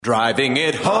Driving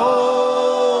it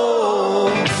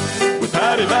home with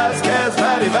Patti Vasquez,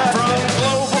 Patti Vasquez. From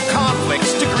global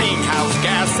conflicts to greenhouse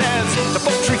gases, the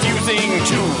folks refusing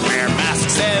to wear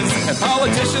masks says, and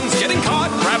politicians getting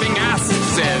caught grabbing asses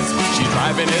says, she's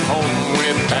driving it home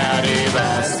with Patti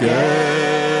Vasquez.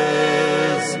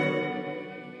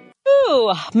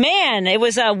 Ooh, man, it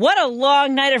was what a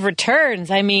long night of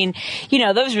returns. I mean, you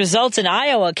know, those results in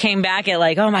Iowa came back at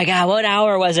like, oh my God, what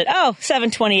hour was it? Oh,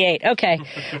 7:28. Okay.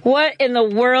 What in the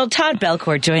world? Todd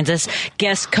Belcourt joins us,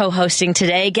 guest co-hosting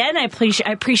today. Again, I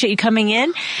appreciate you coming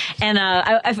in. And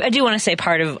I do want to say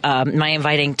part of my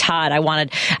inviting Todd,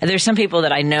 there's some people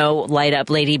that I know light up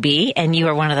Lady B, and you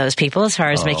are one of those people as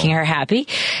far as making her happy.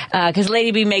 Because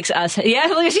Lady B makes us, yeah,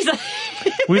 look, she's like,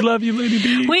 we love you, Lady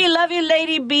B. We love you,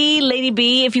 Lady B. Lady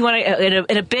B, if you want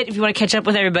to, in a bit, if you want to catch up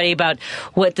with everybody about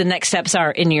what the next steps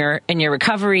are in your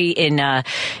recovery, I know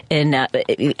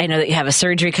that you have a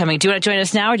surgery coming. Do you want to join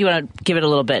us now, or do you want to give it a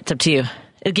little bit? It's up to you.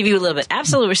 I'll give you a little bit.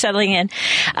 Absolutely. We're settling in.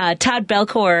 Todd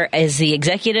Belcourt is the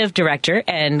executive director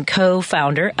and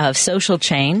co-founder of Social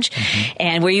Change. Mm-hmm.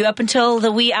 And were you up until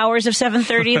the wee hours of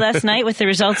 7:30 last night with the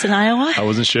results in Iowa? I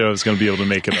wasn't sure I was going to be able to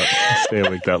make it up, stay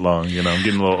awake that long. You know, I'm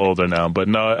getting a little older now. But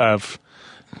no,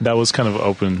 that was kind of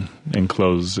open and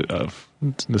closed.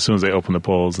 As soon as they opened the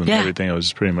polls and everything, it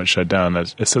was pretty much shut down.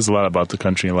 It says a lot about the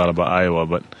country and a lot about Iowa,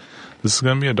 but this is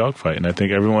going to be a dogfight. And I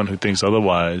think everyone who thinks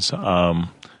otherwise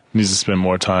needs to spend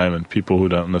more time, and people who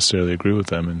don't necessarily agree with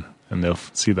them, and they'll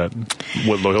see that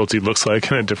what loyalty looks like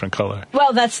in a different color.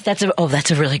 Well, that's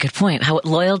a really good point. How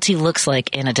loyalty looks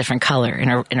like in a different color,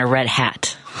 in a red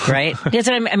hat, right? That's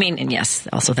what I mean. And yes,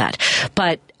 also that.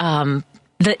 But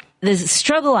the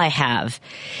struggle I have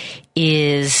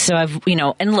is, so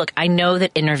and look, I know that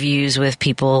interviews with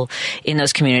people in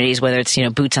those communities, whether it's,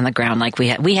 boots on the ground, like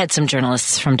we had some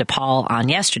journalists from DePaul on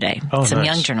yesterday, some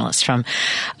young journalists from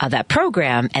that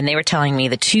program, and they were telling me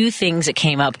the two things that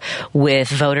came up with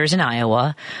voters in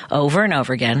Iowa over and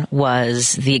over again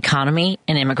was the economy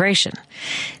and immigration.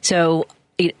 So,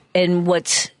 and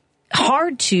what's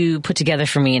hard to put together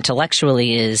for me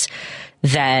intellectually is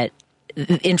that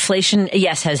inflation,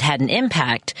 yes, has had an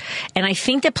impact. And I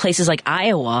think that places like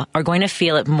Iowa are going to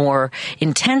feel it more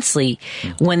intensely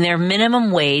when their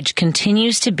minimum wage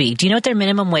continues to be. Do you know what their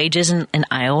minimum wage is in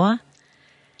Iowa?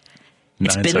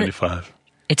 $9.75.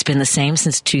 It's been the same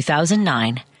since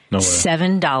 2009. No way.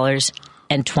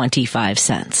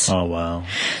 $7.25. Oh, wow.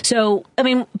 So, I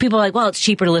mean, people are like, well, it's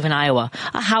cheaper to live in Iowa.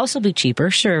 A house will be cheaper.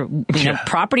 Sure.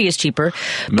 Property is cheaper.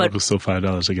 Milk is still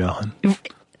 $5 a gallon.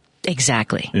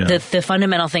 Exactly. Yeah. The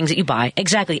fundamental things that you buy.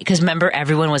 Exactly. Because remember,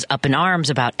 everyone was up in arms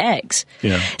about eggs.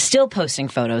 Yeah. Still posting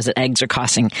photos that eggs are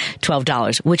costing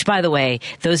 $12, which, by the way,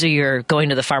 those are your going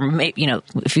to the farm,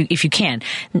 if you can.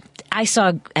 I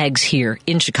saw eggs here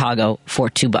in Chicago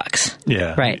for $2.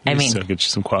 Yeah. Right. I mean, still get you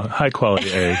some high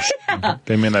quality eggs.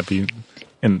 They may not be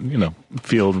in,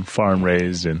 field and farm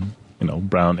raised and,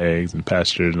 brown eggs and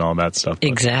pastured and all that stuff.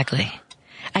 Exactly.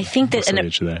 I think that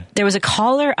there was a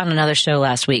caller on another show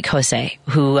last week, Jose,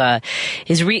 who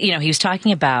he was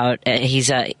talking about,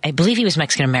 I believe he was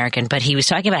Mexican American, but he was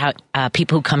talking about how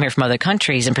people who come here from other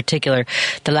countries, in particular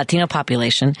the Latino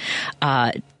population,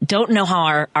 don't know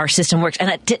how our system works.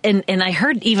 And I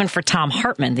heard even for Tom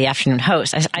Hartman, the afternoon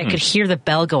host, I could hear the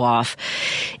bell go off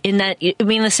in that, I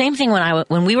mean, the same thing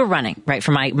when we were running, right,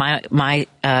 for my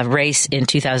race in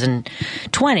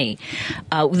 2020.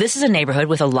 This is a neighborhood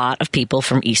with a lot of people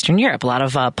from Eastern Europe, a lot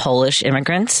of Polish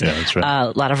immigrants, that's right. A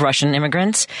lot of Russian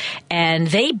immigrants, and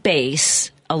they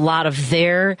base a lot of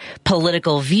their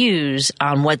political views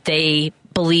on what they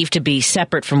believe to be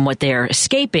separate from what they're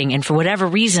escaping. And for whatever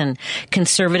reason,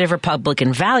 conservative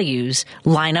Republican values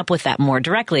line up with that more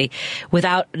directly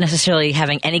without necessarily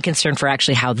having any concern for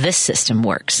actually how this system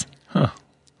works. Huh.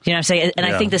 You know what I'm saying? And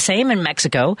I think the same in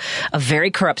Mexico, a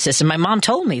very corrupt system. My mom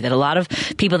told me that a lot of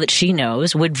people that she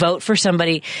knows would vote for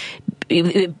somebody.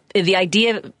 The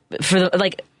idea for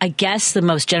I guess the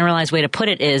most generalized way to put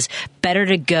it is better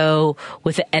to go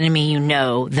with the enemy you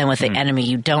know than with the enemy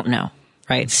you don't know.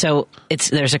 Right. So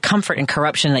there's a comfort in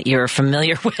corruption that you're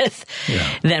familiar with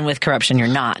than with corruption you're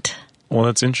not. Well,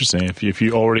 that's interesting. If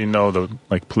you already know the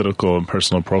political and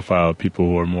personal profile of people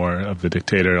who are more of the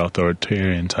dictator,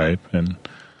 authoritarian type, and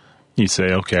you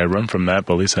say, okay, I run from that,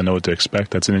 but at least I know what to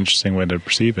expect. That's an interesting way to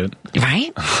perceive it.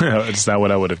 Right. It's not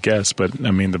what I would have guessed, but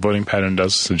I mean, the voting pattern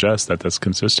does suggest that that's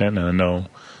consistent. And I know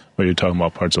Where you're talking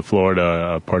about parts of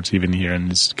Florida, parts even here in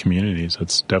these communities.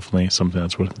 That's definitely something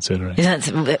that's worth considering.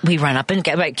 We run up and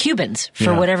get Cubans,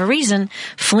 for whatever reason,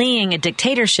 fleeing a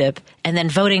dictatorship and then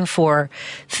voting for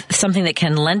something that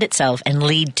can lend itself and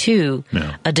lead to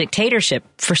a dictatorship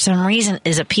for some reason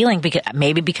is appealing,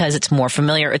 because it's more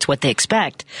familiar. It's what they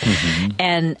expect. Mm-hmm.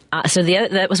 And so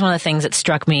that was one of the things that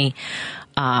struck me.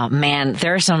 Man,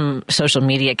 there are some social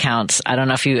media accounts. I don't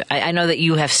know if I know that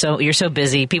you're so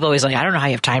busy. People always like, I don't know how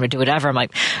you have time to do whatever. I'm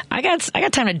like, I got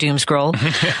time to doom scroll.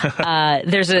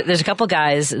 There's a couple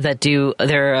guys that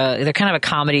they're kind of a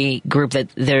comedy group that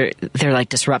they're like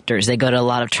disruptors. They go to a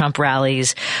lot of Trump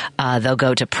rallies. They'll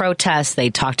go to protests. They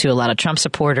talk to a lot of Trump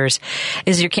supporters.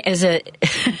 Do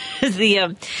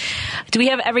we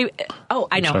have every, oh,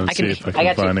 I know. I can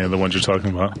find any of the ones you're talking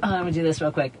about. I'm going to do this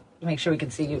real quick. Make sure we can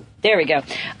see you. There we go.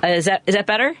 Is that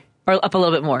better? Or up a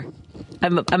little bit more?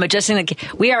 I'm adjusting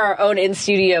we are our own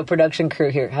in-studio production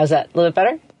crew here. How's that? A little bit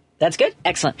better? That's good?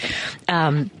 Excellent.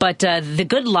 But the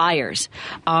good liars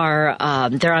are,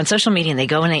 they're on social media and they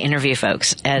go and they interview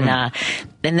folks. And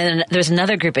then there's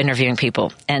another group interviewing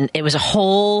people. And it was a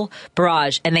whole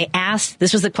barrage. And they asked,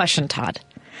 this was the question, Todd,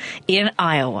 in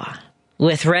Iowa,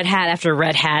 with red hat after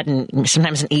red hat and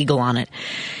sometimes an eagle on it.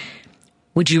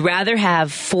 Would you rather have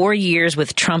 4 years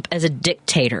with Trump as a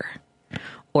dictator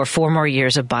or 4 more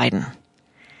years of Biden?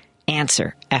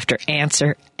 Answer after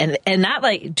answer. And not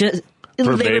like just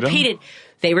verbatim?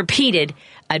 They repeated,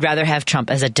 I'd rather have Trump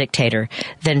as a dictator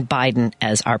than Biden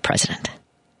as our president.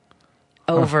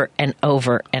 Over and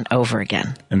over and over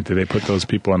again. And do they put those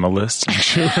people on the list?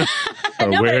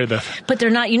 But they're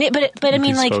not unique. But I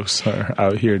mean, these like, folks are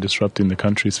out here disrupting the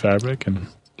country's fabric.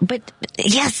 But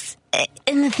yes.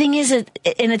 And the thing is, and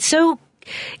it's so,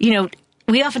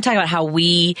 we often talk about how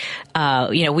we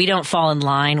don't fall in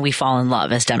line, we fall in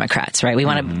love as Democrats, right? We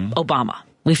want Obama.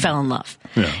 We fell in love.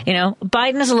 Yeah.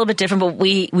 Biden is a little bit different, but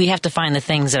we have to find the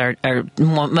things that are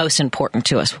most important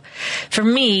to us. For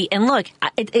me, and look,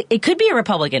 it could be a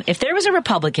Republican. If there was a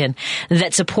Republican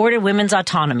that supported women's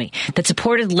autonomy, that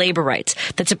supported labor rights,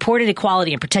 that supported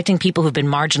equality and protecting people who've been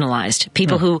marginalized,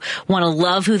 people who want to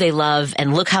love who they love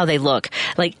and look how they look,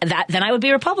 like that, then I would be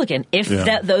a Republican. If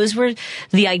those were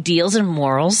the ideals and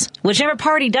morals, whichever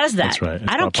party does that. That's right.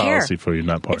 It's I don't care. Policy for you,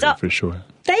 not party for sure.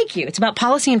 Thank you. It's about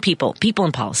policy and people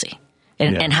and policy,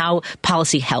 and how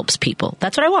policy helps people.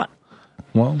 That's what I want.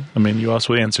 Well, I mean, you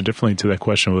also answer differently to that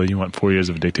question whether you want 4 years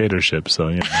of dictatorship. So,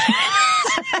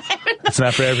 it's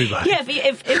not for everybody. Yeah,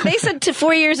 if they said to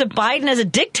 4 years of Biden as a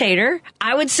dictator,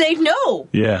 I would say no.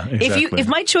 Yeah, exactly. If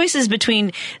my choice is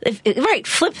between,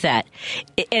 flip that,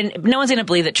 and no one's going to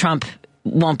believe that Trump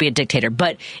won't be a dictator.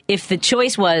 But if the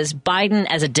choice was Biden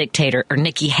as a dictator or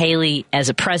Nikki Haley as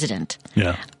a president,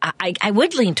 I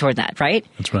would lean toward that, right?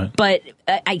 That's right. But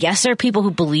I guess there are people who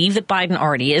believe that Biden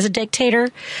already is a dictator.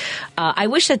 I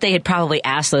wish that they had probably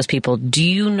asked those people, do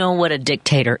you know what a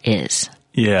dictator is?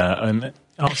 Yeah, and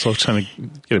also trying to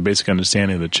get a basic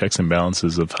understanding of the checks and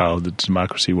balances of how the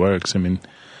democracy works. I mean,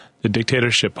 the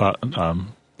dictatorship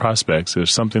prospects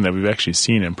is something that we've actually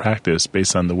seen in practice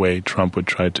based on the way Trump would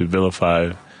try to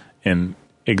vilify and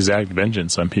exact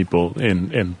vengeance on people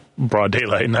in broad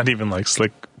daylight, not even like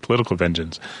slick political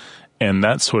vengeance. And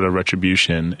that sort of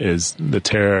retribution is the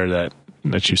terror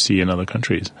that you see in other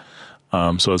countries.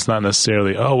 So it's not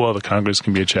necessarily, the Congress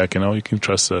can be a check and, you can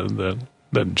trust the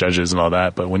judges and all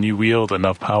that. But when you wield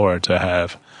enough power to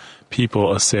have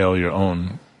people assail your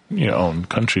own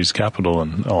country's capital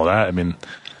and all that, I mean,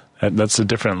 that's a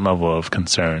different level of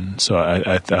concern. So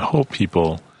I hope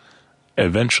people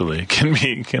eventually can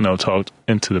be, talked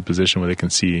into the position where they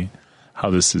can see how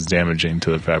this is damaging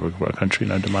to the fabric of our country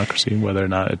and our democracy, whether or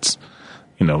not it's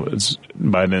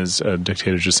Biden is a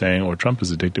dictator just saying, or Trump is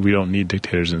a dictator. We don't need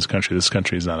dictators in this country. This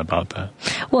country is not about that.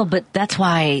 Well, but that's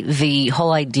why the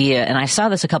whole idea, and I saw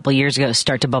this a couple of years ago,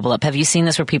 start to bubble up. Have you seen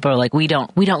this where people are like, we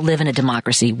don't live in a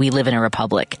democracy. We live in a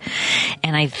republic.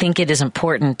 And I think it is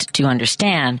important to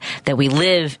understand that we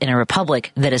live in a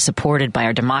republic that is supported by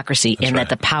our democracy and that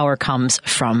the power comes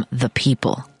from the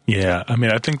people. Yeah, I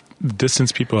mean, I think the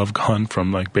distance people have gone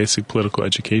from like basic political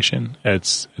education,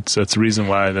 that's the reason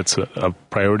why that's a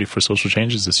priority for social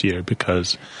changes this year,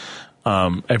 because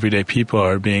everyday people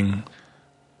are being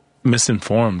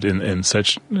misinformed in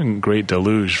such great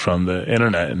deluge from the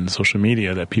internet and social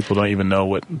media that people don't even know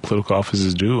what political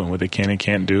offices do and what they can and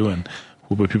can't do and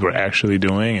what people are actually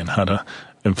doing and how to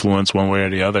influence one way or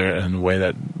the other in a way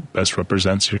that best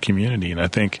represents your community. And I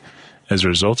think as a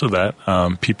result of that,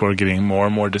 people are getting more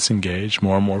and more disengaged,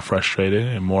 more and more frustrated,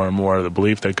 and more the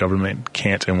belief that government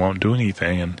can't and won't do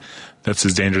anything. And that's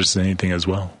as dangerous as anything as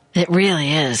well. It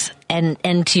really is. And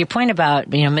to your point about,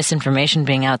 misinformation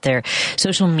being out there,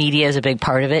 social media is a big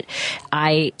part of it.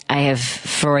 I have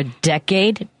for a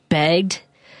decade begged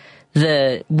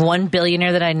the one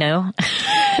billionaire that I know,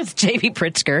 it's J.B.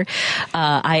 Pritzker.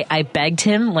 I begged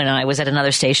him when I was at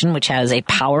another station, which has a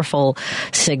powerful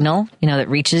signal, that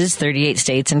reaches 38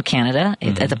 states and Canada,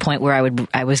 at the point where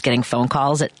I was getting phone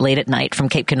calls late at night from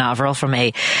Cape Canaveral from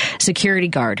a security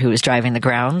guard who was driving the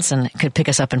grounds and could pick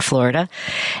us up in Florida.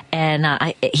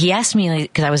 And he asked me,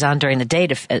 because I was on during the day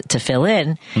to fill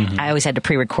in, I always had to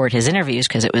pre-record his interviews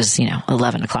because it was,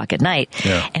 11 o'clock at night.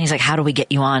 Yeah. And he's like, how do we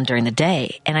get you on during the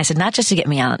day? And I said, not just to get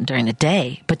me on during the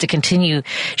day, but to continue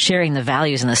sharing the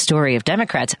values and the story of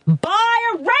Democrats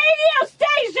by a radio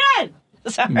station.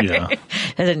 Sorry. Yeah. I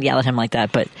didn't yell at him like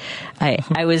that, but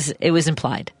it was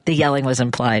implied. The yelling was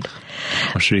implied.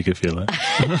 I'm sure you could feel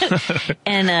it.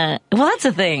 And, that's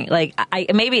the thing. Like,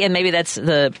 maybe it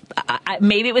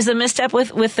was the misstep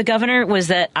with the governor, was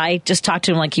that I just talked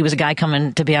to him like he was a guy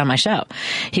coming to be on my show.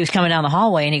 He was coming down the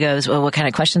hallway and he goes, well, what kind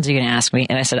of questions are you going to ask me?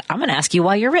 And I said, I'm going to ask you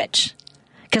why you're rich.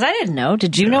 Because I didn't know.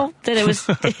 Did you know that it was?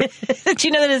 Did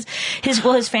you know that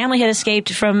his family had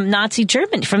escaped from Nazi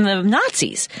Germany, from the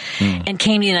Nazis, and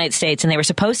came to the United States, and they were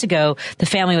supposed to go. The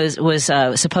family was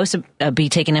supposed to be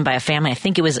taken in by a family. I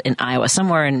think it was in Iowa,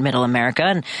 somewhere in Middle America,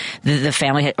 and the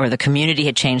family or the community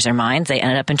had changed their minds. They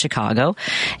ended up in Chicago,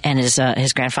 and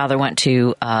his grandfather went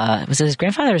to was it his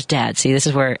grandfather or his dad? See, this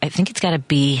is where I think it's got to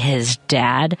be his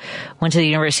dad went to the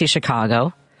University of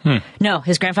Chicago. No,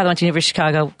 his grandfather went to the University of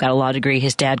Chicago, got a law degree.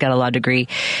 His dad got a law degree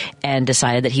and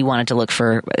decided that he wanted to look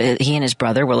for, he and his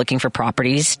brother were looking for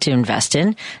properties to invest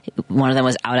in. One of them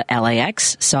was out at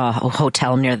LAX, saw a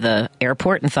hotel near the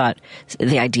airport and thought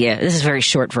the idea, this is a very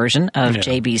short version of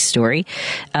JB's story,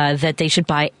 that they should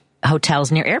buy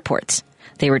hotels near airports.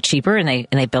 They were cheaper and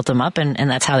they built them up and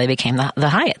that's how they became the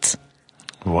Hyatts.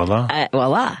 Voila.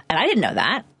 Voila. And I didn't know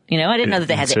that. I didn't know that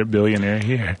they had a billionaire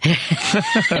here.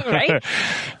 Right?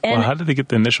 Well, how did they get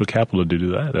the initial capital to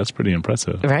do that? That's pretty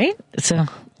impressive. Right? So,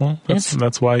 well,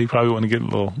 that's why you probably want to get a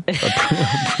little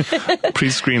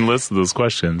pre-screened list of those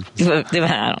questions. I don't do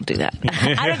that. I don't do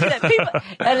that.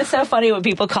 That is so funny when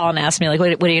people call and ask me, like, what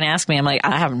are you going to ask me? I'm like,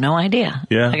 I have no idea.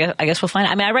 Yeah. I guess we'll find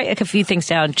out. I mean, I write a few things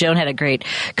down. Joan had a great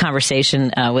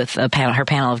conversation with her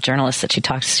panel of journalists that she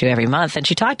talks to every month. And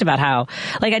she talked about how,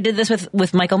 like I did this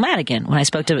with Michael Madigan. When I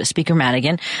spoke to Speaker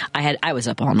Madigan, I was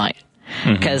up all night.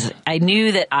 Because I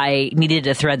knew that I needed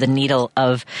to thread the needle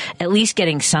of at least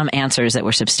getting some answers that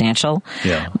were substantial.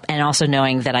 Yeah. And also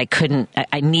knowing that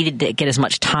I needed to get as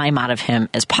much time out of him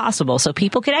as possible so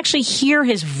people could actually hear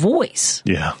his voice.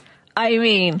 Yeah. I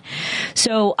mean,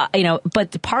 so,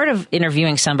 but the part of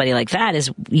interviewing somebody like that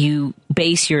is you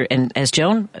base and as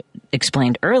Joan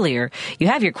explained earlier, you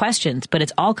have your questions, but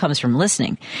it all comes from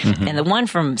listening. And the one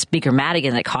from Speaker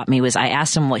Madigan that caught me was I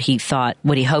asked him what he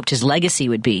hoped his legacy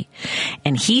would be.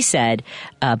 And he said,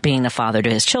 being the father to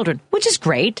his children, which is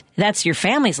great. That's your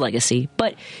family's legacy.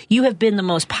 But you have been the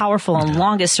most powerful and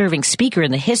longest serving speaker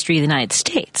in the history of the United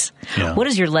States. Yeah. What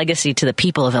is your legacy to the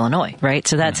people of Illinois? Right.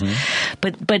 So that's,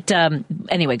 but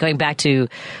anyway, going back to,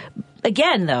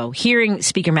 again, though, hearing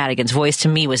Speaker Madigan's voice to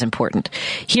me was important.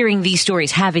 Hearing these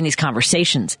stories, having these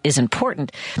conversations is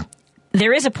important.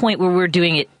 There is a point where we're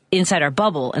doing it inside our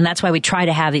bubble, and that's why we try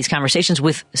to have these conversations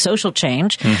with social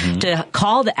change to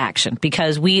call to action,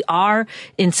 because we are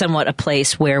in somewhat a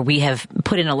place where we have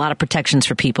put in a lot of protections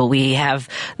for people. We have,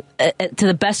 to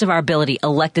the best of our ability,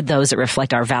 elected those that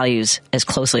reflect our values as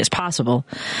closely as possible.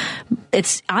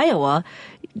 It's Iowa.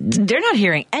 They're not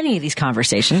hearing any of these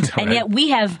conversations, and yet we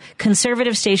have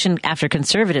conservative station after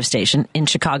conservative station in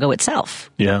Chicago itself.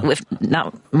 Yeah, with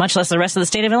not much less the rest of the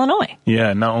state of Illinois.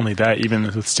 Yeah, not only that, even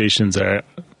with stations that are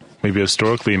maybe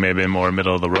historically maybe more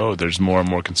middle of the road, there's more and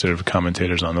more conservative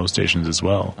commentators on those stations as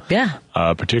well. Yeah,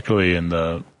 particularly in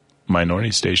the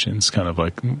minority stations, kind of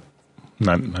like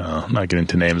not getting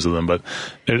into names of them, but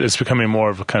it's becoming more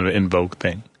of a kind of in vogue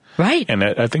thing. Right, and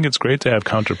I think it's great to have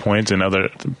counterpoints and other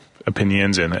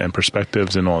opinions and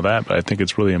perspectives and all that, but I think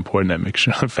it's really important that make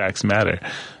sure the facts matter.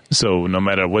 So no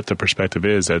matter what the perspective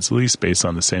is, that's at least based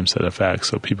on the same set of facts,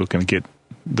 so people can get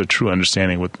the true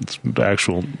understanding what the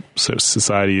actual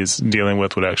society is dealing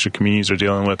with, what actual communities are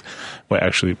dealing with, what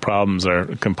actually problems are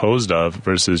composed of,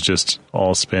 versus just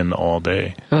all spin all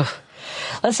day. Ugh.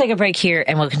 Let's take a break here,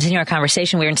 and we'll continue our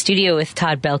conversation. We're in studio with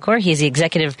Todd Belcourt. He's the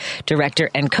executive director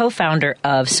and co-founder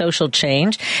of Social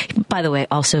Change. By the way,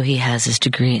 also he has his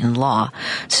degree in law,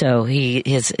 so he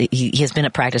has been a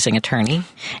practicing attorney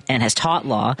and has taught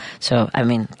law. So, I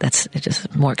mean, that's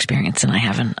just more experience than I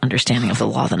have an understanding of the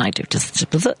law than I do. Just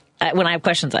When I have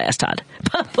questions, I ask Todd.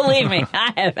 Believe me,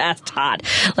 I have asked Todd.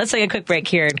 Let's take a quick break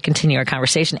here and continue our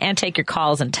conversation and take your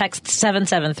calls and text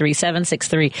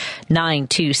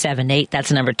 773-763-9278. That's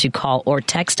the number to call or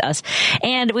text us.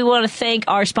 And we want to thank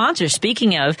our sponsors.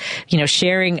 Speaking of,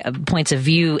 sharing points of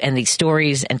view and these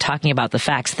stories and talking about the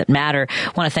facts that matter,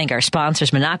 I want to thank our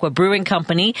sponsors, Minocqua Brewing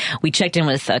Company. We checked in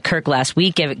with Kirk last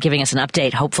week, giving us an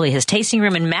update. Hopefully his tasting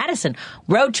room in Madison,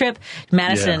 road trip,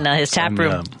 Madison, his tap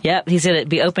room. Yep, he's going to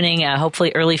be opening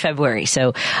hopefully early February.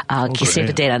 So save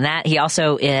the date on that. He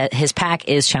also, his PAC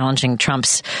is challenging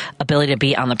Trump's ability to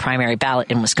be on the primary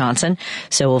ballot in Wisconsin.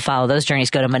 So we'll follow those journeys.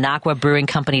 Go to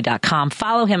MinocquaBrewingCompany.com.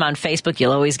 Follow him on Facebook.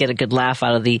 You'll always get a good laugh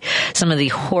out of some of the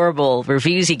horrible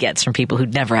reviews he gets from people who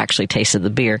never actually tasted the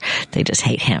beer. They just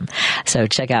hate him. So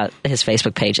check out his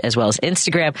Facebook page as well as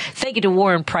Instagram. Thank you to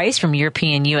Warren Price from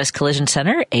European U.S. Collision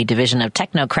Center, a division of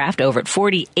Technocraft over at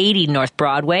 4080 North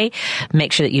Broadway.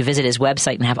 Make sure that you visit his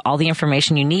website and have all the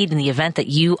information you need in the event that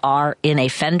you are in a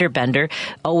fender bender.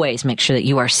 Always make sure that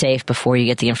you are safe before you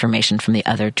get the information from the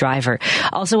other driver.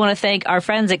 Also want to thank our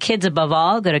friends at Kids Above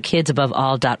All. Go to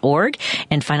kidsaboveall.org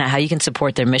and find out how you can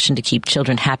support their mission to keep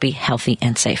children happy, healthy,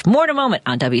 and safe. More in a moment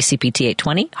on WCPT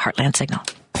 820, Heartland Signal.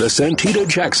 The Santita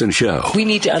Jackson Show. We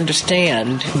need to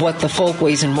understand what the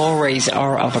folkways and mores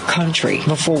are of a country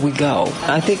before we go.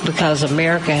 I think because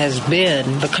America has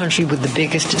been the country with the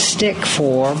biggest stick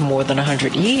for more than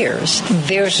 100 years,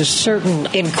 there's a certain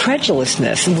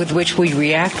incredulousness with which we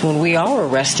react when we are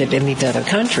arrested in these other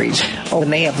countries. Or when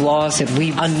they have laws that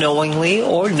we unknowingly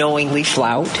or knowingly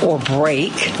flout or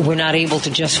break, we're not able to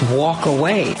just walk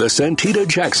away. The Santita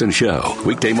Jackson Show.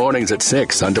 Weekday mornings at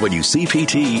 6 on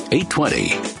WCPT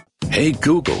 820. Hey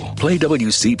Google, play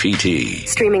WCPT.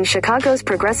 Streaming Chicago's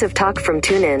progressive talk from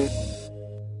TuneIn.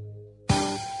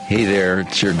 Hey there,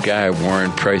 it's your guy,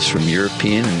 Warren Price from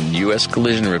European and U.S.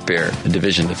 Collision Repair, a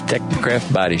division of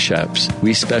Technocraft Body Shops.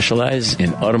 We specialize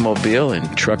in automobile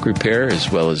and truck repair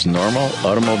as well as normal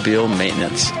automobile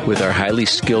maintenance. With our highly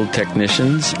skilled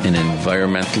technicians and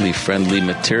environmentally friendly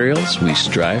materials, we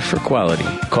strive for quality.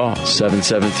 Call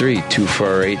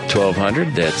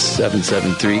 773-248-1200. That's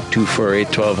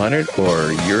 773-248-1200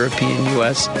 or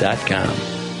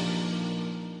EuropeanUS.com.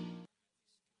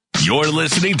 You're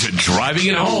listening to Driving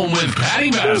It Home with Patti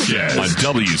Vasquez on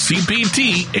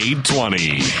WCPT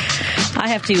 820. I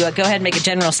have to go ahead and make a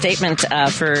general statement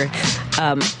for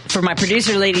my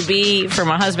producer, Lady B, for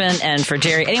my husband, and for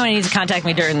Jerry. Anyone who needs to contact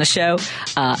me during the show,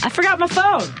 I forgot my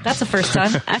phone. That's the first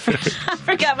time. I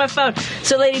forgot my phone.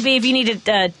 So, Lady B, if you need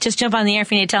to just jump on the air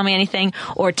if you need to tell me anything,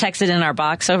 or text it in our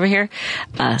box over here.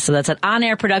 So that's an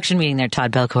on-air production meeting there,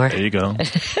 Todd Belcourt. There you go.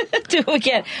 Do it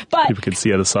again. But people can see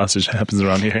how the sausage happens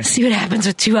around here. See what happens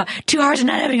with 2 hours of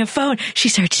not having a phone. She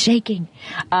starts shaking.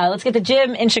 Let's get to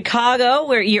Jim in Chicago,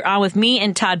 where you're on with me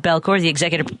and Todd Belcourt, the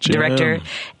executive director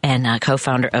and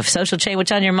co-founder of Social Chain.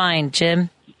 What's on your mind, Jim?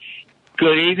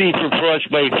 Good evening from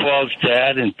Frostbite Falls,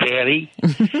 Tad and Patti.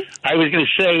 I was going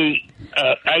to say,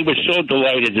 I was so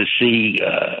delighted to see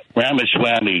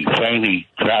Ramaswamy finally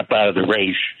drop out of the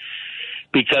race,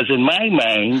 because in my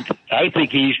mind, I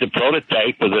think he's the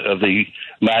prototype of the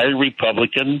modern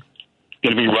Republican,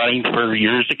 going to be running for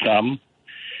years to come,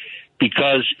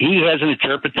 because he has an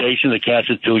interpretation of the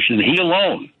Constitution, he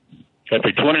alone.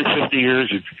 After 250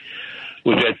 years,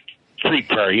 we've had three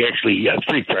parties. We've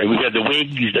had the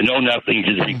Whigs, the Know-Nothings,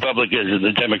 and the Republicans, and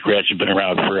the Democrats have been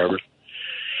around forever.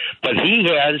 But he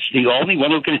has the only one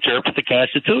who can interpret the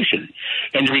Constitution.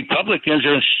 And the Republicans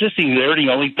are insisting they're the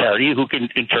only party who can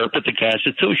interpret the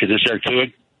Constitution, this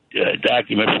archaic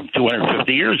document from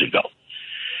 250 years ago.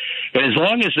 And as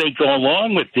long as they go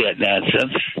along with that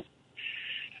nonsense,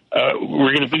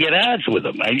 we're going to be at odds with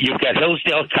them. You've got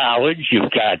Hillsdale College, you've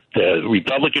got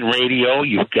Republican radio,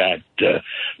 you've got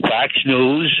Fox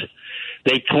News.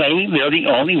 They claim they're the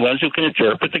only ones who can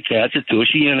interpret the Constitution of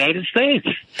the United States.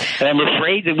 And I'm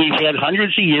afraid that we've had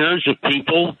hundreds of years of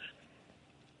people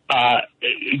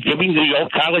giving the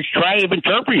old college try of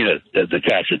interpreting the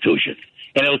Constitution.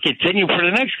 And it'll continue for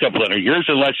the next couple of years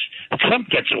unless Trump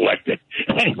gets elected.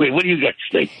 Anyway, what do you got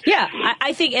to say? Yeah,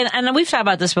 I think, and we've talked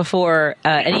about this before,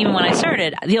 and even when I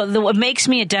started, what makes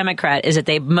me a Democrat is that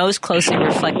they most closely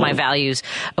reflect my values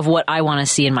of what I want to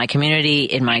see in my community,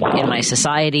 in my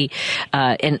society,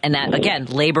 and that, again,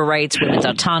 labor rights, women's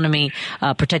autonomy,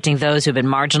 protecting those who've been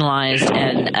marginalized,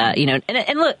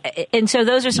 and look, and so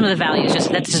those are some of the values.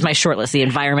 That's just my short list: the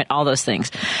environment, all those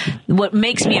things. What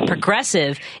makes me a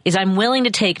progressive is I'm willing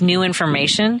willing to take new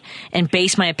information and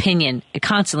base my opinion,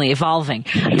 constantly evolving.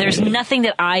 There's nothing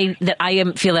that I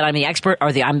feel that I'm the expert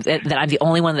or that I'm the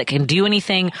only one that can do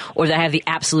anything, or that I have the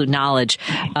absolute knowledge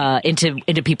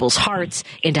into people's hearts,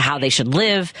 into how they should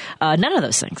live. None of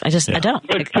those things. I don't,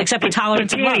 except for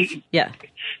tolerance and love. Yeah.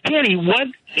 Patti, what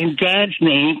in God's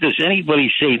name does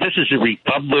anybody say this is a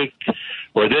republic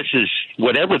or this is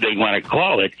whatever they want to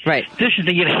call it? Right. This is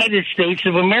the United States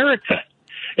of America.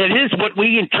 It is what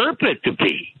we interpret to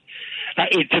be.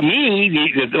 To me,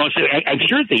 I'm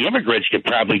sure the immigrants could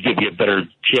probably give you a better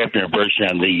chapter and verse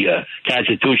on the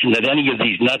Constitution than any of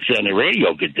these nuts on the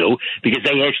radio could do, because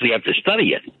they actually have to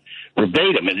study it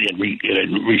verbatim and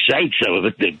recite some of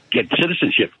it to get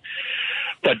citizenship.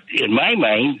 But in my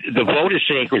mind, the vote is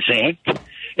sacrosanct,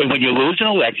 and when you lose an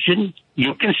election,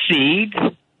 you concede,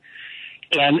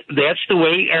 and that's the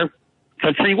way our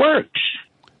country works.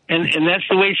 And that's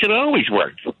the way it should always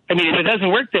work. I mean, if it doesn't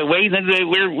work that way, then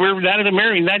we're not in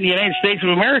America, not in the United States of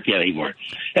America anymore.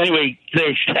 Anyway,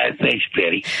 thanks, Todd. Thanks,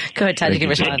 Patti. Go ahead, Todd. You can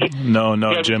respond.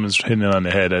 No, Jim is hitting it on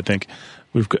the head. I think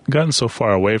we've gotten so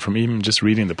far away from even just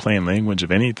reading the plain language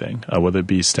of anything, whether it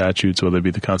be statutes, whether it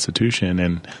be the Constitution,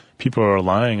 and people are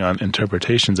relying on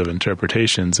interpretations of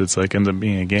interpretations. It's like ends up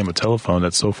being a game of telephone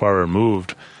that's so far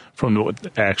removed from what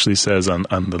it actually says on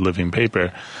the living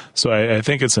paper. So I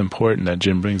think it's important that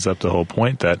Jim brings up the whole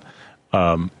point that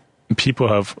people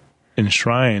have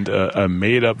enshrined a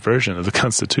made-up version of the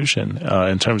Constitution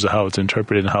in terms of how it's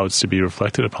interpreted and how it's to be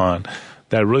reflected upon.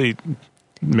 That really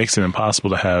makes it impossible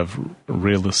to have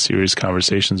real serious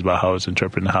conversations about how it's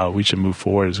interpreted and how we should move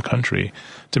forward as a country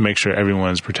to make sure everyone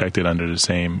is protected under the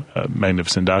same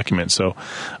magnificent document. So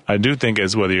I do think,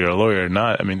 as whether you're a lawyer or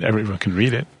not, I mean, everyone can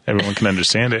read it. Everyone can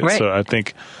understand it. Right. So I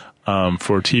think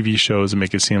for TV shows to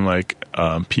make it seem like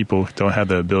people don't have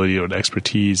the ability or the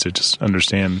expertise to just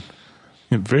understand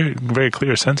very, very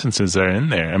clear sentences that are in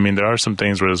there. I mean, there are some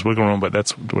things where there's wiggle room, but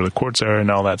that's where the courts are and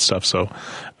all that stuff. So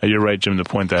you're right, Jim, to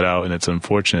point that out. And it's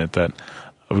unfortunate that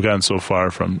we've gotten so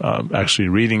far from actually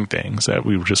reading things that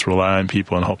we just rely on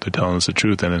people and hope they're telling us the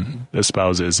truth and then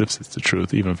espouse it as if it's the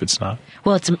truth, even if it's not.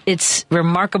 Well, it's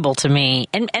remarkable to me.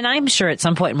 And I'm sure at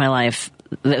some point in my life,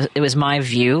 it was my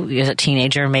view as a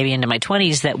teenager, maybe into my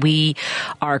 20s, that we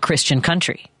are a Christian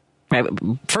country. Right.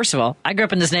 First of all, I grew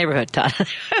up in this neighborhood, Todd.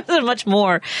 Much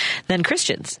more than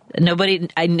Christians.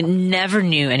 I never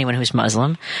knew anyone who was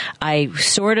Muslim. I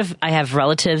have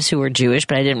relatives who were Jewish,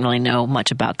 but I didn't really know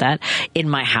much about that. In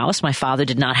my house, my father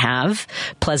did not have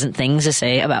pleasant things to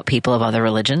say about people of other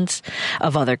religions,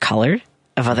 of other color,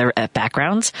 of other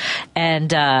backgrounds.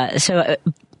 And so,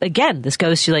 again, this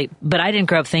goes to but I didn't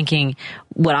grow up thinking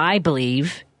what I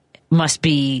believe must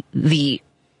be the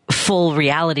full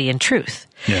reality and truth.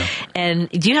 Yeah. And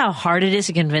do you know how hard it is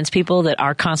to convince people that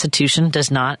our Constitution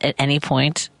does not at any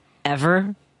point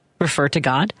ever refer to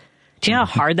God? Do you know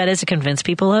how hard that is to convince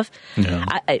people of? Yeah.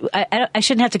 I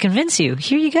shouldn't have to convince you.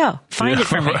 Here you go. Find it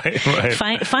for me.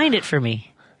 Right. Find it for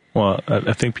me. Well,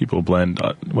 I think people blend,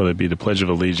 whether it be the Pledge of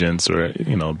Allegiance or,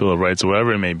 Bill of Rights or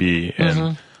whatever it may be.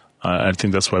 And I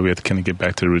think that's why we have to kind of get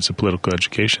back to the roots of political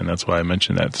education. That's why I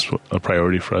mentioned that's a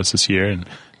priority for us this year, and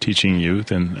teaching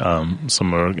youth and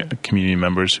some of our community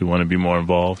members who want to be more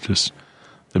involved, just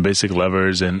the basic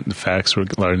levers and the facts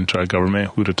regarding to our government,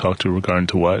 who to talk to regarding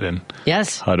to what, and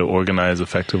how to organize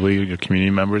effectively your community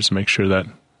members to make sure that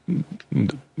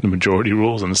the majority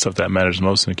rules and the stuff that matters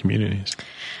most in the communities.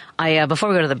 Before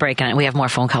we go to the break, and we have more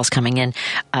phone calls coming in,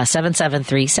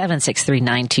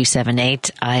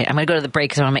 773-763-9278. I'm going to go to the break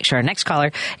because I want to make sure our next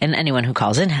caller and anyone who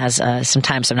calls in has some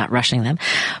time, so I'm not rushing them.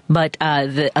 But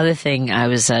the other thing, I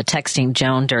was texting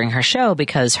Joan during her show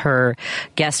because her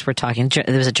guests were talking. There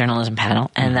was a journalism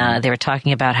panel, and they were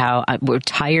talking about how we're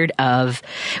tired of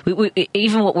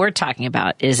even what we're talking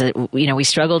about is that we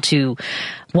struggle to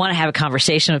want to have a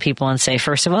conversation with people and say,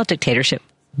 first of all, dictatorship,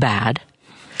 bad.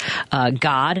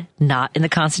 God, not in the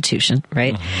Constitution,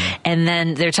 right? And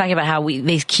then they're talking about how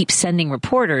they keep sending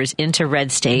reporters into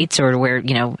red states or where,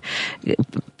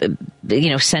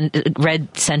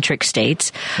 red-centric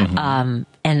states,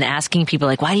 and asking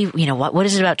people why do you, what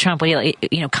is it about Trump? What do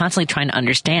you, constantly trying to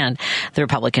understand the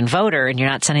Republican voter, and you're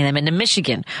not sending them into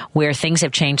Michigan where things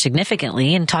have changed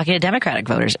significantly, and talking to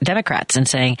Democrats and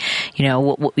saying,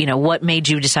 what made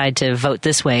you decide to vote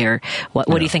this way, or what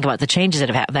do you think about the changes that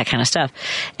have happened, that kind of stuff.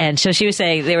 And so she was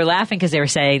saying, they were laughing because they were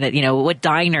saying that, what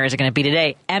diner is it going to be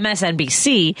today?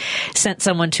 MSNBC sent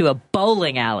someone to a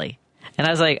bowling alley And I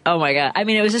was like, oh my God. I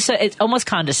mean, it was just, it's almost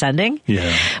condescending.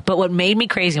 Yeah. But what made me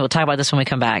crazy, we'll talk about this when we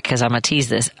come back, because I'm going to tease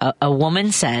this. A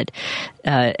woman said,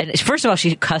 and first of all,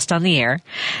 she cussed on the air,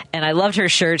 and I loved her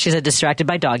shirt. She said, distracted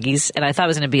by doggies. And I thought it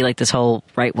was going to be like this whole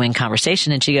right-wing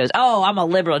conversation. And she goes, oh, I'm a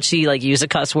liberal. And she like used a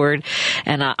cuss word,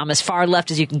 and I'm as far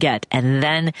left as you can get. And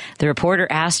then the reporter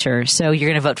asked her, so you're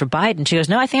going to vote for Biden? She goes,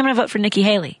 no, I think I'm going to vote for Nikki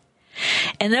Haley.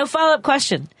 And no follow-up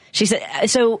question. She said,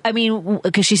 so, I mean,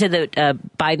 because she said that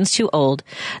Biden's too old,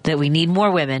 that we need more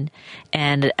women,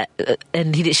 and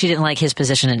she didn't like his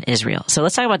position in Israel. So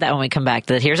let's talk about that when we come back.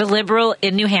 That here's a liberal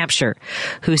in New Hampshire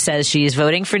who says she is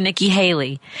voting for Nikki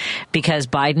Haley because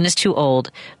Biden is too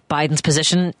old, Biden's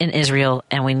position in Israel,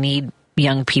 and we need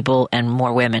young people and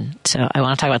more women. So I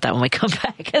want to talk about that when we come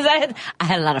back, because I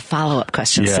had a lot of follow-up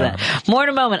questions to that. More in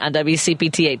a moment on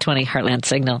WCPT 820 Heartland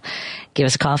Signal. Give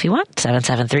us a call if you want,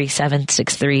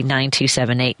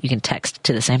 773-763-9278. You can text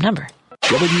to the same number.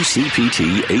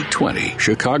 WCPT 820,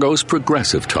 Chicago's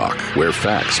progressive talk, where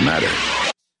facts matter.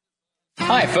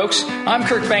 Hi, folks. I'm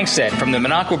Kirk Bankstead from the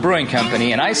Minocqua Brewing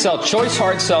Company, and I sell Choice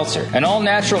Hard Seltzer, an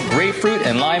all-natural grapefruit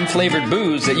and lime-flavored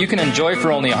booze that you can enjoy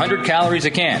for only 100 calories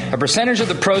a can. A percentage of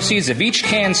the proceeds of each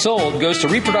can sold goes to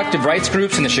reproductive rights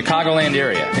groups in the Chicagoland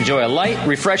area. Enjoy a light,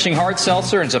 refreshing hard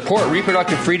seltzer and support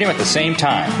reproductive freedom at the same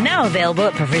time. Now available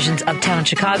at Provisions Uptown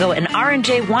Chicago and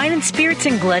R&J Wine and Spirits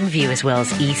in Glenview, as well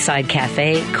as Eastside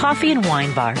Cafe, Coffee and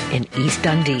Wine Bar in East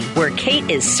Dundee, where Kate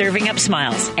is serving up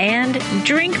smiles. And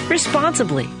drink responsibly.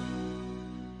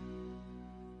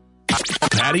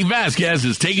 Patti Vasquez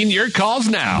is taking your calls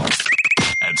now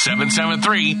at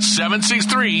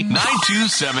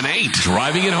 773-763-9278.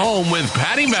 Driving it home with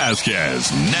Patti Vasquez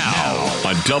now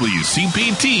on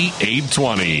WCPT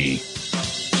 820.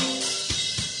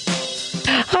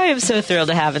 I am so thrilled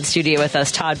to have in studio with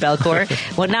us Todd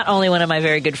Belcourt. Well, not only one of my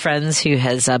very good friends who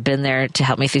has been there to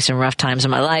help me through some rough times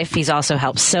in my life, he's also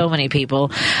helped so many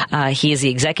people. He is the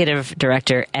executive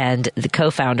director and the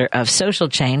co-founder of Social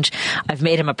Change. I've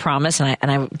made him a promise,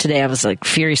 and today I was like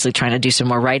furiously trying to do some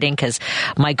more writing, because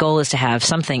my goal is to have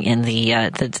something in the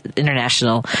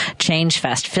International Change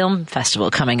Fest Film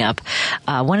Festival coming up.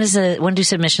 When do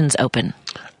submissions open?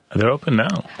 They're open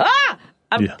now.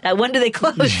 When do they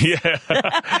close?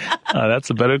 That's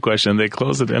a better question. They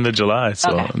close at the end of July, so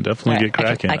definitely get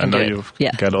cracking. I know you've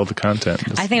got all the content.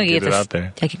 I think we can get this out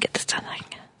there. I can get this done.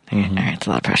 All right, it's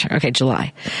a lot of pressure. Okay,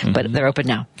 July, but they're open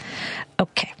now.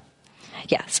 Okay.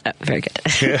 Yes, very good.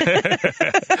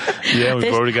 Yeah,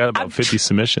 we've already got about 50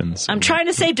 submissions. I'm trying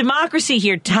to save democracy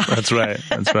here, Todd. That's right.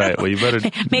 Well, you better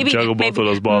juggle both of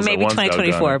those balls at once. Maybe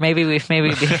 2024. Maybe.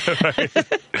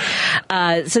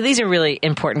 So these are really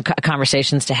important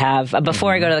conversations to have.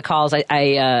 Before I go to the calls,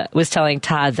 I was telling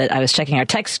Todd that I was checking our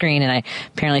text screen, and I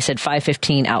apparently said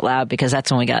 5:15 out loud because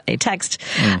that's when we got a text.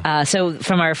 So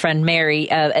from our friend Mary,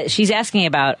 she's asking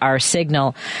about our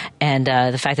signal and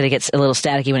the fact that it gets a little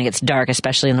staticky when it gets dark,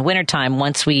 especially in the wintertime.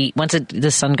 Once the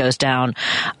sun goes down,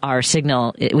 our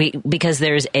signal, because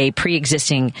there's a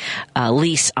pre-existing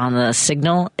lease on the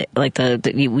signal, like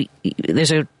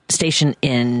there's a station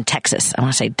in Texas. I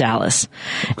want to say Dallas,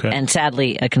 and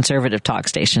sadly a conservative talk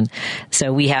station.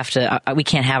 So we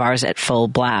can't have ours at full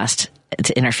blast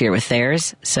to interfere with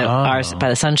theirs. So ours,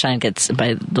 by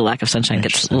the lack of sunshine,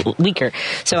 gets weaker.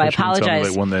 So I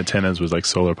apologize. Like one of the antennas was like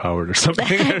solar powered or something.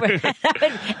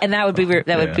 And that would be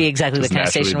exactly the kind of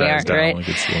station we are,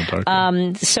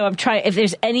 right? So I'm trying, if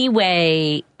there's any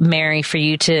way, Mary, for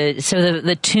you to, so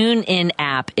the TuneIn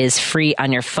app is free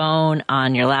on your phone,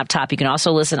 on your laptop. You can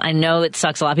also listen. I know it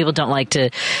sucks. A lot of people don't like to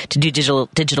do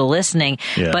digital listening,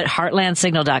 but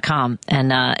heartlandsignal.com,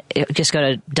 and just go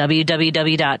to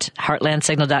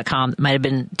www.heartlandsignal.com. Might have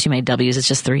been too many W's. It's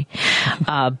just 3.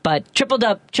 But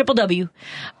www.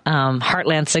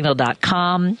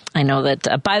 Heartlandsignal.com. I know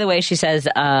that, by the way, she says,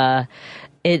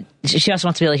 she also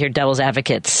wants to be able to hear devil's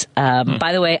advocates.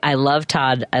 By the way, I love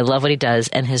Todd. I love what he does,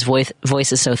 and his voice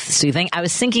is so soothing. I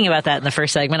was thinking about that in the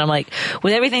first segment. I'm like,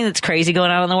 with everything that's crazy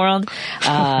going on in the world,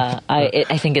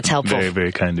 I think it's helpful. Very,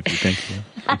 very kind of you. Thank you.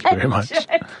 Thank you very much.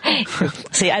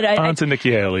 See, on to Nikki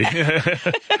Haley.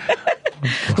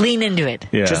 Lean into it.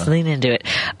 Yeah. Just lean into it.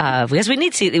 Because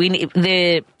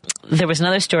there was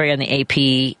another story on the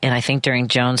AP, and I think during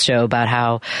Jones' show, about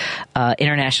how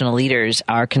international leaders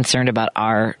are concerned about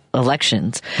our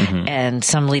elections. And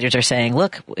some leaders are saying,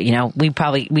 look, we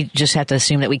just have to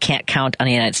assume that we can't count on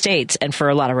the United States. And for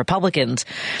a lot of Republicans,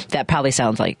 that probably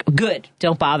sounds like, good,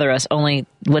 don't bother us. Only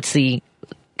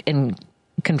and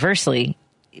conversely,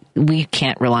 we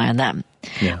can't rely on them.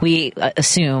 Yeah. We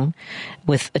assume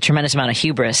with a tremendous amount of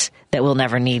hubris that we'll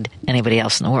never need anybody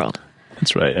else in the world.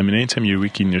 That's right. I mean, anytime you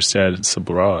weaken your status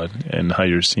abroad and how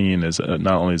you're seen as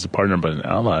not only as a partner but an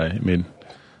ally, I mean,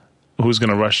 who's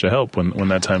going to rush to help when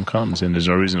that time comes? And there's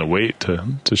no reason to wait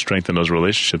to strengthen those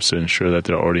relationships to ensure that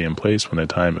they're already in place when that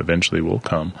time eventually will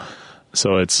come.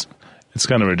 So it's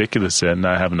kind of ridiculous that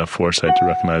not having the foresight to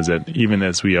recognize that even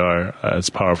as we are, as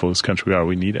powerful as country we are,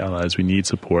 we need allies, we need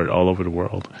support all over the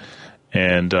world.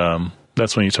 And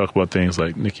that's when you talk about things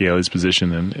like Nikki Haley's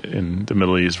position in the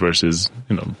Middle East versus,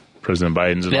 President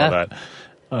Biden's and all that.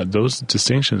 Those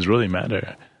distinctions really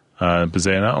matter because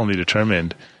they not only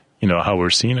determined, how we're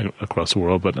seen across the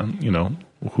world, but,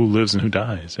 who lives and who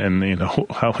dies and,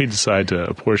 how we decide to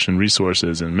apportion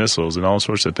resources and missiles and all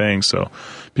sorts of things. So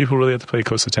people really have to pay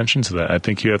close attention to that. I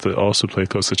think you have to also pay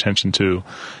close attention to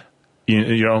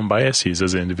your own biases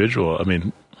as an individual. I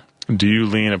mean, do you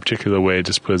lean a particular way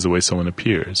just because of the way someone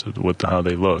appears, how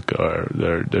they look, or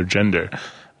their gender?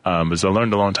 As I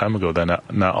learned a long time ago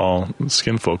that not all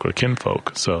skin folk are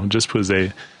kinfolk. So just because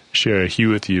they share a hue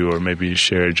with you or maybe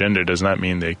share a gender does not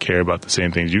mean they care about the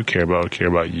same things you care about or care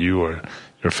about you or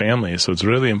your family. So it's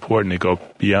really important to go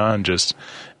beyond just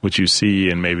what you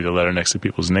see and maybe the letter next to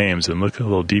people's names and look a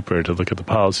little deeper to look at the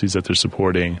policies that they're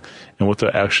supporting and what they'll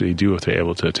actually do if they're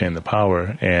able to attain the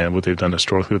power and what they've done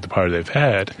historically with the power they've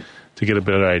had to get a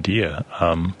better idea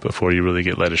before you really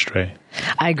get led astray.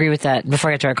 I agree with that.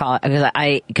 Before I get to our call,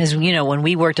 because when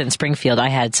we worked in Springfield, I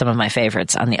had some of my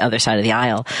favorites on the other side of the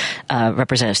aisle.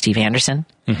 Representative Steve Anderson.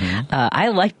 Mm-hmm. I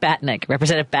like Batnick,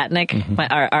 Representative Batnick, mm-hmm.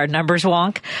 our numbers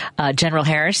wonk. General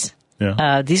Harris.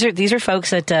 Yeah. These are folks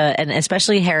that, and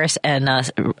especially Harris and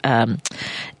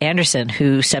Anderson,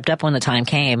 who stepped up when the time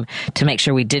came to make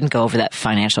sure we didn't go over that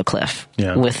financial cliff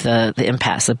with the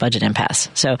impasse, the budget impasse.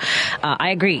 So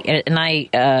I agree, and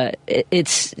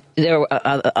it's there.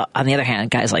 On the other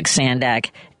hand, guys like Sandak.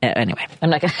 Anyway,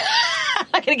 I'm not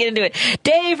gonna get into it.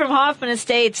 Dave from Hoffman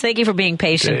Estates, thank you for being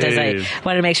patient. Dave. As I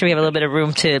wanted to make sure we have a little bit of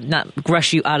room to not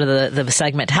rush you out of the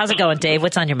segment. How's it going, Dave?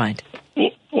 What's on your mind?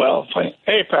 Well,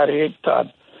 hey, Patty, hey,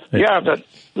 Todd. Hey. Yeah, but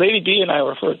Lady B and I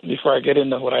were, before I get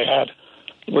into what I had,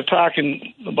 we're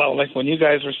talking about, like, when you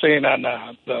guys were saying on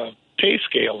the pay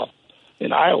scale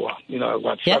in Iowa,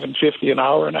 about $7.50 an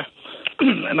hour.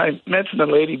 And I mentioned to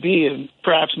Lady B, and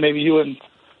perhaps maybe you and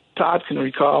Todd can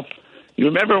recall, you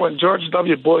remember when George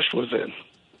W. Bush was in,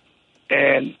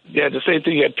 and you had the same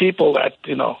thing, you had people that,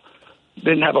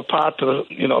 didn't have a pot to,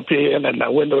 pee in and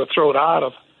a window to throw it out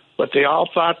of. But they all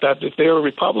thought that if they were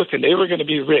Republican, they were going to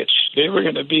be rich. They were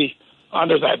going to be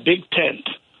under that big tent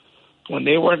when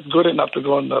they weren't good enough to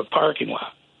go in the parking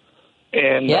lot.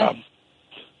 And and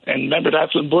remember,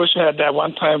 that's when Bush had that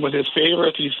one time with his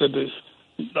favorites. He said,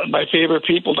 my favorite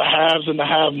people, the haves and the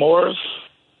have-mores.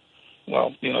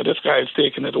 Well, this guy's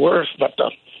taking it worse. But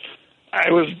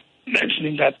I was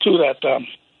mentioning that, too, that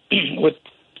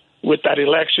with that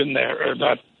election there, or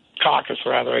that caucus,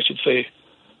 rather, I should say,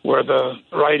 where the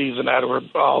righties and that were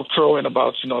all throwing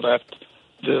about,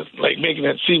 making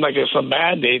it seem like there's some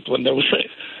mandate when there was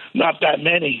not that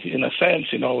many in a sense,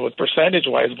 with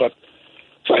percentage-wise. But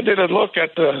so I did a look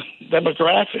at the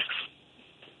demographics.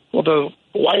 Well, the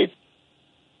white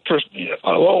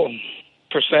alone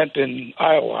percent in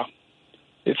Iowa,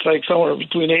 it's like somewhere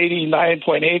between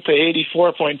 89.8 to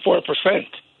 84.4%.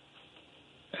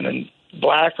 And then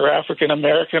black or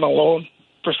African-American alone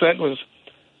percent was,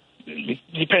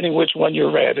 depending which one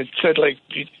you read, it said like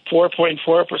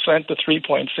 4.4% to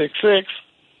 3.66.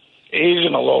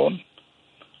 Asian alone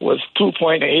was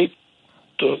 2.8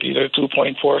 to either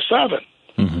 2.47.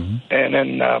 Mm-hmm. And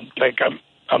then,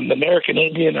 I'm the American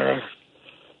Indian or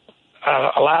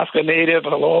Alaska Native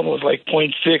alone was like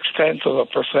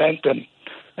 0.6%.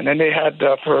 And then they had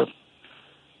for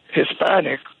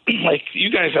Hispanic, like you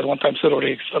guys had one time said, or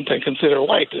they sometimes consider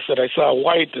white. They said, I saw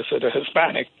white. They said a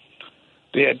Hispanic.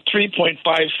 They had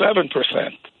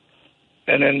 3.57%.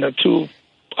 And then the two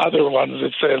other ones,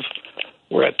 it says,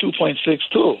 we're at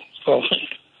 2.62. So,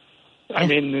 I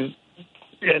mean,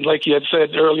 and like you had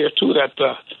said earlier, too, that,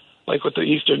 like with the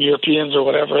Eastern Europeans or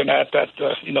whatever, and that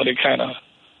they kind of,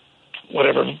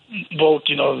 whatever, vote,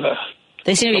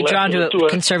 they seem to be drawn to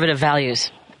conservative values.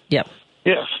 Yep.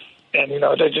 Yes. And,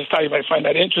 they just thought you might find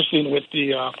that interesting with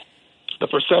the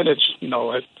percentage,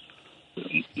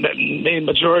 main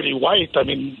majority white. I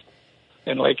mean,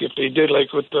 and like if they did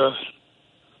like with the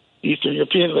Eastern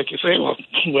Europeans, like you say, well,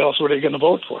 who else were they going to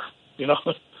vote for?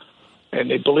 And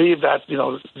they believe that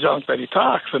junk that he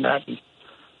talks and that.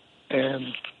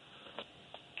 And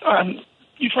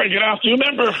before I get off, do you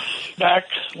remember back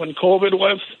when COVID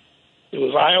was? It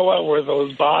was Iowa where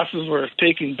those bosses were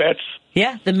taking bets.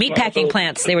 Yeah, the meatpacking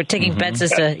plants. They were taking bets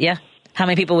as to how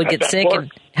many people would get sick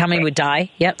and how many would die.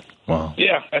 Yep. Wow.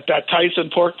 Yeah, at that Tyson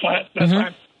pork plant that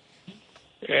time.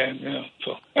 And,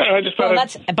 so I just thought... Well,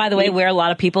 that's, by the way, where a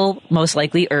lot of people most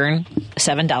likely earn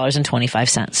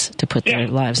 $7.25 to put their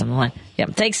lives on the line. Yeah.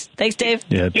 Thanks, Dave.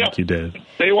 Yeah, thank you, Dave.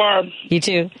 Stay warm. You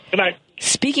too. Good night.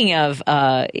 Speaking of,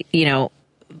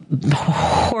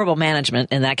 horrible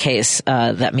management in that case,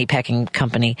 that meatpacking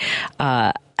company,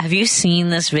 have you seen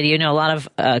this video? A lot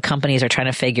of companies are trying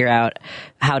to figure out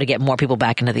how to get more people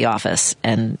back into the office.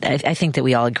 And I think that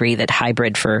we all agree that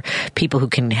hybrid for people who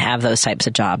can have those types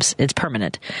of jobs, it's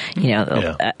permanent.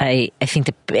 I think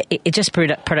that it just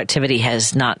productivity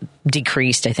has not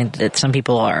decreased. I think that some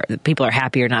people are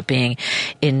happier not being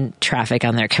in traffic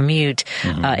on their commute,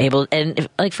 and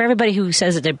like for everybody who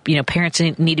says that parents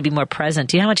need to be more present.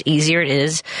 Do you know how much easier it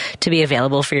is to be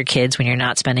available for your kids when you're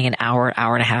not spending an hour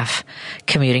and a half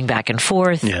commuting back and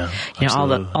forth? Yeah,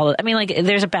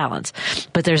 there's a balance.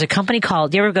 But there's a company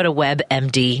called, do you ever go to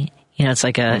WebMD? It's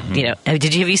like a, have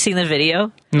you seen the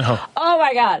video? No. Oh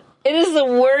my God. It is the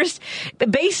worst.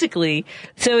 Basically,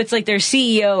 so it's like their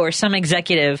CEO or some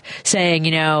executive saying,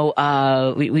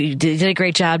 we did a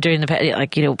great job during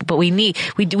the, but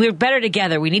we're better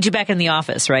together. We need you back in the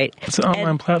office, right? It's an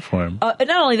online platform. Not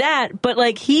only that, but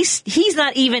like he's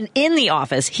not even in the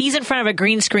office. He's in front of a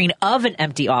green screen of an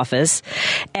empty office,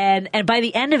 and by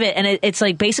the end of it, and it's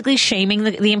like basically shaming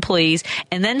the employees,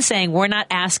 and then saying we're not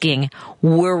asking,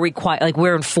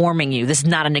 we're informing you. This is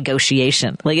not a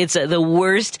negotiation. Like it's the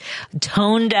worst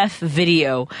tone deaf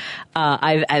video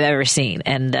I've ever seen,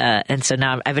 and so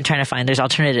now I've been trying to find there's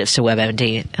alternatives to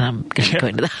WebMD, and I'm going to go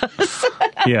into those.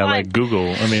 Like Google.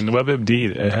 I mean,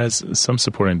 WebMD, it has some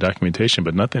supporting documentation,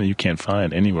 but nothing you can't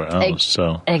find anywhere else.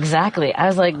 So exactly, I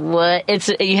was like, what?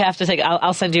 You have to take.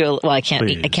 I'll send you. I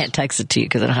can't text it to you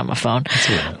because I don't have my phone,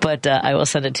 but I will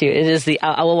send it to you. It is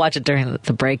I will watch it during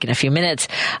the break in a few minutes,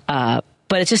 but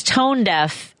it's just tone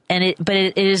deaf. But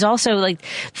it is also like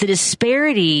the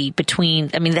disparity between,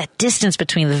 that distance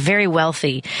between the very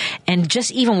wealthy and just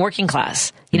even working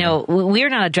class. We're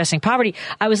not addressing poverty.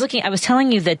 I was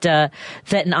telling you that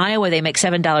in Iowa they make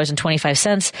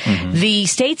 $7.25. The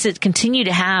states that continue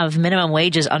to have minimum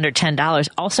wages under $10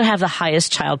 also have the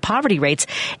highest child poverty rates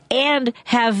and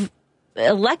have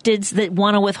electeds that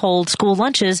want to withhold school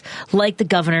lunches, like the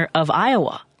governor of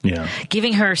Iowa. Yeah.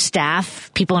 Giving her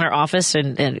staff, people in her office,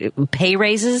 and pay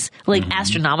raises, like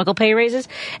astronomical pay raises,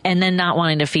 and then not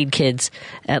wanting to feed kids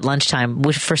at lunchtime,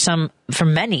 which for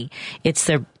many, it's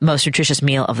their most nutritious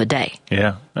meal of the day.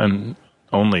 Yeah, and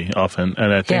only often.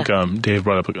 And I think Dave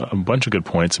brought up a bunch of good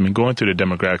points. Going through the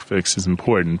demographics is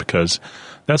important because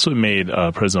that's what made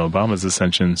President Obama's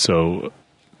ascension so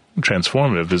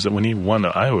transformative, is that when he won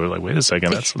Iowa, we're like, wait a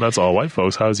second, that's all white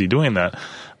folks. How is he doing that?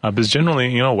 Because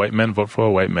generally, white men vote for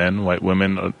white men, white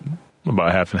women,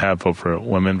 about half and half vote for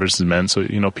women versus men. So,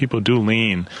 people do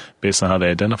lean based on how they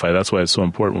identify. That's why it's so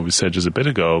important what we said just a bit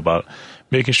ago about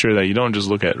making sure that you don't just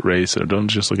look at race or don't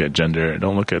just look at gender,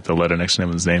 don't look at the letter next to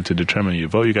someone's name to determine your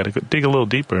vote. You got to dig a little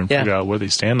deeper and figure out where they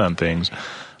stand on things.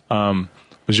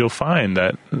 Because you'll find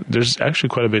that there's actually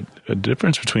quite a bit of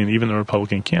difference between even the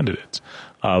Republican candidates.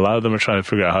 A lot of them are trying to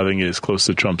figure out how they can get as close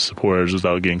to Trump's supporters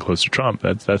without getting close to Trump.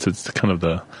 It's kind of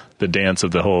the dance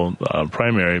of the whole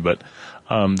primary. But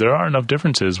there are enough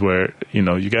differences where,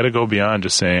 you got to go beyond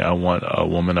just saying, I want a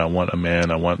woman, I want a man,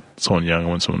 I want someone young, I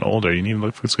want someone older. You need to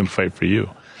look who's going to fight for you.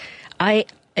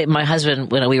 My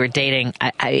husband, when we were dating,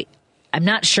 I'm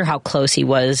not sure how close he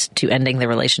was to ending the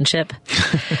relationship.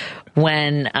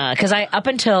 Because up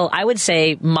until, I would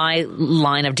say, my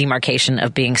line of demarcation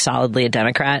of being solidly a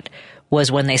Democrat was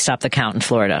when they stopped the count in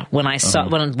Florida. When I saw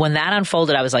when that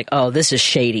unfolded, I was like, "Oh, this is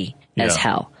shady as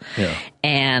hell." Yeah.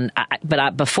 And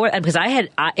before, because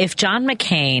if John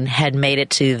McCain had made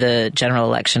it to the general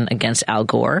election against Al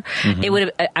Gore, it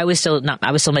would have. I was still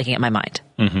making up my mind.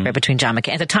 Right, between John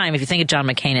McCain at the time, if you think of John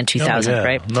McCain in 2000,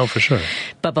 right? No, for sure.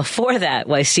 But before that,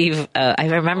 Steve, I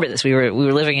remember this. We were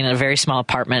living in a very small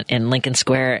apartment in Lincoln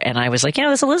Square, and I was like,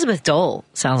 this Elizabeth Dole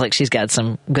sounds like she's got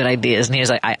some good ideas. And he was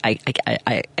like, I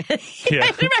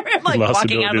remember him like lost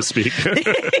walking out. To speak. He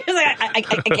was like, I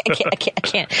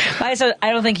can't. So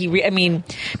I don't think he.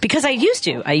 Because I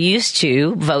used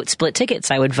to vote split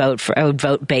tickets. I would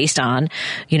vote based on,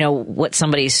 what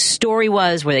somebody's story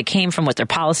was, where they came from, what their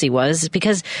policy was,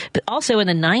 but also in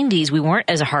the 90s, we weren't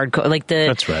as a hardcore,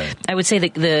 that's right. I would say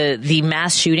the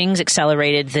mass shootings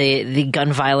accelerated the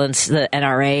gun violence, the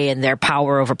NRA and their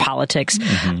power over politics.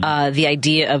 The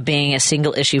idea of being a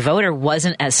single issue voter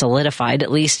wasn't as solidified,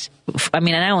 at least I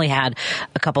mean, and I only had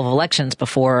a couple of elections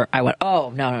before I went,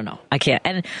 oh, no, I can't.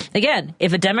 And again,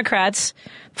 if the Democrats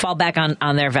fall back on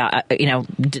their,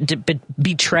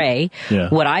 betray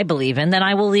what I believe in, then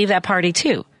I will leave that party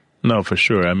too. No, for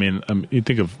sure. I mean, you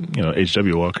think of,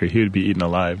 H.W. Walker, he would be eaten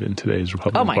alive in today's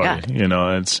Republican Party.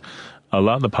 God. It's a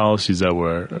lot of the policies that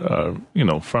were,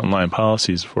 frontline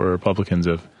policies for Republicans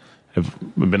have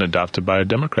been adopted by a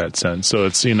Democrat since. So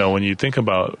it's, when you think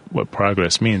about what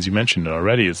progress means, you mentioned it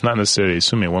already, it's not necessarily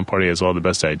assuming one party has all the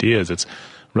best ideas. It's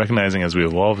recognizing as we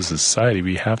evolve as a society,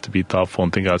 we have to be thoughtful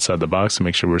and think outside the box to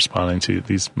make sure we're responding to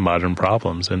these modern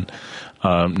problems. And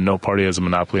no party has a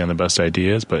monopoly on the best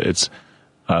ideas, but it's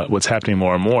what's happening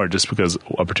more and more. Just because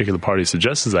a particular party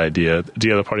suggests this idea,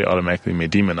 the other party automatically may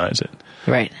demonize it.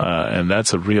 Right. And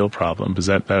that's a real problem, because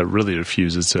that really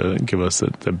refuses to give us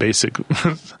the basic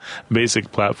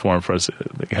basic platform for us to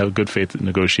have good faith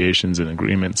negotiations and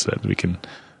agreements that we can,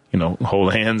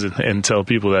 hold hands and tell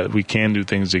people that we can do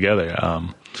things together.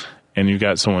 And you've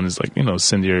got someone who's like,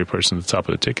 incendiary person at the top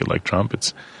of the ticket like Trump.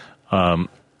 It's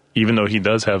even though he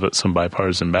does have some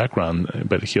bipartisan background,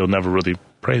 but he'll never really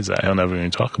praise that. He'll never even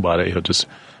talk about it. He'll just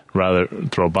rather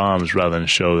throw bombs rather than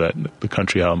show that the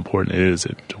country how important it is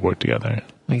to work together.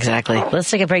 Exactly.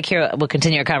 Let's take a break here. We'll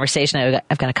continue our conversation.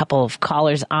 I've got a couple of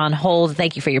callers on hold.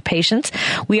 Thank you for your patience.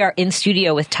 We are in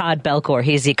studio with Todd Belcour.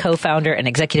 He's the co-founder and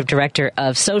executive director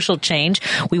of Social Change.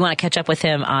 We want to catch up with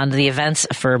him on the events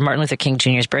for Martin Luther King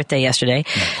Jr.'s birthday yesterday.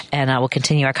 Nice. And we'll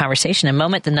continue our conversation in a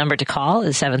moment. The number to call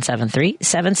is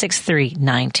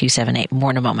 773-763-9278.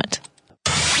 More in a moment.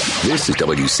 This is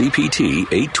WCPT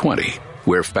 820,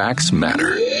 where facts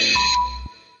matter.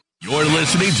 You're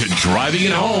listening to Driving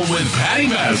It Home with Patti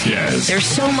Vasquez. There's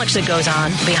so much that goes on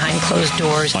behind closed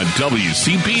doors. On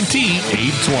WCPT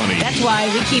 820. That's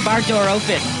why we keep our door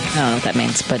open. I don't know what that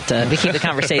means, but we keep the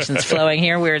conversations flowing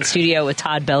here. We're in studio with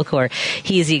Todd Belcour.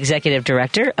 He is the executive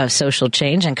director of Social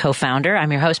Change and co-founder.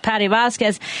 I'm your host, Patti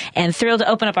Vasquez, and thrilled to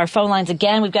open up our phone lines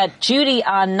again. We've got Judy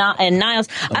and Niles.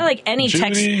 I like any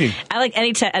text. I like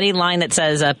any line that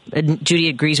says Judy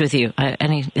agrees with you. I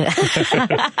don't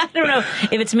know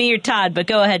if it's me or Todd, but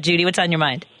go ahead, Judy. What's on your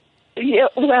mind? Yeah,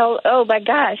 well, oh my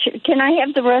gosh. Can I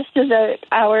have the rest of the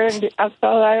hour and 12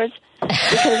 hours?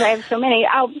 Because I have so many.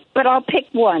 I'll pick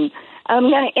one. I'm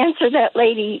going to answer that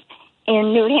lady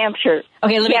in New Hampshire.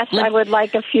 Okay, I would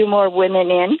like a few more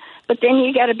women in, but then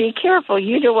you got to be careful.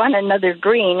 You don't want another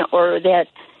Green or that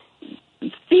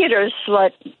theater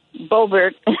slut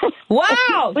Bobert.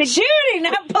 Wow, Judy,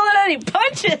 not pulling any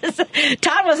punches.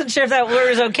 Todd wasn't sure if that word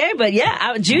was okay, but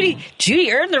yeah, Judy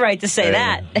earned the right to say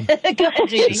that. Go ahead,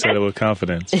 Judy. She said it with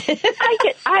confidence.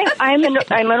 I'm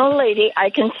an old lady.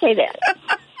 I can say that.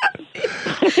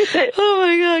 Oh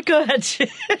my God, go ahead. So,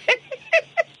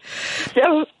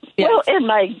 well, and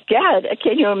my God,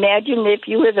 can you imagine if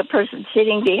you were the person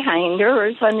sitting behind her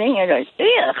or something? And ugh.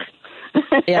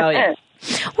 Yeah, yeah.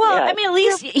 Well, yeah. I mean, at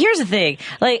least, here's the thing.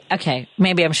 Like, okay,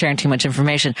 maybe I'm sharing too much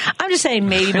information. I'm just saying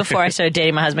maybe before I started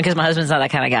dating my husband, because my husband's not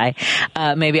that kind of guy,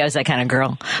 maybe I was that kind of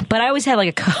girl. But I always had like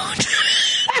a coat.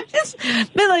 And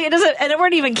there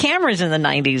weren't even cameras in the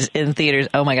 90s in theaters.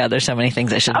 Oh my God, there's so many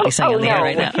things I shouldn't be saying on the air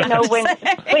right now. You know, when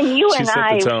you and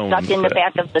I stuck in the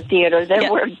back of the theater,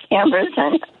 there were cameras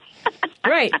in it.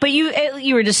 Right, but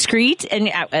you were discreet, and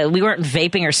we weren't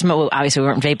vaping or smoking. Obviously, we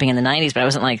weren't vaping in the 90s, but I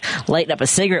wasn't like lighting up a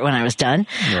cigarette when I was done.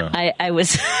 Yeah. I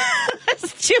was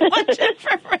that's too much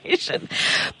information.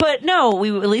 But no, we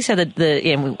at least had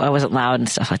I wasn't loud and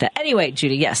stuff like that. Anyway,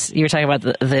 Judy, yes, you were talking about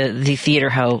the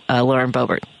theater hoe, Lauren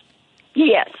Boebert.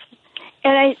 Yes,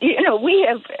 and we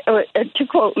have to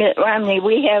quote Mitt Romney,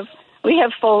 we have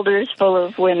folders full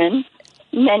of women,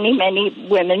 many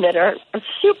women that are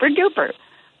super duper.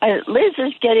 Liz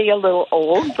is getting a little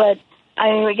old, but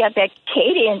we got that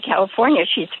Katie in California.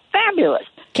 She's fabulous.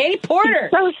 Katie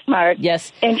Porter. She's so smart.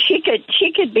 Yes. And she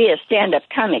could be a stand-up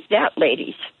comic. That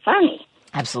lady's funny.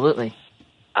 Absolutely.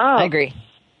 Oh, I agree.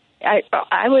 I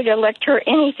would elect her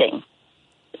anything.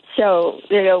 So,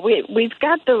 we've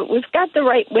got the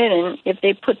right women if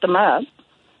they put them up.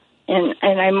 And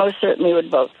I most certainly would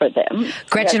vote for them.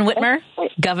 Gretchen Whitmer,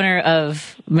 governor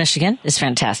of Michigan, is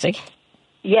fantastic.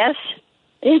 Yes.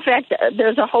 In fact,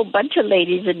 there's a whole bunch of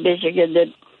ladies in Michigan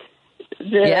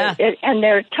and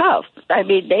they're tough. I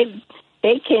mean,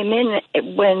 they came in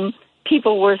when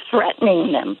people were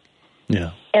threatening them.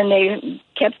 Yeah. And they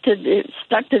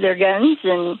stuck to their guns,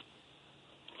 and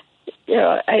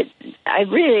I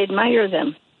really admire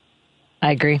them.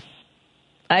 I agree,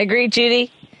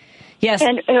 Judy. Yes.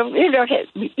 And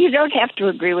you don't have to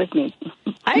agree with me.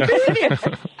 I agree with you.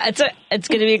 It's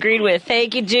going to be agreed with.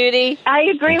 Thank you, Judy. I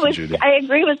agree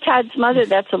with Todd's mother.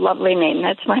 That's a lovely name.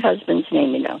 That's my husband's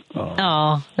name, you know.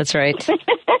 Oh, that's right.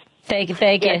 Thank you.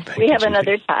 Yes, we have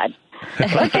another Todd.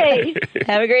 Okay.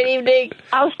 Have a great evening.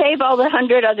 I'll save all the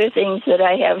 100 other things that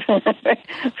I have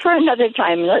for another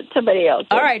time. Let somebody else.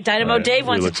 All right, Dynamo Dave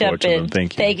wants to jump in.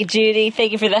 Thank you. Thank you, Judy.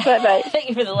 Thank you for that. Bye-bye. Thank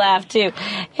you for the laugh, too.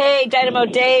 Hey, Dynamo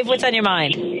Dave, what's on your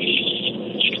mind?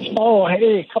 Oh,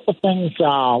 hey, a couple things.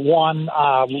 One,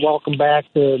 welcome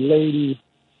back to Lady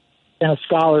and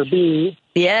Scholar B.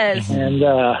 Yes. And,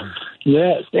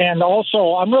 yes. And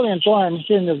also, I'm really enjoying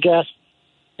hearing your guests.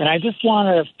 And I just want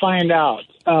to find out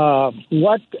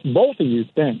what both of you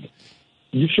think.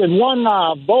 Should one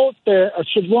vote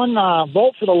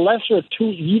for the lesser of two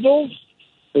evils,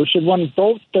 or should one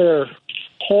vote their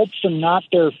hopes and not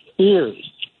their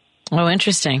fears? Oh,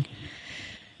 interesting.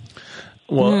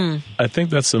 Well, I think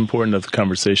that's important of the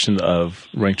conversation of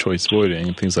ranked choice voting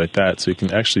and things like that, so you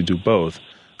can actually do both.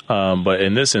 But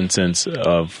in this instance,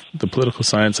 of the political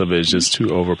science of it is just too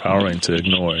overpowering to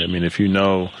ignore. I mean, if you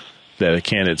know that a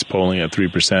candidate's polling at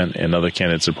 3% and other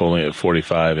candidates are polling at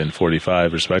 45 and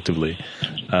 45 respectively,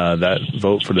 that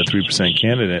vote for the 3%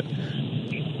 candidate,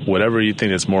 whatever you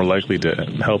think is more likely to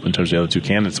help in terms of the other two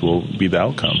candidates will be the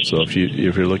outcome. So if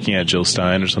you're looking at Jill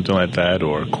Stein or something like that,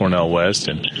 or Cornel West,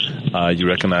 and you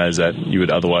recognize that you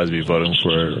would otherwise be voting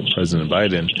for President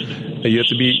Biden,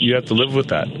 you have to live with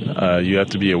that. You have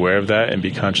to be aware of that and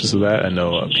be conscious of that. I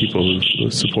know people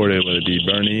who supported, whether it be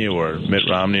Bernie or Mitt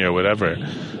Romney or whatever,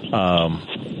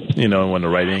 when the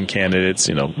write-in candidates,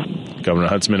 Governor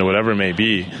Huntsman or whatever it may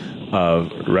be,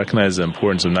 recognize the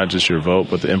importance of not just your vote,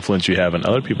 but the influence you have on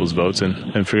other people's votes,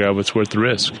 and figure out what's worth the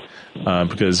risk.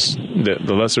 Because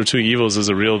the lesser of two evils there's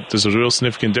a real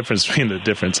significant difference between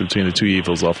the two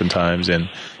evils oftentimes, and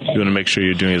you want to make sure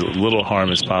you're doing as little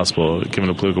harm as possible given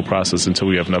the political process until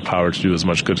we have enough power to do as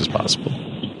much good as possible.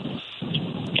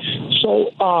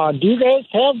 So, do you guys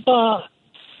have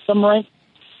some ranked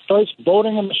choice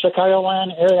voting in the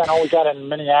Chicagoland area? I know we got it in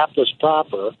Minneapolis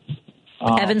proper.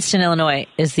 Evanston, Illinois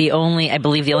is the only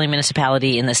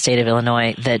municipality in the state of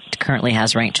Illinois that currently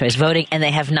has ranked choice voting, and they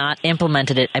have not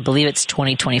implemented it. I believe it's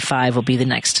 2025 will be the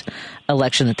next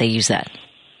election that they use that.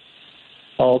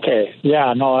 Okay.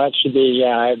 Yeah, no, that should be,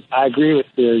 I agree with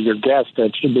your guest.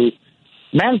 That should be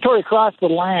mandatory across the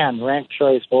land, ranked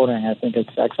choice voting. I think it's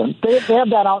excellent. They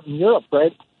have that out in Europe,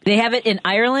 right? They have it in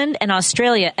Ireland and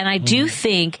Australia, and I do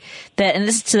think that, and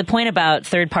this is to the point about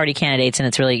third-party candidates, and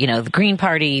it's really, the Green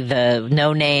Party, the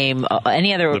No Name,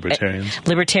 any other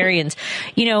libertarians.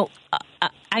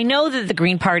 I know that the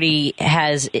Green Party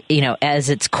has, as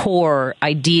its core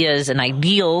ideas and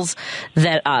ideals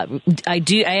that I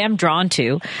am drawn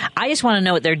to. I just want to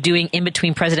know what they're doing in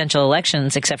between presidential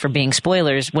elections, except for being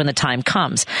spoilers when the time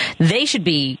comes. They should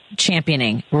be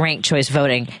championing ranked choice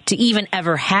voting to even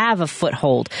ever have a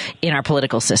foothold in our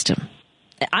political system.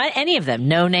 Any of them,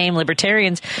 No Name,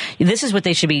 libertarians, this is what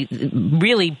they should be,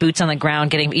 really boots on the ground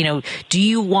getting, do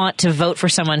you want to vote for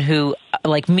someone who,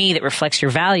 like me, that reflects your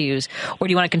values, or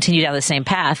do you want to continue down the same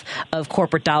path of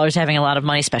corporate dollars having a lot of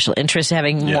money, special interests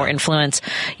having more influence?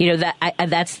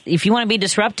 That's, if you want to be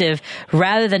disruptive,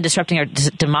 rather than disrupting our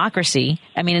democracy,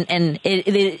 I mean, and it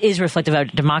is reflective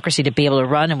of democracy to be able to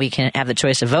run and we can have the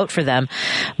choice to vote for them,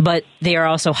 but they are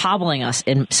also hobbling us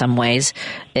in some ways.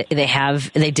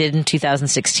 They did in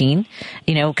 2016,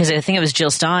 because I think it was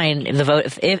Jill Stein, the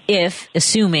vote, if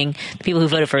assuming the people who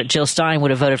voted for Jill Stein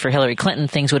would have voted for Hillary Clinton,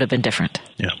 things would have been different.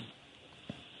 Yeah.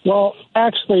 Well,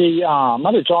 actually,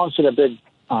 Mother Jones did a big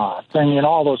thing in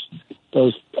all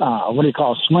those what do you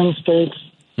call swing states,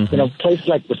 places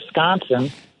like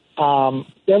Wisconsin.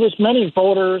 There was many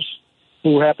voters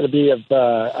who happen to be of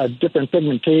a different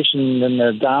pigmentation than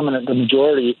the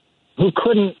majority, who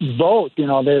couldn't vote. They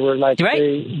were like,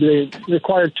 they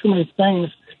required too many things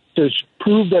to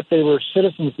prove that they were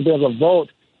citizens to be able to vote.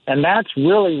 And that's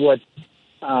really what,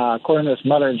 according to this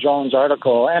Mother Jones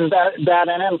article, and that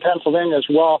and in Pennsylvania as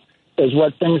well, is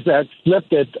what things that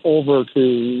flipped it over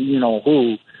to,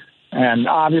 who. And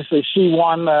obviously she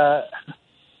won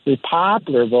the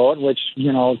popular vote, which,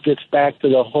 gets back to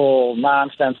the whole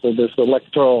nonsense of this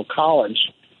electoral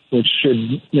college, which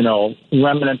should,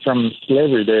 remnant from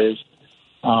slavery days.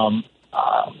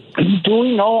 Do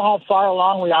we know how far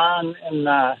along we are in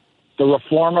the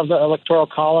reform of the electoral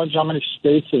college? How many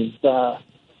states is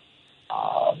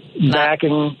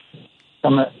backing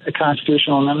from a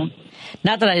constitutional amendment?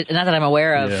 Not that I'm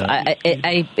aware of. Yeah.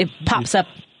 It pops up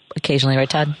occasionally, right,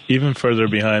 Todd? Even further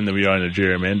behind than we are in the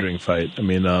gerrymandering fight. I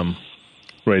mean,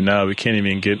 right now we can't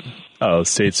even get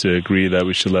states to agree that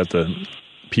we should let the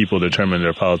people determine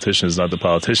their politicians, not the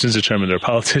politicians determine their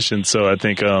politicians. So I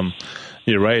think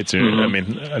you're right. I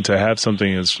mean, to have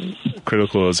something as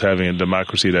critical as having a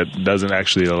democracy that doesn't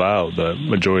actually allow the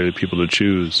majority of people to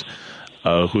choose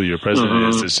who your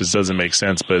president is, it just doesn't make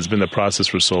sense. But it's been the process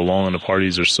for so long, and the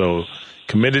parties are so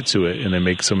committed to it, and they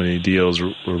make so many deals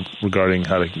regarding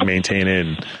how to maintain it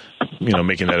and,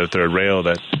 making that a third rail,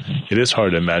 that it is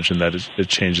hard to imagine that it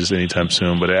changes anytime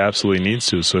soon, but it absolutely needs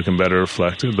to, so it can better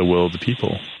reflect the will of the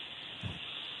people.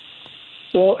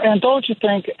 Well, and don't you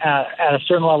think at a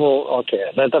certain level,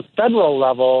 at the federal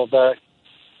level, the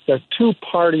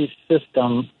two-party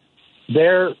system,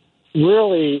 they're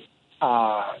really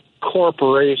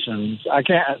corporations.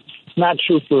 It's not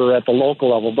true for at the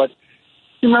local level, but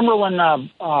you remember when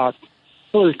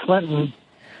Hillary Clinton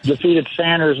defeated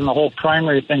Sanders in the whole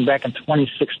primary thing back in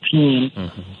 2016,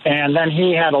 and then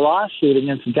he had a lawsuit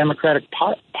against the Democratic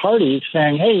Party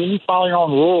saying, hey, you need to follow your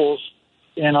own rules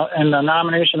in the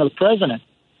nomination of the president.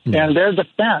 And their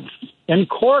defense in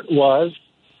court was,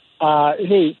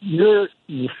 hey,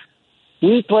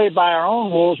 we play by our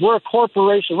own rules. We're a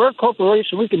corporation.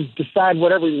 We can decide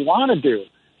whatever we want to do.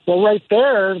 Well, right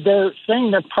there, they're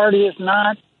saying their party is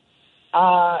not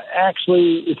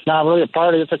it's not really a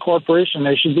party, it's a corporation.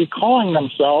 They should be calling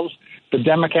themselves the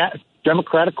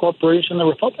Democratic Corporation, the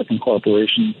Republican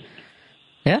Corporation.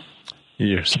 Yeah.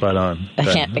 You're spot on.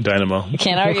 Dynamo. I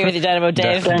can't argue with you, Dynamo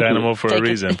Dave. Dynamo for a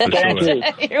reason, for sure.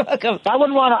 You're welcome. I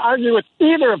wouldn't want to argue with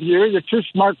either of you. You're too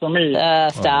smart for me.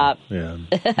 Stop. Yeah.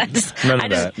 I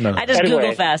just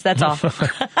Google fast, that's all.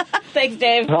 Thanks,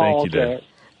 Dave. Thank you, Dave.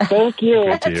 Thank you.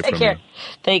 Great to hear Take from care. you.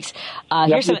 Thanks.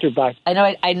 Here's you too, bye.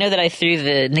 I know that I threw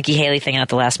the Nikki Haley thing out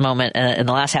the last moment in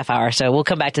the last half hour, so we'll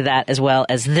come back to that as well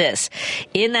as this.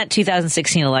 In that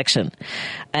 2016 election,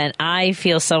 and I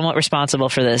feel somewhat responsible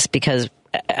for this because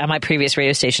at my previous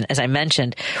radio station, as I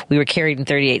mentioned, we were carried in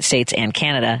 38 states and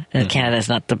Canada. And Canada is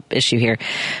not the issue here.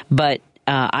 But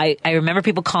I remember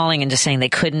people calling and just saying they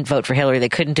couldn't vote for Hillary. They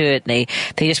couldn't do it. They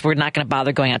just were not going to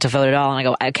bother going out to vote at all. And I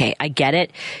go, okay, I get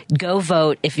it. Go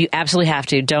vote. If you absolutely have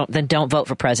to, don't vote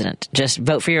for president. Just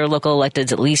vote for your local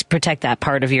electeds. At least protect that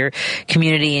part of your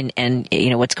community and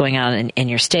what's going on in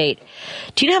your state.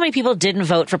 Do you know how many people didn't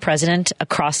vote for president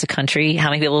across the country? How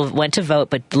many people went to vote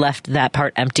but left that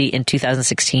part empty in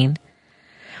 2016?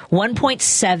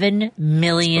 1.7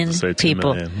 million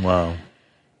people. Wow.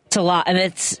 It's a lot. And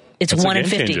it's 1 in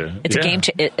 50. Changer. It's a game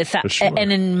changer. Sure.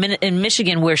 And in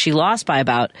Michigan, where she lost by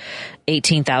about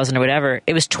 18,000 or whatever,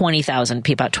 it was 20,000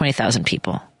 people. About 20,000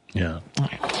 people. Yeah.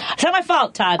 It's not my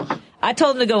fault, Todd. I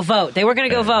told them to go vote. They were going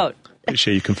to go vote.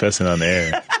 Appreciate you confessing on the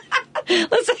air.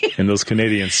 And those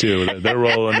Canadians too, they're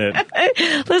rolling it.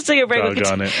 Let's take a break. We're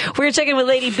going to check in with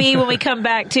Lady B when we come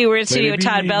back too. We're in studio with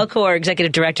Todd Belcour,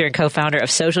 Executive Director and Co-Founder of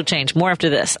Social Change. More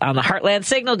after this on the Heartland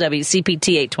Signal, WCPT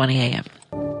 820 AM.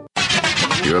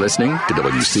 You're listening to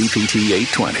WCPT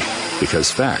 820 because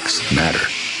facts matter.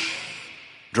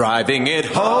 Driving it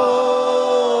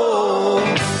home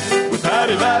with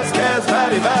Patti Vasquez,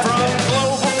 Patti Vasquez. From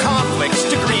global conflicts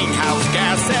to greenhouse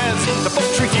gases, the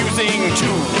folks refusing to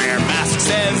wear masks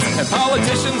says, and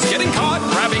politicians getting caught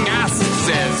grabbing ass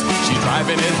says, she's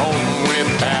driving it home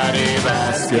with Patti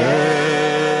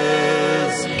Vasquez.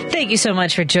 Thank you so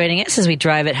much for joining us as we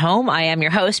drive it home. I am your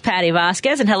host, Patti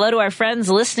Vasquez, and hello to our friends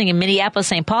listening in Minneapolis,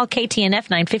 St. Paul, KTNF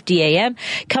 950 AM.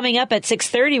 Coming up at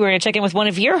 6:30, we're going to check in with one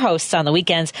of your hosts on the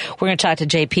weekends. We're going to talk to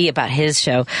JP about his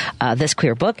show, This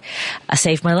Queer Book,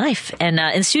 Saved My Life. And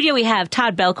in studio, we have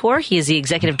Todd Belcour. He is the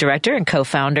Executive Director and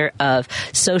Co-Founder of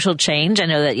Social Change. I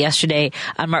know that yesterday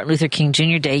on Martin Luther King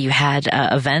Jr. Day, you had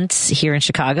events here in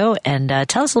Chicago. And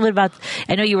tell us a little bit about,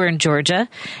 I know you were in Georgia,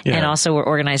 and also we're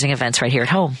organizing events right here at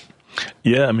home.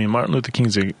 Yeah, I mean, Martin Luther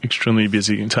King's an extremely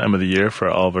busy time of the year for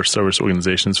all of our service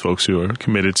organizations, folks who are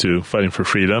committed to fighting for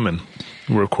freedom. And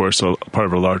we're, of course, a part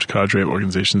of a large cadre of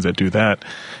organizations that do that.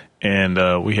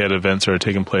 And we had events that are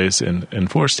taking place in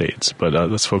 4 states, but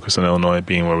let's focus on Illinois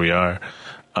being where we are.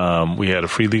 We had a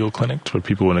free legal clinic where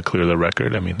people want to clear their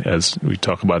record. I mean, as we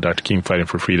talk about Dr. King fighting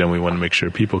for freedom, we want to make sure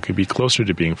people can be closer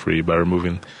to being free by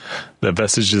removing the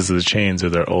vestiges of the chains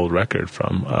of their old record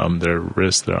from their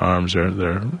wrists, their arms,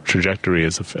 their trajectory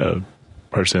as a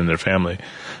person in their family.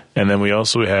 And then we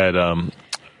also had,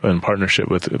 in partnership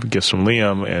with Gifts from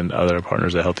Liam and other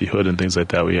partners at Healthy Hood and things like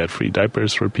that, we had free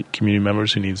diapers for community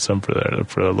members who need some for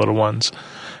their little ones,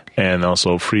 and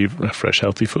also free, fresh,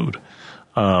 healthy food.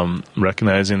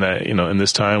 Recognizing that, in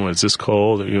this time when it's this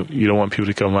cold, you don't want people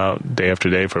to come out day after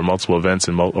day for multiple events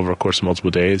and over a course of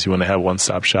multiple days. You want to have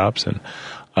one-stop shops, and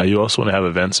you also want to have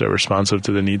events that are responsive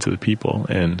to the needs of the people.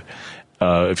 And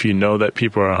if you know that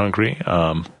people are hungry,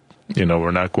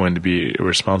 we're not going to be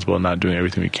irresponsible and not doing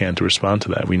everything we can to respond to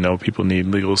that. We know people need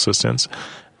legal assistance.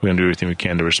 We're going to do everything we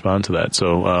can to respond to that.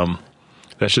 So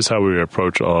that's just how we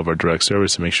approach all of our direct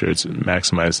service to make sure it's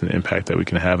maximizing the impact that we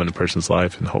can have in a person's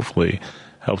life and hopefully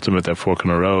help them at that fork in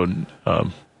the road,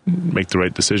 make the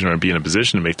right decision or be in a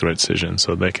position to make the right decision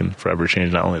so they can forever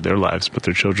change not only their lives, but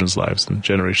their children's lives and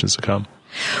generations to come.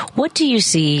 What do you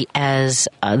see as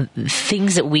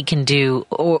things that we can do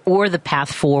or the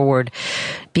path forward?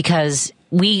 Because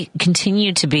we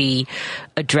continue to be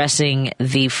addressing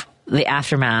the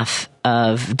aftermath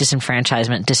of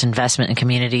disenfranchisement, disinvestment in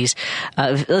communities.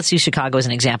 Let's use Chicago as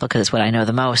an example because it's what I know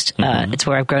the most. It's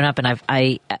where I've grown up, and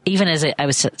I even as I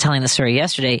was telling the story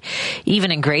yesterday,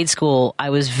 even in grade school, I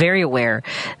was very aware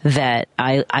that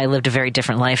I lived a very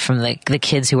different life from the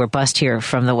kids who were bused here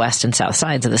from the west and south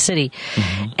sides of the city,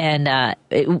 and I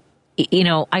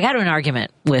got in an argument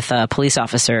with a police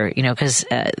officer, because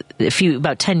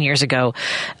about 10 years ago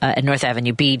at North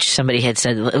Avenue Beach, somebody had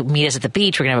said, meet us at the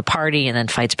beach, we're going to have a party, and then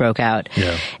fights broke out.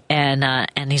 Yeah.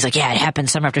 And he's like, yeah, it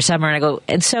happens summer after summer. And I go,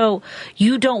 and so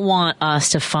you don't want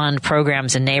us to fund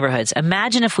programs in neighborhoods.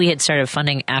 Imagine if we had started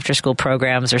funding after-school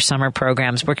programs or summer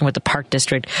programs, working with the Park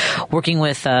District, working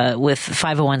with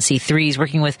 501c3s,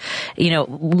 working with,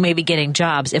 maybe getting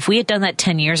jobs. If we had done that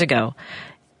 10 years ago,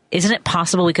 isn't it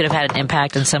possible we could have had an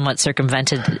impact and somewhat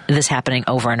circumvented this happening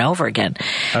over and over again?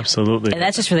 Absolutely. And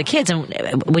that's just for the kids. And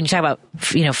when you talk about,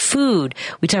 food,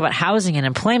 we talk about housing and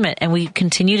employment, and we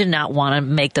continue to not want to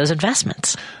make those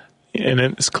investments. And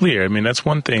it's clear. I mean, that's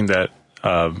one thing that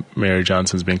Mayor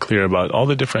Johnson's been clear about, all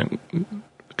the different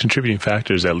contributing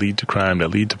factors that lead to crime, that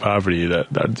lead to poverty,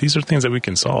 that these are things that we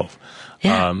can solve.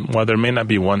 Yeah. While there may not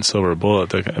be one silver bullet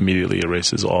that immediately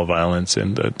erases all violence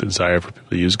and the desire for people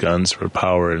to use guns for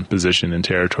power and position and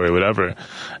territory, whatever,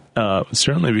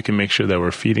 certainly we can make sure that we're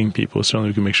feeding people. Certainly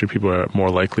we can make sure people are more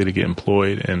likely to get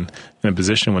employed and in a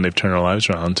position when they've turned their lives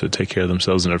around to take care of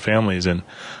themselves and their families. And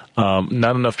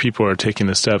not enough people are taking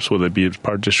the steps, whether it be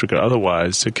Park District or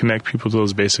otherwise, to connect people to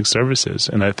those basic services.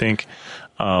 And I think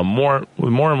more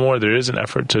and more, there is an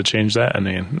effort to change that. I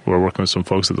mean, we're working with some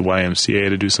folks at the YMCA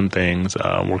to do some things,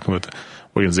 working with an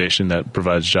organization that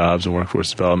provides jobs and workforce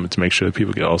development to make sure that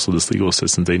people get also this legal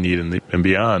assistance they need and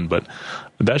beyond. But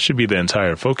that should be the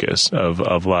entire focus of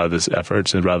a lot of this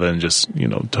efforts, and rather than just,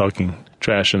 talking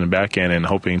trash in the back end and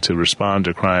hoping to respond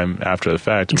to crime after the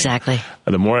fact. Exactly.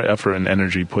 The more effort and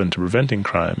energy put into preventing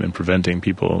crime and preventing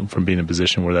people from being in a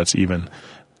position where that's even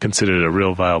considered a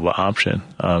real viable option,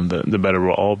 the better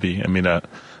we'll all be. I mean,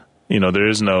 there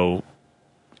is no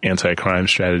anti-crime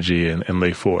strategy in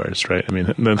Lake Forest, right? I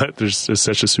mean, there's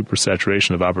such a super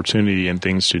saturation of opportunity and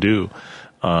things to do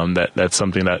that's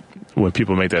something that when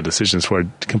people make that decisions for a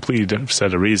completely different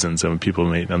set of reasons than when people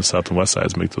on the south and west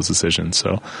sides make those decisions.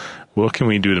 So what can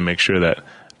we do to make sure that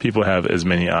people have as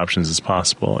many options as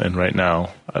possible? And right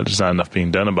now, there's not enough being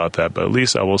done about that. But at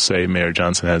least I will say Mayor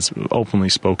Johnson has openly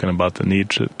spoken about the need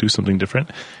to do something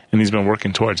different, and he's been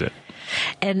working towards it.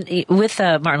 And with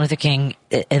Martin Luther King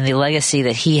and the legacy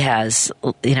that he has,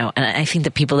 and I think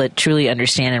that people that truly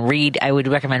understand and read, I would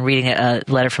recommend reading a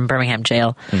letter from Birmingham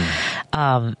jail,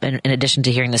 in addition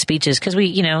to hearing the speeches, because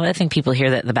I think people hear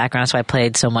that in the background, so I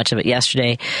played so much of it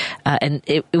yesterday. And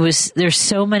there's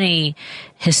so many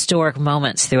historic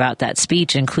moments throughout that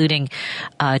speech, including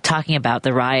talking about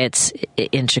the riots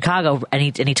in Chicago. And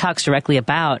he talks directly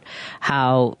about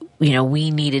how,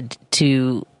 we needed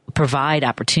to provide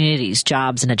opportunities,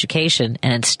 jobs, and education,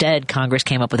 and instead Congress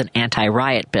came up with an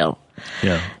anti-riot bill.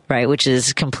 Yeah. Right, which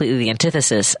is completely the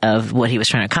antithesis of what he was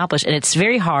trying to accomplish. And it's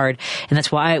very hard, and that's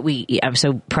why I'm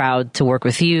so proud to work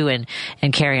with you and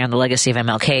carry on the legacy of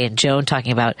MLK and Joan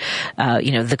talking about,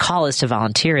 the call is to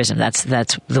volunteerism.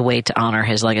 That's the way to honor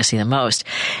his legacy the most.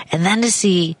 And then to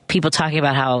see people talking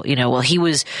about how, he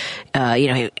was,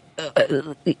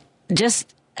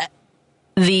 just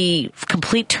the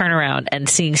complete turnaround, and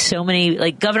seeing so many,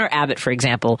 like Governor Abbott, for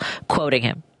example, quoting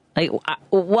him. Like,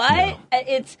 what?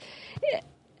 Yeah.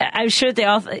 I'm sure they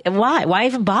all, why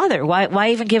even bother? Why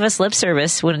even give us lip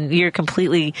service when you're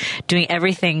completely doing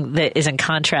everything that is in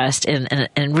contrast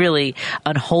and really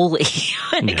unholy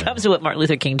when it comes to what Martin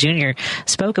Luther King Jr.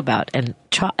 spoke about and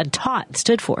taught and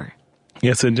stood for?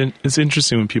 Yes, and it's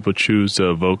interesting when people choose to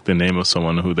evoke the name of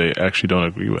someone who they actually don't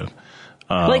agree with.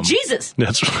 Like Jesus.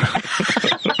 That's right.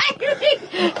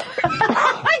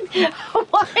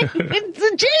 It's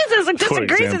Jesus. It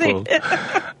disagrees with me.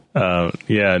 I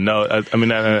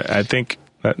mean, I think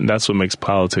that's what makes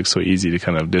politics so easy to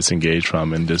kind of disengage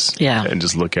from and just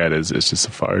look at it as it's just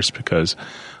a farce, because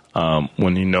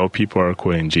when you know people are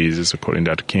quoting Jesus or quoting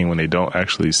Dr. King when they don't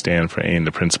actually stand for any of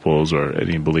the principles or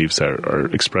any beliefs that are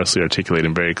expressly articulated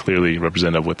and very clearly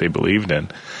representative of what they believed in,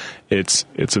 it's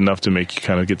enough to make you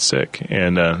kind of get sick.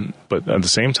 And but at the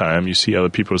same time, you see other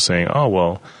people saying, "Oh,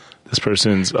 well, this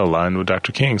person's aligned with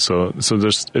Dr. King," so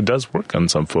it does work on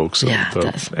some folks. Yeah, it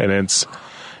does.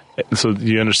 And so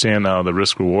you understand now the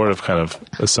risk reward of kind of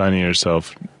assigning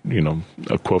yourself,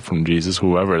 a quote from Jesus,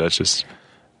 whoever. That's just.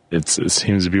 It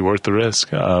seems to be worth the risk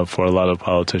for a lot of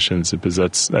politicians because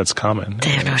that's common.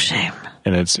 They have no shame,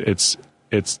 and it's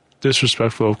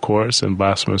disrespectful, of course, and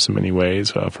blasphemous in many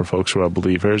ways for folks who are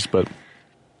believers. But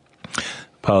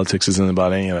politics isn't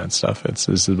about any of that stuff.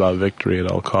 It's about victory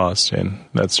at all costs, and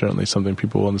that's certainly something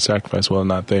people will sacrifice whether or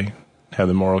not they have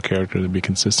the moral character to be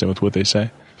consistent with what they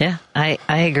say. Yeah, I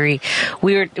agree.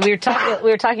 We were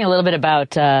talking a little bit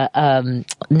about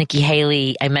Nikki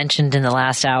Haley. I mentioned in the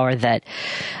last hour that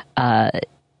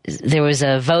there was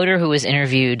a voter who was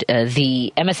interviewed.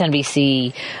 The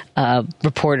MSNBC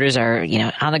reporters are,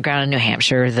 on the ground in New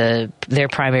Hampshire. Their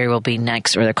primary will be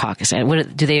next, or their caucus.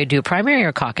 And do they do a primary or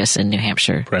a caucus in New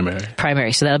Hampshire?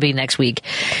 Primary. So that'll be next week.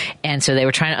 And so they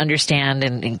were trying to understand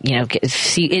and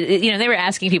see. They were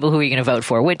asking people who are you going to vote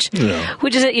for, which is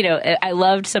I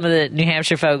loved some of the New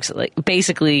Hampshire folks. Like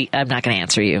basically, I'm not going to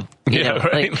answer you.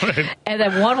 Right. And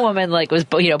then one woman was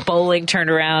bowling, turned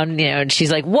around, and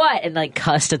she's like, "What?" and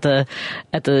cussed at the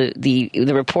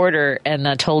reporter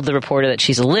and told the reporter that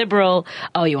she's a liberal.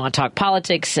 Oh, you want to talk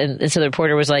politics? And so the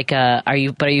reporter was like, "Are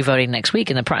you voting next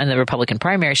week in the Republican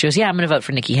primary?" She goes, "Yeah, I'm going to vote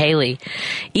for Nikki Haley,"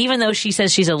 even though she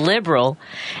says she's a liberal,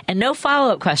 and no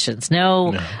follow up questions.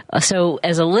 No. So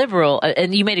as a liberal,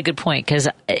 and you made a good point because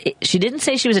she didn't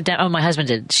say she was my husband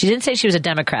did. She didn't say she was a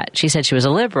Democrat. She said she was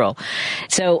a liberal.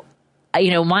 So.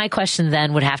 My question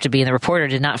then would have to be, and the reporter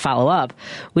did not follow up,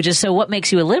 which is, so what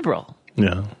makes you a liberal?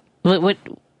 Yeah.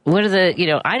 What are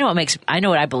the, I know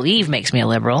what I believe makes me a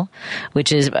liberal,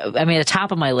 which is, at the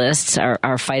top of my lists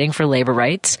are fighting for labor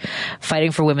rights,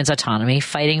 fighting for women's autonomy,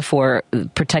 fighting for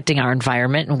protecting our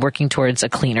environment and working towards a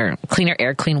cleaner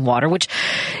air, clean water, which,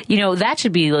 that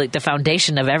should be the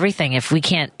foundation of everything. If we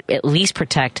can't at least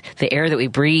protect the air that we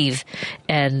breathe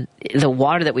and the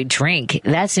water that we drink,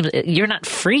 that seems, you're not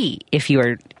free if you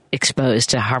are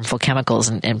exposed to harmful chemicals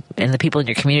and the people in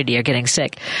your community are getting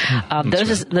sick.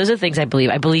 Those are things I believe.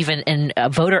 I believe in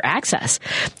voter access.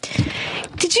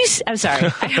 I'm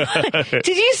sorry. Did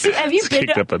you see, have you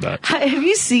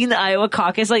seen the Iowa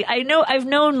caucus? I've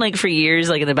known for years,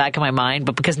 in the back of my mind,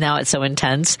 but because now it's so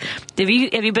intense. Have you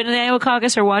been in the Iowa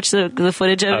caucus or watched the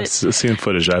footage of it? I've seen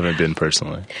footage. I haven't been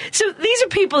personally. So these are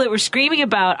people that were screaming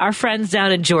about our friends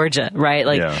down in Georgia, right?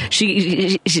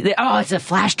 It's a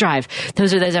flash drive.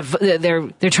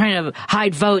 They're trying to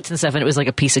hide votes and stuff, and it was like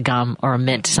a piece of gum or a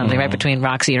mint, something right between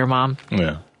Roxy and her mom.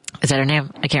 Yeah. Is that her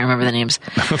name? I can't remember the names.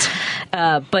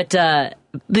 And what's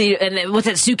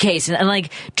that suitcase? And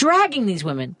dragging these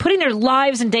women, putting their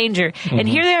lives in danger. And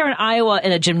here they are in Iowa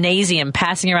in a gymnasium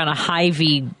passing around a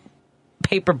Hy-Vee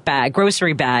paper bag,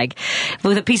 grocery bag,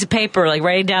 with a piece of paper,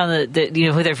 writing down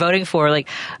who they're voting for.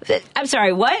 I'm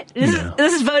sorry, what?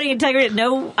 This is voting integrity,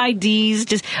 no IDs.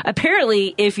 Just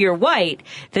apparently, if you're white,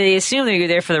 they assume that you're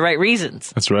there for the right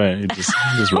reasons. That's right. You just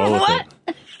roll with it.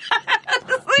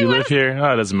 You live here?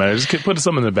 Oh, it doesn't matter. Just put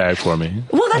something in the bag for me.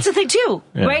 Well, that's the thing, too,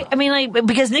 right?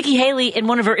 Because Nikki Haley in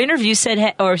one of her interviews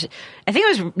said, or I think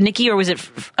it was Nikki, or was it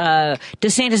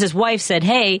DeSantis' wife said,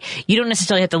 hey, you don't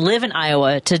necessarily have to live in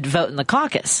Iowa to vote in the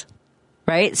caucus.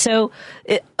 Right? So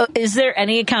is there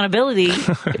any accountability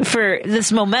for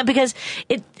this moment? Because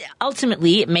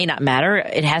ultimately, it may not matter.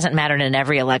 It hasn't mattered in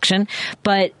every election,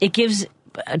 but it gives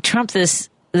Trump this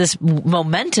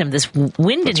momentum, this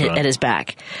wind at his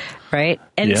back, right?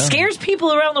 And it scares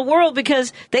people around the world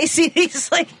because they see these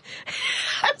when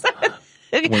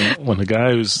the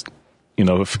guy who's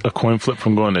a coin flip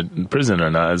from going to prison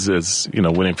or not is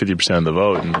winning 50% of the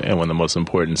vote and one of the most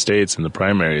important states in the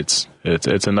primary,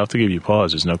 it's enough to give you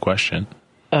pause. There's no question.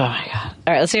 Oh my God!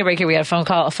 All right, let's take a break here. We have a phone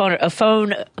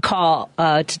call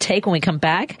to take when we come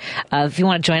back. If you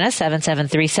want to join us,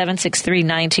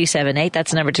 773-763-9278.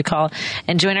 That's the number to call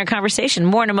and join our conversation.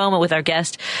 More in a moment with our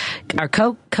guest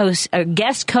co-host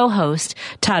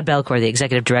Todd Belcourt, the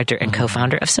executive director and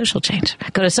co-founder of Social Change.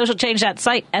 Go to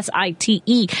socialchange.site,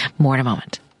 SITE. More in a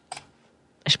moment.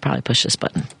 I should probably push this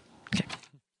button. Okay.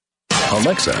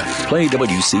 Alexa, play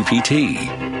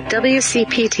WCPT.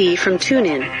 WCPT from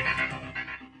TuneIn.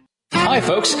 Hi,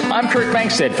 folks. I'm Kirk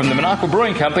Bankstead from the Minocqua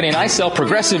Brewing Company, and I sell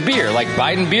progressive beer like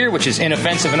Biden beer, which is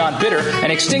inoffensive and not bitter,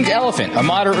 and Extinct Elephant, a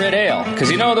moderate red ale. Because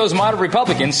those moderate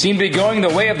Republicans seem to be going the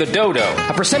way of the dodo.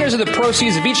 A percentage of the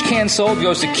proceeds of each can sold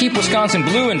goes to keep Wisconsin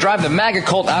blue and drive the MAGA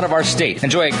cult out of our state.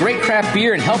 Enjoy a great craft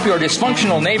beer and help your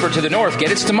dysfunctional neighbor to the north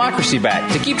get its democracy back.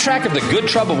 To keep track of the good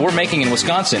trouble we're making in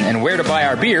Wisconsin and where to buy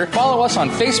our beer, follow us on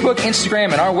Facebook,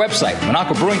 Instagram, and our website,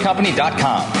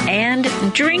 MinocquaBrewingCompany.com.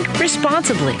 And drink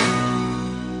responsibly.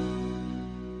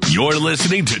 You're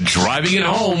listening to Driving It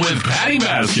Home with Patti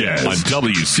Vasquez on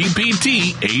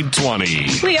WCPT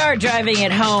 820. We are driving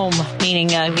it home, meaning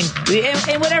in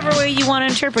whatever way you want to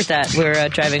interpret that. We're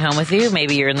driving home with you.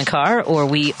 Maybe you're in the car, or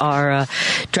we are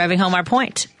driving home our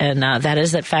point. And that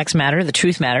is that facts matter, the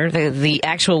truth matter, the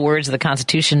actual words of the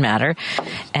Constitution matter.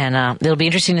 And it'll be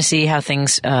interesting to see how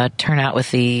things turn out with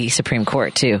the Supreme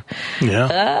Court, too.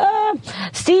 Yeah.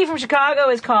 Steve from Chicago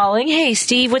is calling. Hey,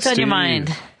 Steve, what's on your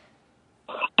mind?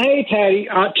 Hey, Patty.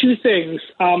 Two things.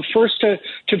 First, to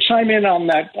chime in on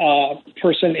that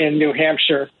person in New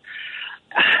Hampshire.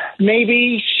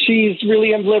 Maybe she's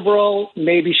really liberal.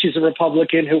 Maybe she's a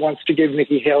Republican who wants to give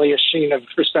Nikki Haley a sheen of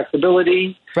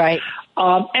respectability. Right.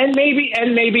 And maybe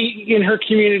in her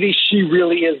community she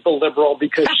really is the liberal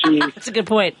because she that's a good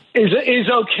point. Is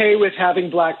okay with having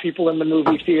black people in the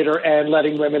movie theater and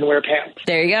letting women wear pants.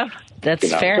 There you go. That's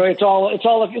fair. So it's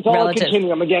all a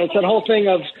continuum. Again, it's that whole thing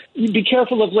of be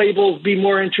careful of labels, be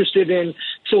more interested in.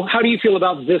 So how do you feel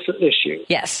about this issue?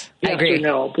 Yes, I agree. Or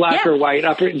no, black or white,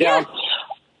 up or down. Yeah.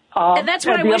 And that's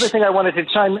what I wish. The other thing I wanted to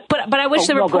chime. But I wish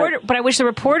the reporter. But I wish the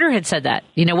reporter had said that.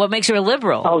 What makes her a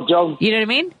liberal? Oh, don't. You know what I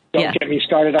mean? Don't get me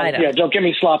started on. Yeah, don't get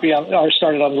me sloppy on, or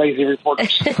started on lazy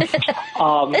reporters.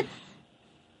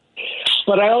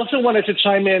 But I also wanted to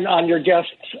chime in on your guest's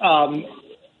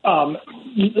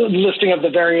listing of the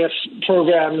various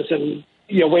programs and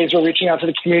ways we're reaching out to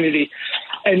the community.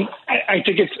 And I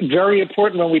think it's very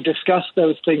important when we discuss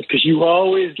those things because you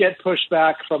always get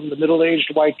pushback from the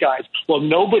middle-aged white guys. Well,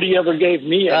 nobody ever gave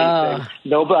me anything.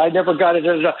 I never got it.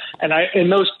 And in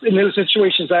those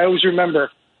situations, I always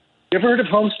remember. You ever heard of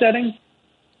homesteading?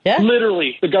 Yeah.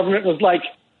 Literally, the government was like,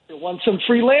 "You want some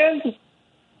free land?"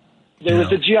 There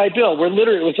was a GI Bill where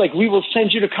literally it was like, "We will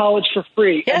send you to college for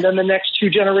free," and then the next two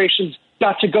generations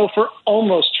got to go for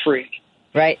almost free.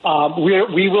 Right.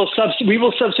 We will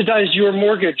subsidize your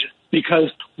mortgage because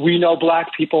we know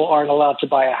black people aren't allowed to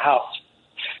buy a house.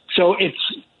 So it's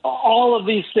all of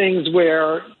these things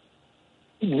where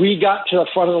we got to the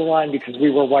front of the line because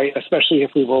we were white, especially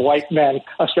if we were white men,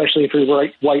 especially if we were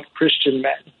white Christian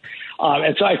men.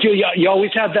 And so I feel you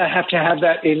always have to have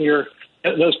that in your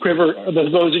those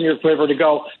bows in your quiver to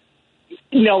go.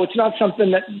 No, it's not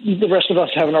something that the rest of us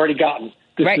haven't already gotten.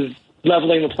 This is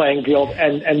leveling the playing field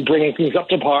and bringing things up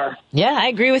to par. Yeah, I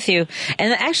agree with you.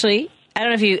 And actually, I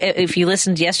don't know if you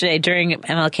listened yesterday during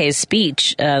MLK's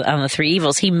speech on the Three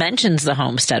Evils, he mentions the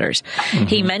homesteaders. Mm-hmm.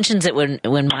 He mentions it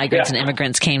when migrants and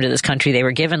immigrants came to this country, they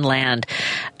were given land,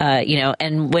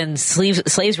 and when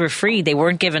slaves were freed, they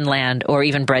weren't given land or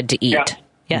even bread to eat.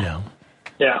 Yeah.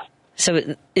 So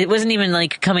it wasn't even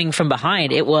like coming from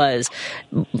behind. It was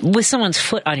with someone's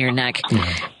foot on your neck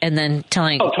and then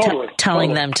telling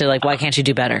them to why can't you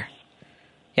do better?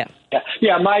 Yeah.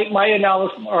 My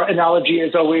analogy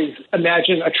is always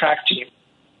imagine a track team,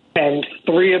 and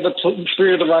three of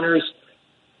the runners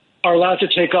are allowed to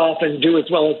take off and do as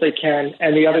well as they can,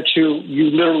 and the other two you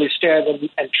literally stand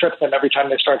and trip them every time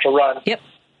they start to run. Yep.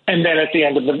 And then at the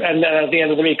end of the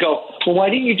meet, go, well, why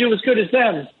didn't you do as good as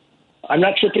them? I'm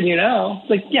not tripping you now.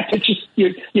 It's just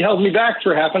you held me back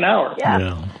for half an hour.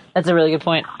 Yeah. That's a really good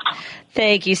point.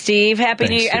 Thank you, Steve. Happy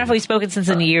New Year. I don't know if we've spoken since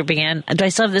the New Year began. Do I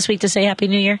still have this week to say Happy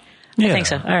New Year? I think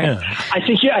so. All right. Yeah. I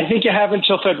think you have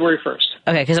until February 1st.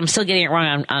 Okay, because I'm still getting it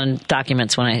wrong on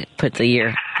documents when I put the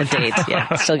year, the dates.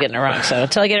 Yeah, still getting it wrong. So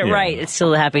until I get it right, it's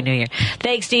still a Happy New Year.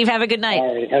 Thanks, Steve. Have a good night.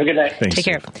 All right. Have a good night. Take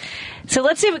care. So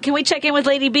let's see. Can we check in with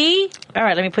Lady B? All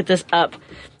right, let me put this up.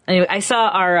 Anyway, I saw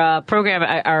our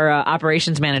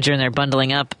operations manager in there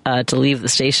bundling up to leave the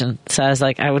station. So I was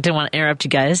like, I didn't want to interrupt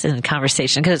you guys in the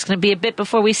conversation because it's going to be a bit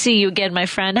before we see you again, my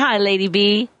friend. Hi, Lady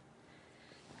B.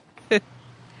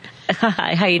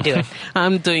 Hi, how you doing?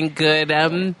 I'm doing good.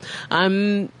 I'm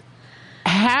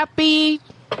happy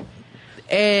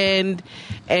and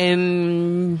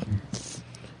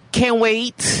can't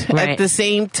wait. At the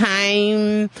same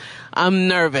time, I'm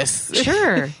nervous.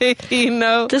 Sure. You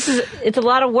know, it's a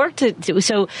lot of work to.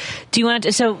 So, do you want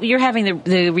to? So, you're having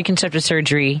the reconstructive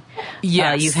surgery.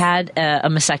 Yes. You've had a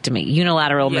mastectomy,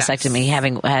 unilateral mastectomy,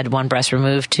 having had one breast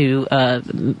removed to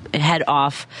head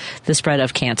off the spread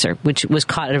of cancer, which was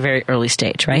caught at a very early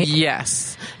stage, right?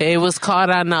 Yes, it was caught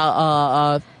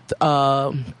on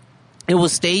it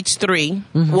was stage 3.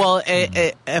 Mm-hmm. Well,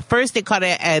 at first they caught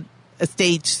it at a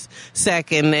stage 2,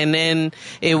 and then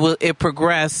it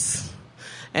progressed,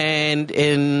 and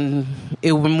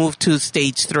it would move to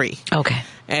stage 3. Okay.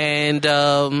 And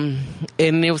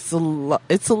it's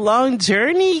a long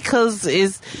journey because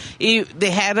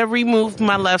they had to remove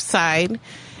my left side,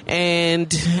 and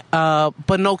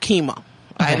but no chemo.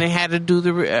 Okay. I didn't have to do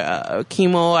the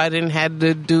chemo. I didn't have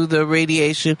to do the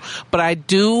radiation, but I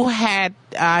do have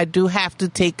to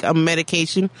take a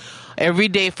medication every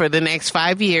day for the next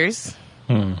 5 years.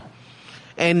 And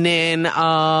then,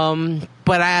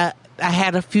 but I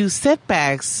had a few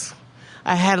setbacks.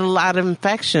 I had a lot of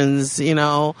infections. You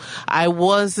know, I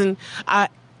was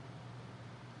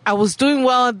doing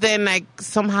well. Then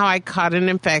somehow I caught an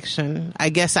infection. I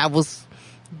guess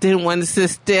didn't want to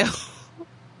sit still.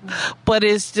 But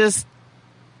it's just,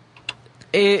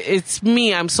 it's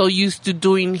me. I'm so used to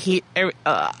doing being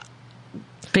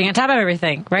on top of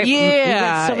everything, right?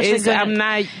 Yeah, I'm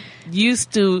not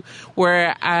used to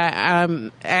where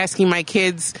I'm asking my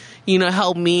kids,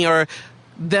 help me, or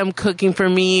them cooking for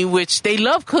me, which they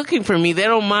love cooking for me. They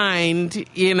don't mind,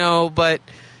 but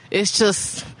it's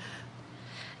just...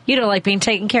 You don't like being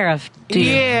taken care of, do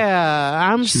you?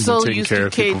 Yeah, I'm so used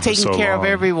to taking care of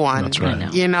everyone. That's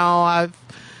right.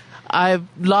 I've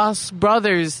lost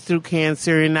brothers through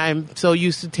cancer, and I'm so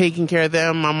used to taking care of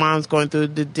them. My mom's going through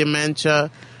the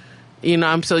dementia.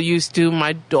 I'm so used to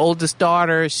my oldest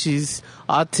daughter. She's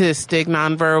autistic,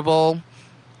 nonverbal,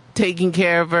 taking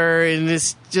care of her, and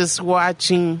it's just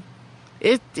watching.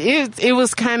 It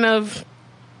was kind of...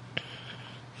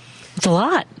 It's a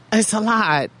lot. It's a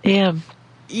lot. Yeah.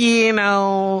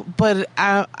 But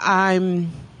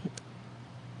I'm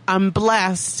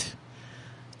blessed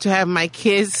to have my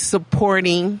kids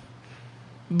supporting,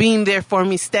 being there for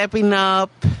me, stepping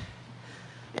up,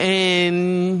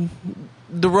 and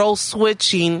the role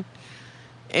switching,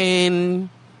 and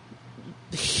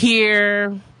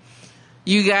here,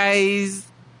 you guys,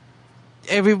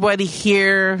 everybody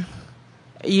here,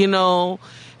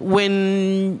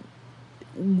 when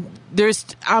there's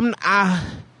times,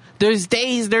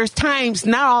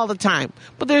 not all the time,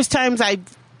 but there's times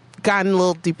I've gotten a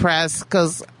little depressed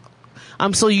because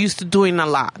I'm so used to doing a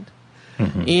lot,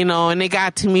 and it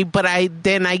got to me. But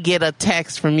then I get a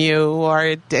text from you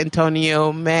or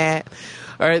Antonio, Matt,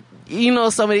 or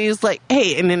somebody who's like,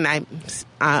 "Hey," and then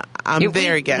I'm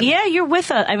there again. Yeah, you're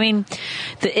with us. I mean,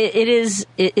 it is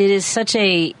such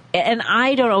a, and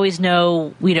I don't always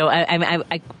know.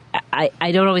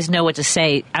 I don't always know what to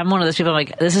say. I'm one of those people, I'm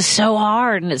like, this is so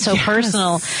hard and it's so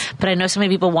personal, but I know so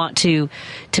many people want to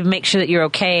make sure that you're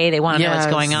okay. They want to know what's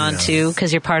going on too,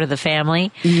 because you're part of the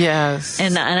family. Yes.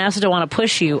 And I also don't want to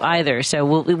push you either. So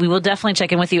we will definitely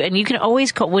check in with you. And you can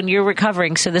always call when you're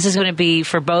recovering. So this is going to be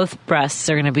for both breasts.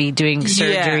 They're going to be doing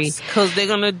surgery. Yes, because they're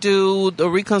going to do the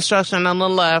reconstruction on the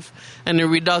left and the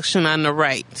reduction on the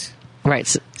right.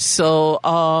 Right. So,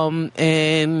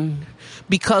 and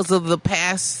because of the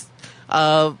past,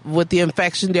 with the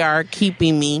infection, they are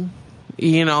keeping me.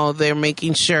 They're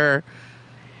making sure,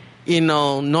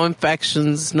 no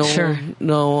infections, no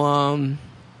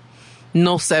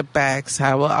setbacks.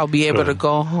 I'll be able to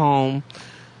go home,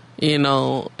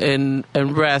 and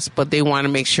rest. But they want to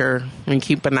make sure and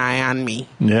keep an eye on me.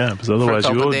 Yeah, because otherwise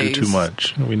you will do too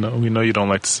much. We know you don't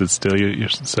like to sit still. You're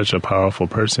such a powerful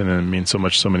person, and it means so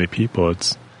much to so many people.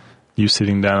 It's you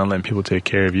sitting down and letting people take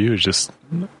care of you is just,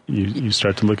 you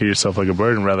start to look at yourself like a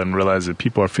burden rather than realize that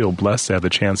people feel blessed to have the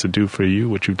chance to do for you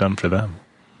what you've done for them.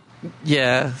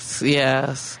 Yes.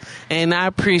 And I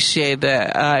appreciate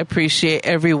that. I appreciate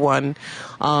everyone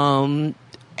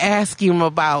asking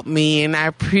about me, and I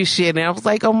appreciate it. I was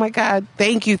like, oh my God,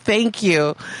 thank you.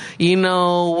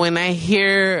 When I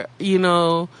hear,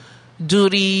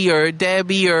 Judy or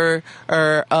Debbie or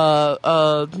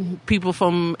people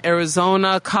from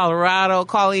Arizona, Colorado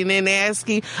calling in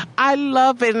asking, I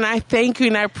love it and I thank you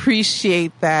and I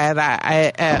appreciate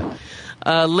that.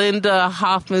 Linda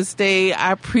Hoffmanstay,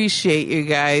 I appreciate you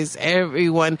guys,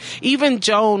 everyone. Even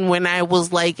Joan, when I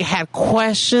was had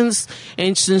questions,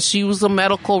 and since she was a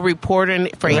medical reporter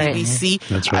for ABC,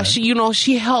 that's right.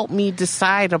 She helped me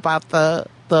decide about the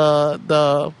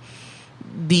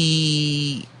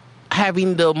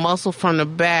having the muscle from the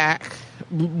back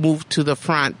moved to the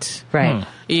front. Right.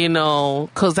 You know,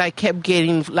 because I kept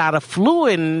getting a lot of flu,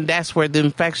 and that's where the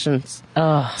infections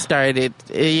started,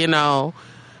 you know.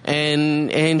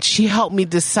 And she helped me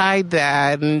decide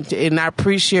that, and I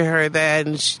appreciate her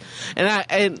that,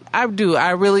 and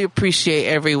I really appreciate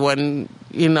everyone,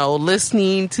 you know,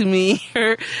 listening to me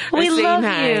or we saying love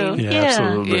hi. you. Yeah,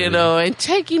 absolutely. You know, and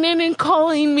checking in and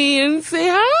calling me and say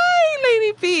hi,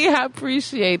 Lady B. I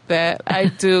appreciate that. I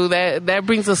do. That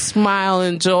brings a smile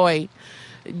and joy.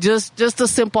 Just a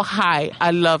simple hi. I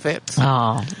love it.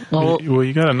 Oh, well,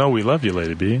 you got to know we love you,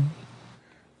 Lady B.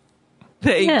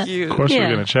 Thank you. Of course,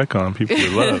 we're going to check on people we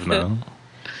love now.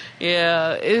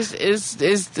 Yeah, it's,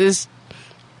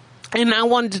 and I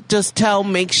wanted to just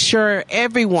make sure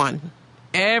everyone,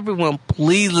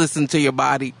 please listen to your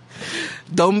body.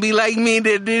 Don't be like me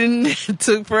that it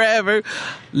took forever.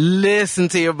 Listen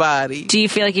to your body. Do you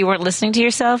feel like you weren't listening to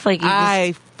yourself? Like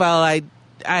I felt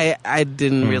I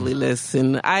didn't really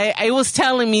listen. I was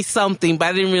telling me something, but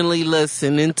I didn't really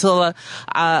listen until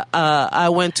I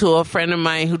went to a friend of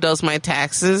mine who does my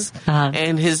taxes,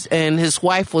 and his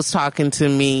wife was talking to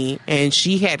me, and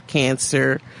she had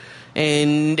cancer,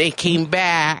 and they came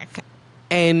back,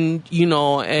 and you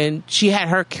know, and she had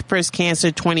her first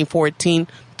cancer 2014,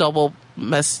 double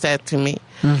mastectomy.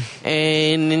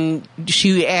 And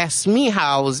she asked me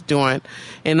how I was doing,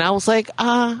 and I was like,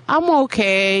 I'm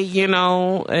okay, you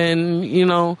know, and you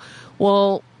know,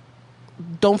 well,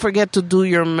 don't forget to do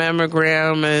your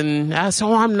mammogram. And I said,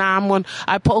 I'm not.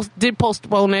 I did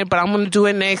postpone it, but I'm going to do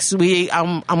it next week.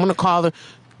 I'm going to call her,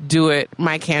 do it.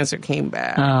 My cancer came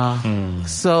back.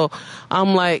 So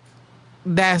I'm like,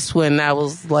 that's when I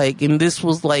was like, and this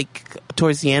was like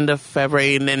towards the end of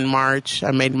February, and then March,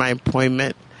 I made my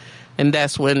appointment. And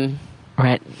that's when,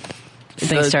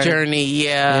 Things started. Journey,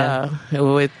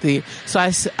 with the. So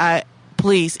I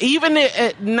please, even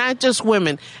not just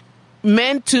women,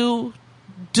 men too.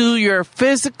 Do your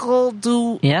physical,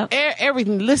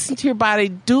 everything. Listen to your body.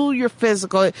 Do your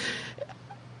physical.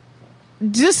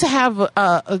 Just have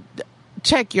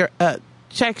check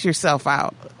yourself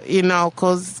out. You know,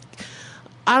 because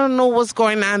I don't know what's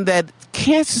going on. That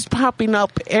cancer's popping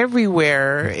up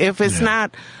everywhere. If it's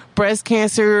not breast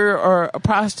cancer or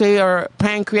prostate or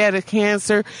pancreatic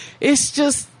cancer, it's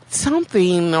just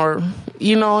something, or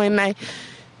you know, and I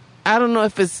don't know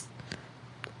if it's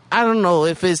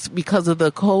because of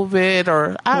the COVID,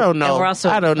 or I don't know.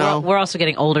 I don't know. We're also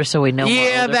getting older, so we know more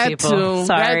older that people. Too.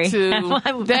 Sorry.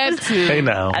 That too. Hey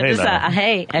now.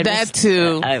 That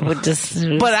too. I would just.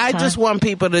 But I just want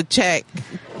people to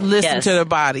listen to their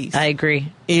bodies. I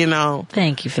agree. You know.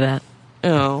 Thank you for that. You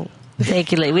know.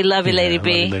 Thank you, we love you, Lady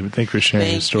B. Thank you for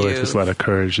sharing your story. It's a lot of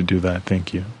courage to do that.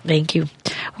 Thank you. Thank you.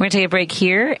 We're going to take a break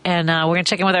here, and we're going to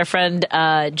check in with our friend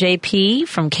JP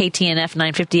from KTNF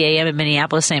 950 AM in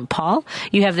Minneapolis, St. Paul.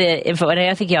 You have the info, and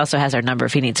I think he also has our number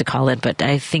if he needs to call in, but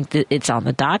I think that it's on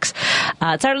the docs.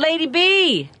 It's our Lady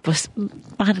B. Was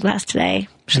behind the glass today.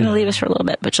 She's going to leave us for a little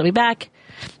bit, but she'll be back.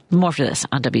 More for this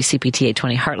on WCPT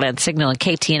 820 Heartland Signal and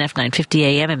KTNF 950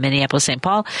 AM in Minneapolis, St.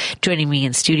 Paul. Joining me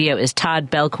in studio is Todd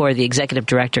Belcour, the executive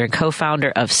director and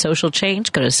co-founder of Social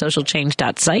Change. Go to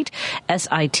socialchange.site,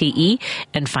 SITE,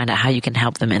 and find out how you can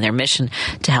help them in their mission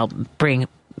to help bring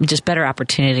just better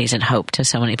opportunities and hope to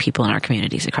so many people in our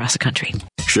communities across the country.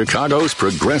 Chicago's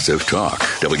Progressive Talk,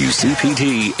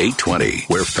 WCPT 820,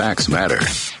 where facts matter.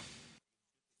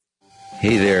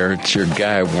 Hey there, it's your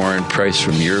guy Warren Price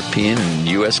from European and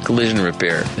U.S. Collision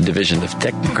Repair, a division of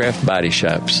Technicraft Body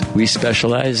Shops. We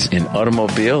specialize in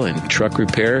automobile and truck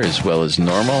repair as well as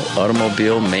normal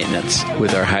automobile maintenance.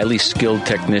 With our highly skilled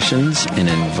technicians and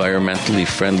environmentally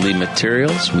friendly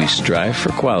materials, we strive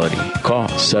for quality. Call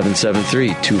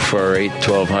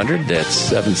 773-248-1200.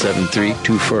 That's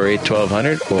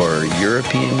 773-248-1200 or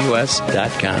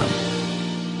EuropeanUS.com.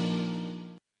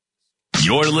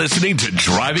 You're listening to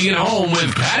Driving It Home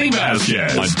with Patti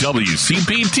Vasquez on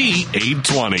WCPT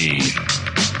 820.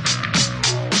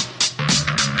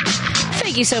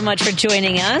 Thank you so much for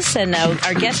joining us. And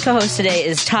our guest co-host today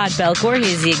is Todd Belcour.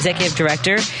 He's the executive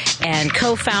director and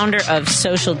co-founder of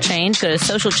Social Change. Go to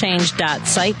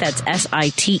socialchange.site, that's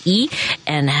SITE,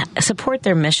 and support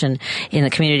their mission in the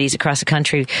communities across the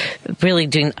country, really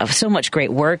doing so much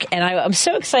great work. And I'm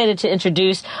so excited to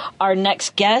introduce our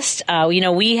next guest.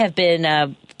 We have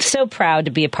been so proud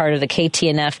to be a part of the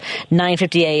KTNF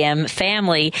 950 AM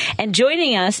family. And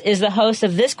joining us is the host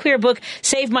of This Queer Book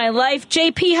Saved My Life,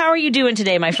 JP. How are you doing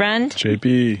today, my friend?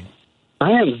 JP.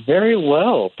 I am very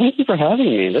well. Thank you for having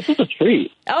me. This is a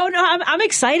treat. Oh no, I'm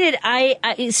excited.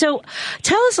 So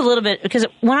tell us a little bit, because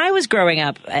when I was growing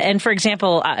up, and for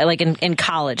example, like in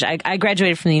college, I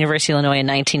graduated from the University of Illinois in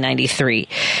 1993,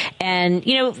 and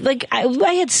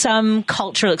I had some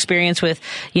cultural experience with,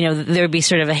 there would be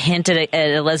sort of a hint at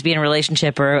a lesbian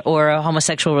relationship or a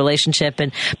homosexual relationship,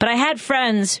 but I had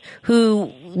friends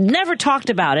who never talked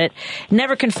about it,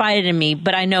 never confided in me,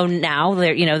 but I know now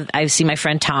that, I see my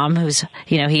friend Tom, who's,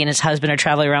 he and his husband are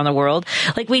traveling around the world.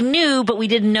 Like, we knew, but we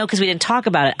didn't know because we didn't talk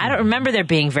about it. I don't remember there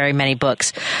being very many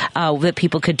books that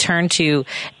people could turn to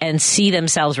and see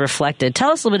themselves reflected.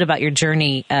 Tell us a little bit about your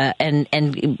journey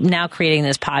and now creating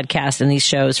this podcast and these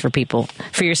shows for people,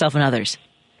 for yourself and others.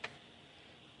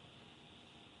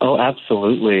 Oh,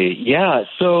 absolutely. Yeah.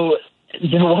 So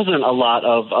there wasn't a lot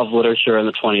of literature in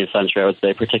the 20th century, I would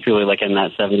say, particularly like in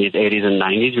that 70s, 80s, and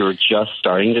 90s. We were just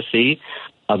starting to see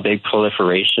a big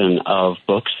proliferation of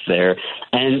books there.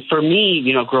 And for me,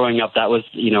 growing up, that was,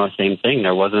 a same thing.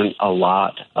 There wasn't a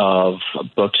lot of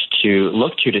books to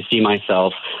look to see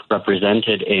myself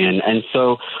represented in. And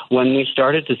so when we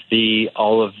started to see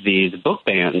all of these book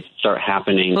bans start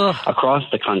happening across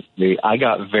the country, I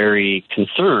got very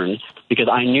concerned, because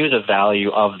I knew the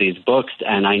value of these books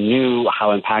and I knew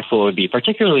how impactful it would be,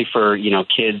 particularly for,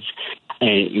 kids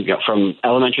and from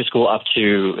elementary school up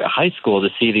to high school. To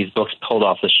see these books pulled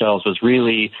off the shelves was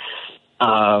really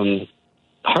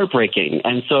heartbreaking.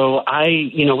 And so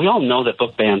we all know that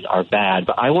book bans are bad,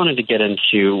 but I wanted to get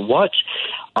into what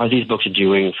are these books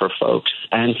doing for folks.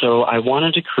 And so I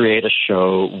wanted to create a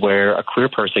show where a queer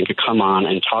person could come on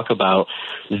and talk about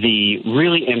the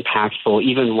really impactful,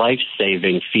 even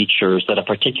life-saving features that a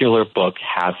particular book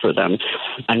had for them,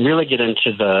 and really get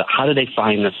into how did they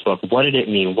find this book? What did it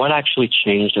mean? What actually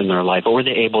changed in their life? What were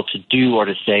they able to do or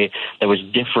to say that was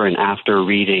different after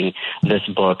reading this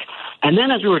book? And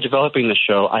then as we were developing the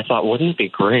show, I thought, wouldn't it be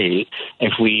great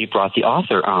if we brought the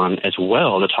author on as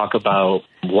well to talk about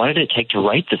what did it take to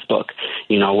write this book?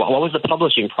 What was the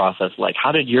publishing process like?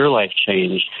 How did your life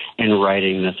change in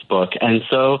writing this book? And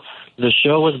so the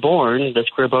show was born. This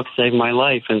queer book saved my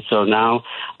life. And so now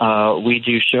we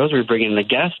do shows. We bring in the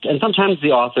guest, and sometimes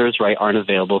the authors, aren't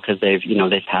available because they've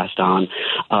passed on.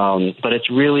 But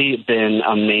it's really been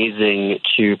amazing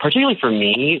particularly for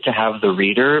me, to have the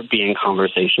reader be in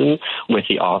conversation with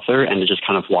the author and to just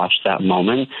kind of watch that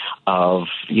moment of,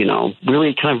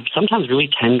 really kind of sometimes really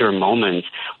tender moments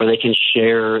where they can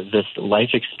share this life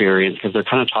experience because they're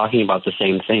kind of talking about the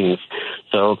same things.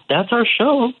 So that's our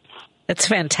show. That's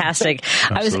fantastic.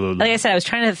 I was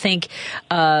trying to think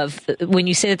of when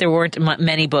you say that there weren't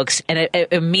many books, and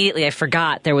immediately I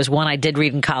forgot there was one I did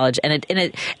read in college, and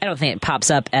I don't think it pops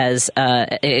up as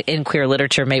in queer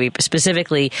literature, maybe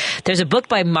specifically. There's a book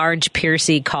by Marge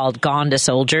Piercy called "Gone to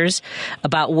Soldiers"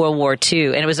 about World War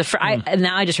II, and it was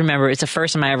now I just remember it's the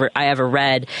first time I ever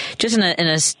read. Just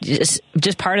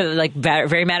just part of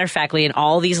very matter of factly in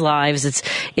all these lives.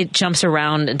 It jumps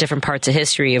around in different parts of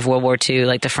history of World War II,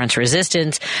 like the French Resistance.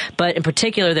 But in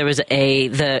particular, there was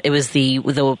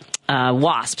the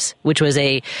WASPs, which was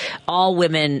a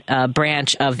all-women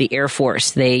branch of the Air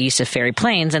Force. They used to ferry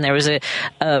planes, and there was a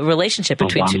relationship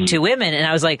between two women, and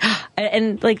I was like,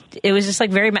 it was just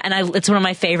it's one of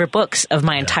my favorite books of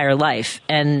my entire life,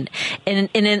 and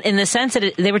in the sense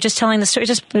that they were just telling the story,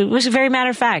 it was very matter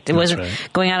of fact. It wasn't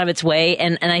going out of its way,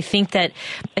 and I think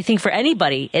for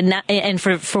anybody, and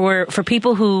for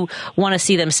people who want to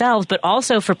see themselves, but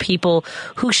also for people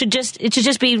who it should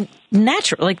just be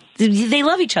natural. Like, they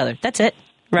love each other. That's it,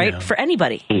 right? Yeah. For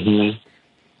anybody. Mm-hmm.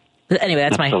 Anyway,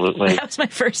 that was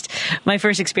my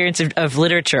first experience of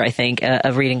literature. I think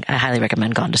of reading. I highly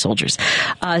recommend "Gone to Soldiers."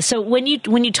 So when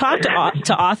you talk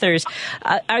to authors,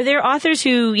 are there authors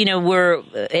who were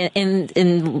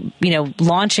in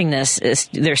launching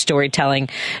their storytelling?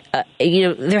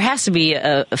 There has to be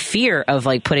a fear of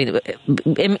putting,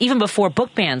 even before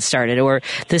book bans started, or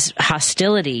this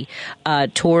hostility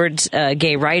towards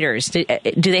gay writers. Do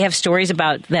they have stories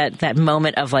about that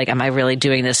moment of am I really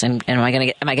doing this, and am I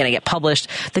going to get published?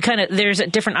 There's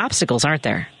different obstacles, aren't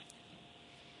there?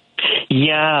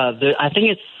 Yeah, I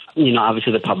think it's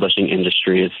obviously the publishing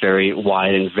industry is very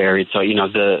wide and varied. So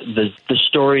the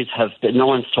stories no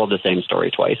one's told the same story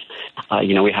twice.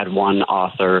 We had one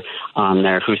author on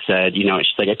there who said, she's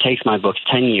like, it takes my books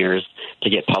 10 years to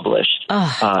get published,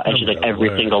 and she's like, every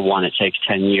single one it takes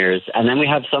 10 years. And then we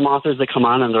have some authors that come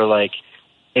on and they're like,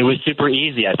 it was super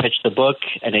easy. I pitched the book,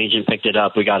 an agent picked it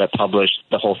up, we got it published,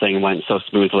 the whole thing went so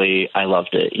smoothly, I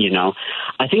loved it,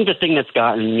 I think the thing that's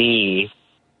gotten me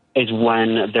is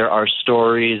when there are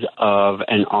stories of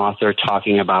an author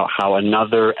talking about how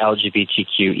another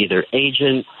LGBTQ either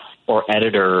agent or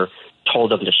editor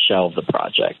told them to shelve the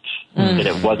project, that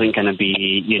it wasn't going to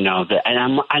be,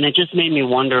 and it just made me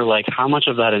wonder, like, how much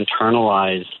of that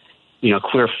internalized,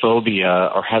 queer phobia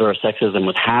or heterosexism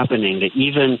was happening, that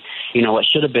even, what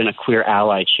should have been a queer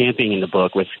ally championing the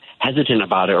book was hesitant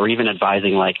about it, or even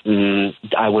advising, like,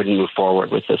 I wouldn't move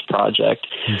forward with this project.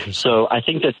 So I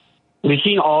think that we've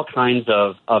seen all kinds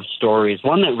of stories.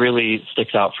 One that really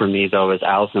sticks out for me, though, is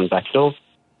Alison Bechdel.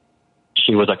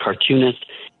 She was a cartoonist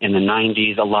in the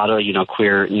 90s, a lot of,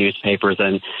 queer newspapers,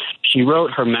 and she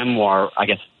wrote her memoir,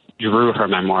 drew her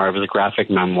memoir. It was a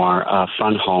graphic memoir,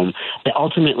 Fun Home, that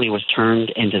ultimately was turned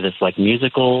into this, like,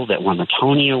 musical that won the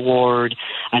Tony Award.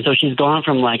 And so she's gone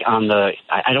from, like, on the,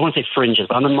 I don't want to say fringes,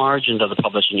 but on the margins of the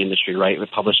publishing industry, right, with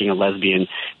publishing a lesbian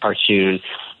cartoon,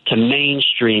 to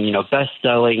mainstream,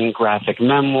 best-selling graphic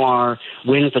memoir,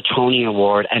 wins the Tony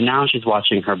Award, and now she's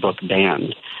watching her book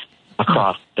banned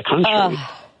across the country.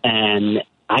 And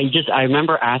I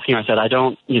remember asking her, I said,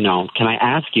 can I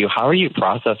ask you, how are you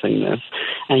processing this?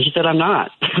 And she said, I'm not.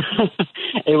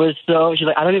 It was so, she's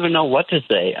like, I don't even know what to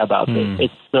say about this.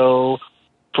 It's so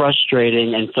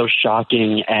frustrating and so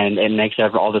shocking, and it makes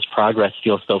all this progress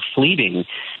feel so fleeting.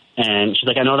 And she's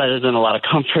like, I know that isn't a lot of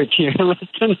comfort to your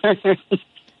listeners.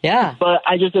 Yeah. But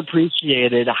I just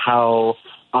appreciated how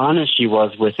honest she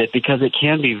was with it, because it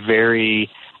can be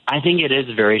I think it is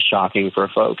very shocking for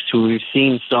folks who we've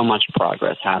seen so much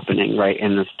progress happening, right,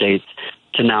 in the States,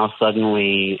 to now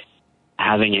suddenly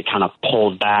having it kind of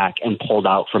pulled back and pulled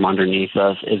out from underneath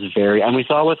us is and we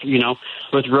saw with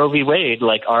Roe v. Wade,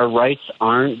 like, our rights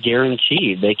aren't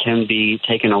guaranteed. They can be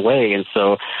taken away. And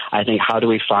so I think, how do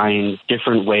we find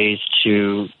different ways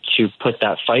to put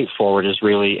that fight forward is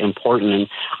really important. And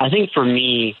I think for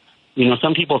me,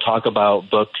 some people talk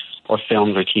about books or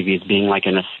films or TVs being like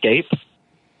an escape.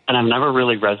 And I've never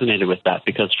really resonated with that,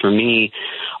 because for me,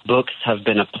 books have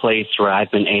been a place where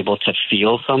I've been able to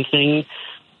feel something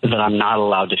that I'm not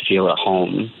allowed to feel at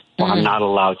home, or I'm not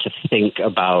allowed to think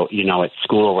about, at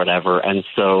school or whatever. And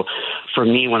so for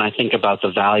me, when I think about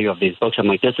the value of these books, I'm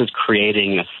like, this is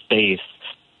creating a space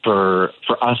for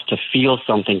us to feel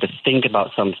something, to think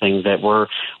about something that we're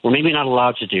maybe not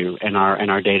allowed to do in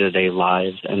our day-to-day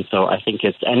lives. And so I think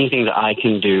it's anything that I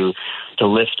can do to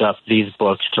lift up these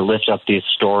books, to lift up these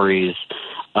stories.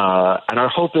 And our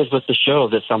hope is with the show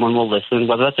that someone will listen,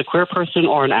 whether that's a queer person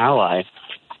or an ally,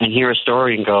 and hear a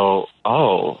story and go,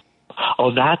 oh,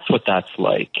 that's what that's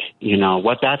like.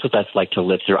 That's what that's like to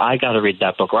live through. I got to read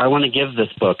that book, or I want to give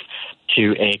this book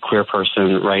to a queer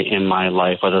person right in my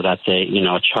life, whether that's a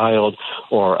child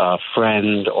or a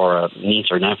friend or a niece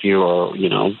or nephew or,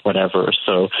 whatever.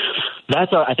 So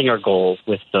that's, I think, our goal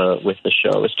with the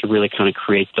show, is to really kind of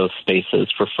create those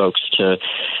spaces for folks to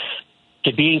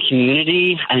be in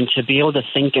community and to be able to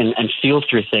think and feel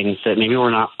through things that maybe we're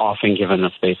not often given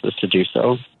the spaces to do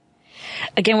so.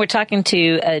 Again, we're talking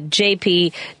to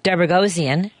J.P.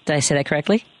 Darboghosian. Did I say that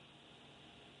correctly?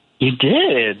 You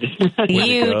did.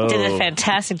 You did a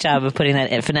fantastic job of putting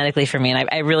that in phonetically for me, and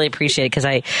I really appreciate it, because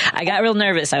I got real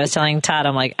nervous. I was telling Todd,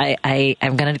 I'm like,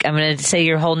 I'm gonna say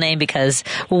your whole name, because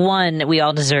one, we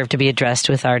all deserve to be addressed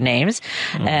with our names,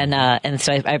 and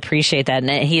so I appreciate that.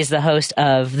 And he is the host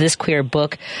of This Queer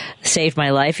Book Saved My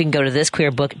Life. You can go to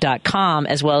thisqueerbook.com,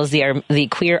 as well as the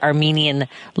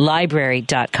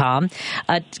queerarmenianlibrary.com.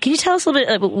 Can you tell us a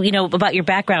little bit, about your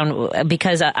background,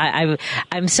 because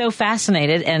I'm so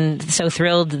fascinated and so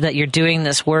thrilled that you're doing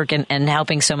this work and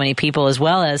helping so many people, as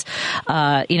well as,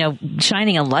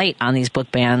 shining a light on these book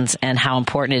bans and how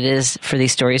important it is for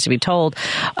these stories to be told.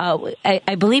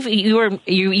 I believe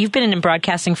you've been in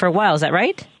broadcasting for a while. Is that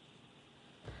right?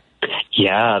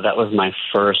 Yeah, that was my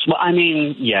first. Well,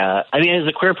 as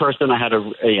a queer person, I had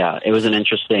it was an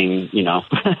interesting,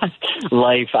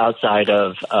 life outside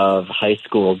of high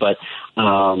school, but,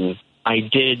 I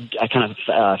kind of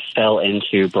fell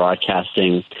into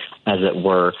broadcasting, as it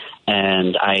were,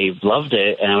 and I loved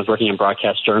it. And I was working in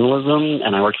broadcast journalism,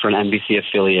 and I worked for an NBC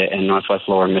affiliate in Northwest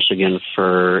Lower Michigan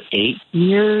for 8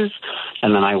 years.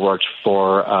 And then I worked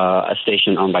for a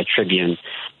station owned by Tribune.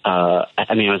 It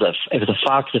was a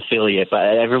Fox affiliate,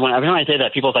 but every time I say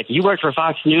that, people are like, you worked for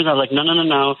Fox News? I was like,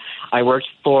 no. I worked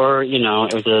for, it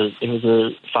was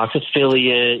a Fox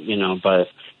affiliate, but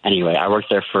anyway, I worked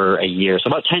there for a year. So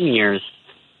about 10 years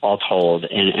all told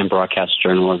in broadcast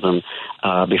journalism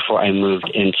before I moved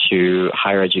into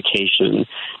higher education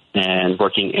and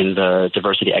working in the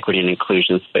diversity, equity, and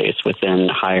inclusion space within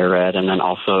higher ed, and then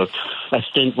also a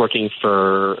stint working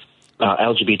for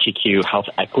LGBTQ health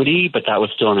equity, but that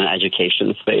was still in an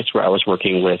education space where I was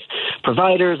working with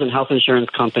providers and health insurance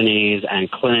companies and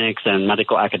clinics and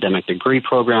medical academic degree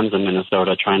programs in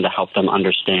Minnesota, trying to help them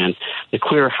understand the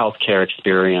queer healthcare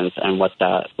experience and what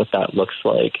that looks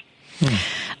like.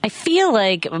 I feel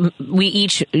like we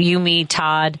each, you, me,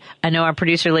 Todd, I know our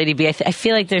producer, Lady B, I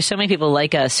feel like there's so many people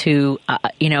like us who,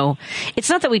 it's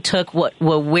not that we took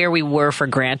where we were for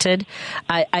granted.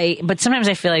 But sometimes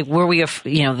I feel like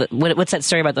what's that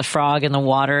story about the frog in the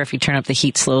water if you turn up the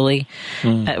heat slowly,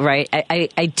 right?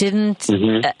 I didn't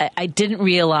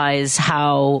realize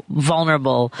how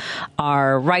vulnerable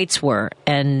our rights were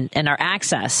and our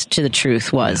access to the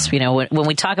truth was. Yeah. When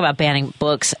we talk about banning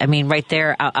books, I mean, right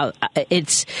there,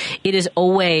 it is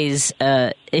always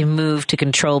a move to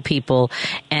control people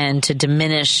and to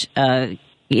diminish,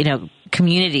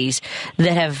 communities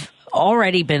that have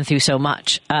already been through so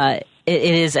much. It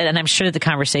is, and I'm sure that the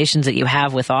conversations that you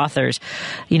have with authors,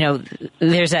 there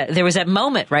was that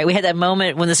moment, right? We had that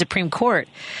moment when the Supreme Court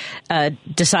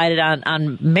decided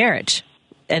on marriage.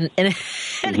 And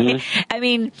I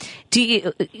mean,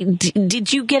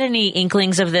 did you get any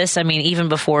inklings of this? I mean, even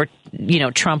before,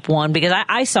 Trump won, because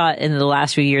I saw it in the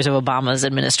last few years of Obama's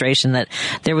administration that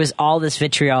there was all this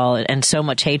vitriol and so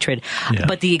much hatred,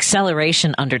 but the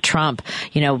acceleration under Trump,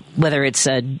 whether it's,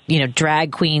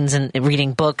 drag queens and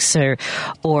reading books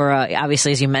or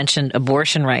obviously, as you mentioned,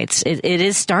 abortion rights, it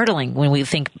is startling when we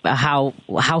think how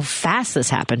fast this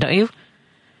happened, don't you?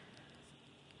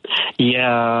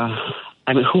 Yeah.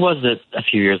 I mean, who was it a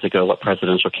few years ago? What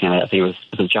presidential candidate? I think it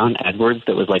was John Edwards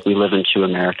that was like, we live in two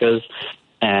Americas.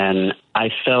 And I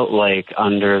felt like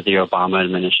under the Obama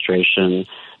administration,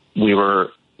 we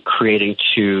were creating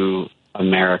two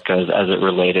Americas as it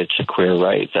related to queer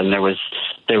rights. And there was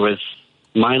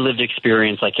my lived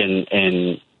experience, like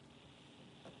in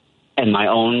my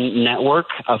own network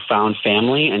of found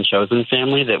family and chosen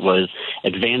family that was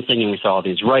advancing, and we saw all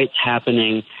these rights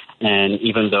happening. And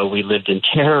even though we lived in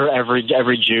terror every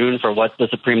June for what the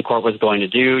Supreme Court was going to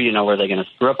do, were they going to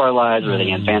screw up our lives? Were they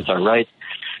going to advance our rights?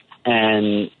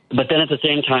 But then at the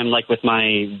same time, like with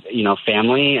my,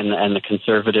 family and the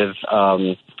conservative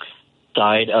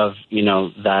side of,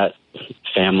 that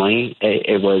family,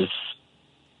 it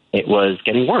was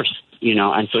getting worse.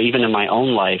 And so even in my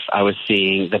own life, I was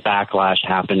seeing the backlash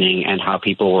happening and how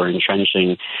people were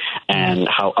entrenching and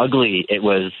how ugly it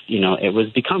was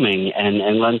becoming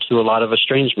and led to a lot of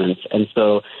estrangements. And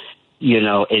so,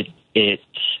 it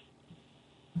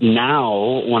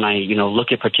now when I,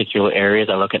 look at particular areas,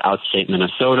 I look at outstate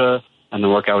Minnesota and the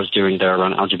work I was doing there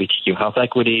around LGBTQ health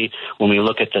equity, when we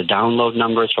look at the download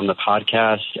numbers from the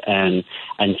podcast and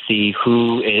see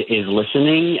who is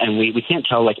listening, and we can't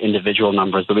tell like individual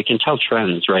numbers, but we can tell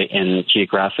trends, right, in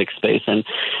geographic space. And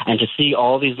to see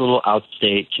all these little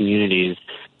outstate communities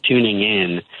tuning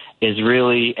in is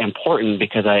really important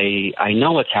because I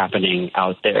know what's happening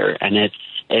out there, and it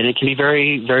can be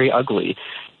very, very ugly.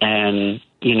 And,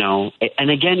 and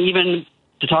again, even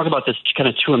to talk about this kind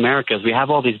of two Americas, we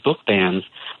have all these book bans,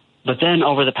 but then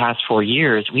over the past 4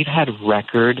 years, we've had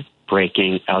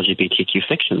record-breaking LGBTQ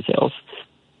fiction sales,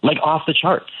 like off the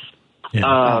charts.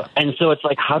 Yeah. And so it's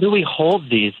like, how do we hold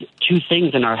these two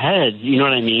things in our heads? You know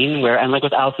what I mean? And like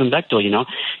with Alison Bechdel,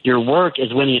 your work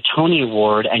is winning a Tony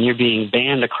Award and you're being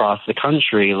banned across the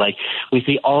country. Like we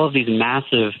see all of these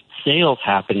massive sales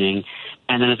happening,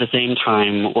 and then at the same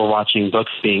time, we're watching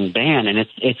books being banned, and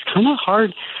it's kind of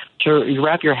hard to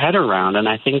wrap your head around. And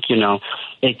I think,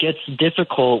 it gets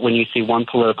difficult when you see one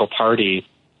political party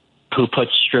who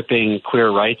puts stripping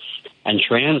queer rights and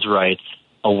trans rights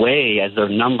away as their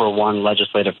number one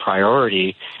legislative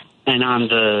priority. And on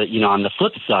the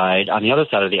flip side, on the other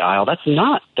side of the aisle, that's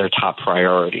not their top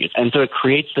priorities. And so it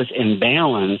creates this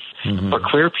imbalance for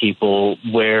queer people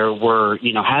where we're,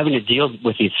 having to deal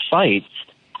with these fights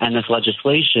and this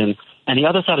legislation, and the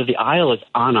other side of the aisle is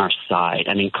on our side.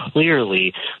 I mean,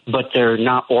 clearly, but they're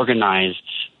not organized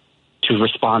to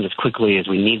respond as quickly as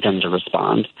we need them to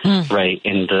respond, right,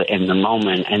 in the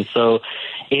moment. And so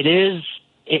it is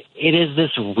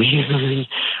this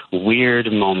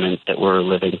weird moment that we're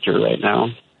living through right now.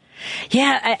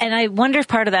 Yeah, and I wonder if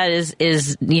part of that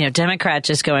is Democrats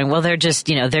just going, well, they're just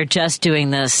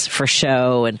doing this for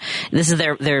show, and this is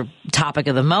their topic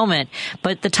of the moment.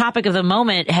 But the topic of the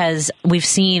moment we've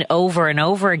seen over and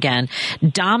over again,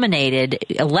 dominated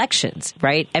elections,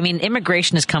 right? I mean,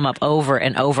 immigration has come up over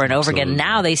and over and over again.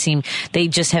 Now they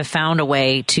just have found a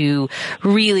way to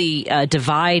really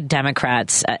divide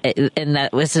Democrats, and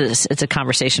it's a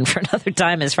conversation for another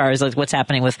time as far as like what's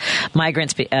happening with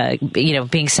migrants,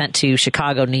 being sent went to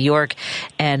Chicago, New York,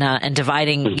 and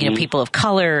dividing people of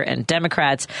color and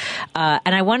Democrats.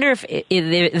 And I wonder if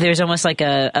there's almost like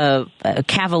a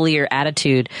cavalier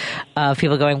attitude of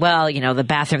people going, well, the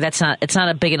bathroom, it's not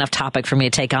a big enough topic for me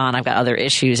to take on. I've got other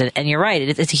issues. And you're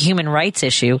right. It's a human rights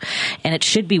issue, and it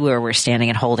should be where we're standing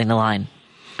and holding the line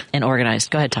and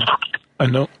organized. Go ahead, Todd. I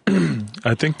know.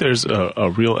 I think there's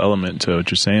a real element to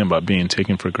what you're saying about being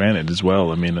taken for granted as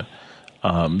well. I mean,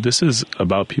 this is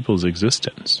about people's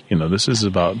existence. This is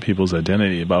about people's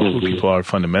identity, about who people are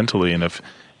fundamentally. And if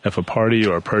a party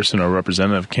or a person or a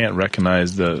representative can't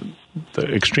recognize the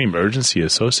extreme urgency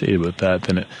associated with that,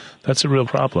 then that's a real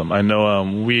problem. I know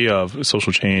we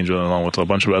Social Change, along with a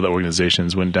bunch of other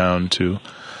organizations, went down to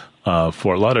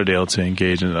Fort Lauderdale to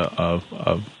engage in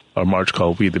a march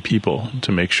called We the People,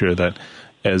 to make sure that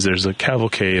as there's a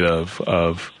cavalcade of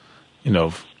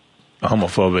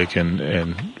homophobic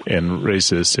and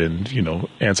racist and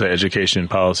anti-education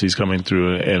policies coming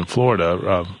through in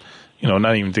Florida,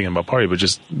 not even thinking about party, but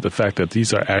just the fact that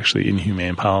these are actually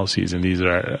inhumane policies and these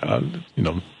are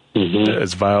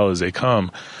as vile as they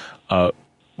come.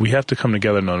 We have to come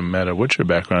together no matter what your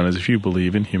background is if you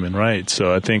believe in human rights.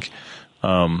 So I think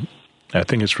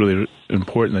it's really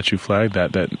important that you flag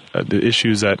that the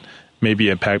issues that maybe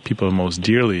impact people most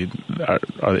dearly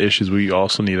are the issues we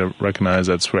also need to recognize.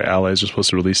 That's where allies are supposed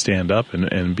to really stand up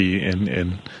and be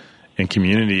in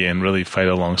community and really fight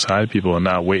alongside people and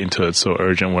not wait until it's so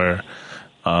urgent where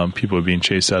people are being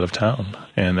chased out of town.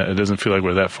 And it doesn't feel like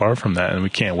we're that far from that, and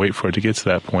we can't wait for it to get to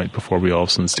that point before we all of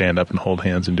a sudden stand up and hold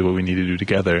hands and do what we need to do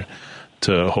together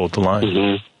to hold the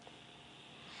line.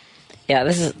 Yeah,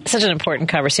 this is such an important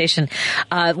conversation.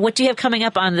 What do you have coming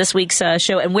up on this week's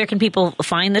show, and where can people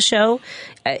find the show?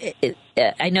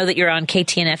 I know that you're on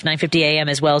KTNF 950 AM,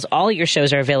 as well as all your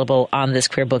shows are available on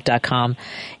thisqueerbook.com,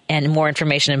 and more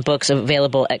information and books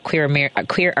available at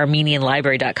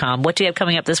queerarmenianlibrary.com. What do you have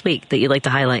coming up this week that you'd like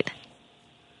to highlight?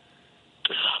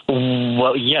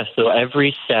 Well, yes. So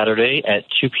every Saturday at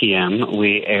 2 p.m.,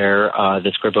 we air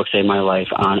The Square Book Saved My Life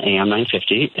on AM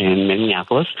 950 in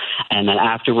Minneapolis. And then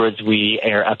afterwards, we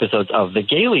air episodes of The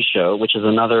Gaily Show, which is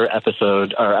another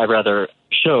episode, or rather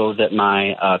show that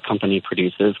my company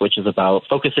produces, which is about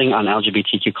focusing on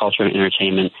LGBTQ culture and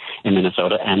entertainment in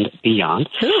Minnesota and beyond.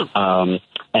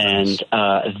 And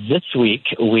this week,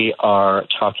 we are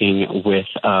talking with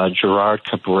Gerard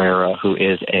Cabrera, who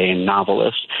is a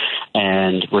novelist,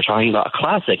 and we're talking about a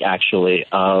classic, actually,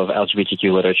 of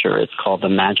LGBTQ literature. It's called The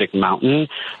Magic Mountain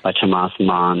by Thomas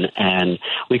Mann, and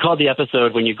we called the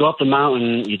episode, When You Go Up the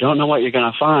Mountain, You Don't Know What You're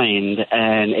Going to Find,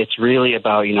 and it's really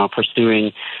about,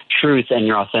 pursuing truth and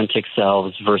your authentic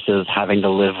selves versus having to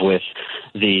live with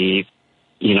the,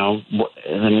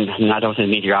 I don't say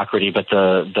mediocrity, but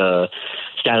the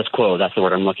status quo. That's the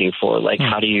word I'm looking for. Like,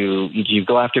 how do you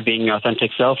go after being your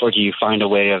authentic self, or do you find a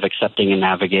way of accepting and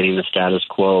navigating the status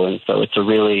quo? And so it's a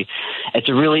really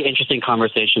interesting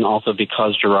conversation also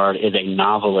because Gerard is a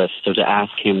novelist. So to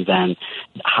ask him then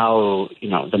how,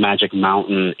 the Magic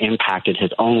Mountain impacted his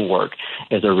own work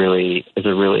is a really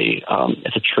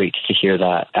it's a treat to hear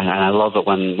that. And I love it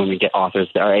when we get authors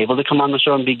that are able to come on the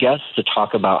show and be guests to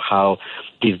talk about how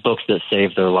these books that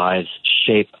save their lives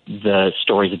shape the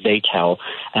stories that they tell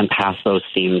and pass those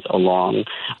themes along.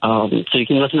 So you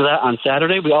can listen to that on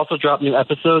Saturday. We also drop new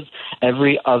episodes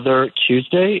every other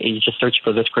Tuesday. You just search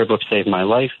for This Queer Book Saved My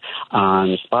Life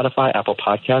on Spotify, Apple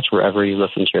Podcasts, wherever you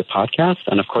listen to your podcasts.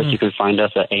 And, of course, you can find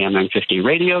us at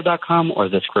am950radio.com or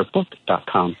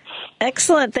thisqueerbook.com.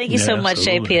 Excellent. Thank you so much,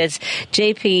 absolutely. JP. It's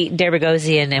JP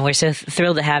Derbogosian, and we're so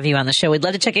thrilled to have you on the show. We'd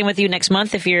love to check in with you next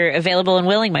month if you're available and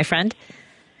willing, my friend.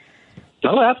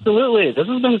 Oh, absolutely. This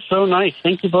has been so nice.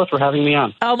 Thank you both for having me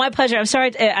on. Oh, my pleasure. I'm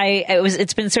sorry.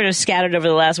 It's been sort of scattered over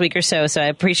the last week or so, so I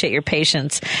appreciate your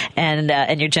patience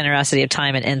and your generosity of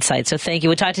time and insight. So thank you.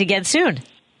 We'll talk to you again soon.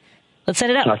 Let's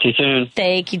set it up. Talk to you soon.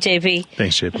 Thank you, JP.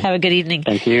 Thanks, JP. Have a good evening.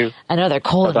 Thank you. I know they're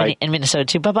cold Bye-bye. in Minnesota,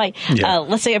 too. Bye-bye. Yeah.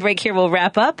 Let's take a break here. We'll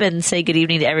wrap up and say good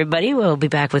evening to everybody. We'll be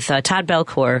back with Todd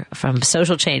Belcourt from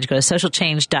Social Change. Go to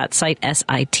socialchange.site,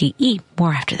 S-I-T-E.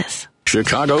 More after this.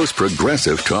 Chicago's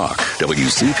Progressive Talk,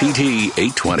 WCPT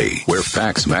 820, where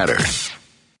facts matter.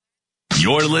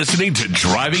 You're listening to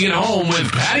Driving It Home with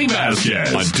Patti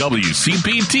Vasquez on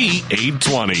WCPT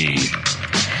 820.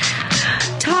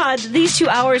 Todd, these 2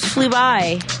 hours flew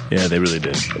by. Yeah, they really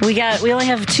did. We only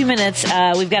have 2 minutes.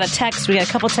 We've got a text. We got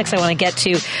a couple texts I want to get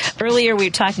to. Earlier, we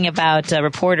were talking about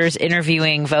reporters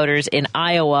interviewing voters in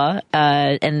Iowa,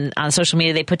 and on social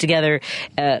media, they put together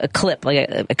a clip,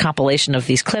 like a compilation of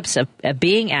these clips of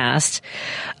being asked,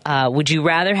 would you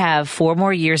rather have 4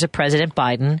 more years of President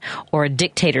Biden or a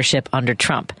dictatorship under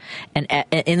Trump? And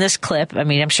in this clip, I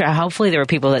mean, I'm sure, hopefully there were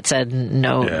people that said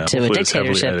no to a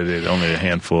dictatorship. Edited, only a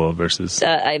handful versus.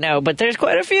 I know, but there's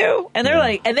quite a few, and they're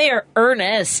and they are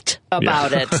earnest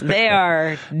about it. They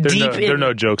are deep. There are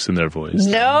no jokes in their voice.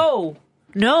 No,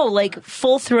 like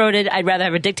full throated. I'd rather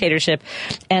have a dictatorship.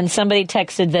 And somebody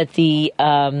texted that the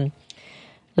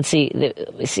let's see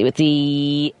what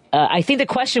the. I think the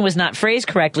question was not phrased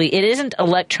correctly. It isn't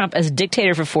elect Trump as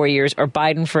dictator for 4 years or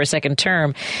Biden for a second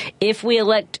term. If we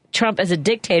elect Trump as a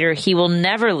dictator, he will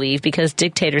never leave because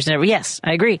dictators never. Yes,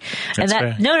 I agree. That's and that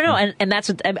fair. No, and that's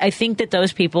what I think that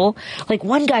those people. Like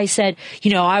one guy said,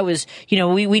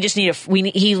 we just need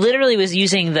he literally was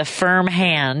using the firm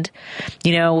hand.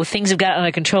 Things have got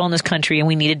under control in this country, and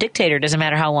we need a dictator. Doesn't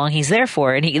matter how long he's there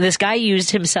for. And this guy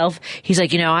used himself. He's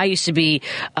like, I used to be,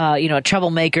 a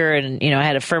troublemaker, and I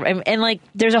had a firm. And like,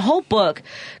 there's a whole book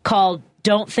called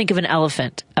 "Don't Think of an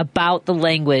Elephant" about the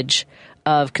language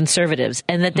of conservatives,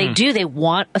 and that they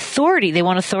want authority. They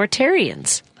want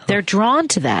authoritarians. They're drawn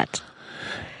to that.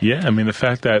 Yeah, I mean, the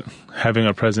fact that having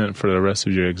a president for the rest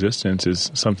of your existence is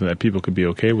something that people could be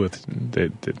okay with,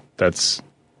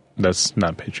 that's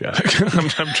not patriotic. I'm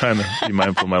trying to be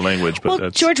mindful of my language, but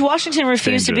that's George Washington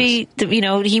refused dangerous. to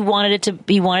be. He wanted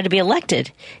to be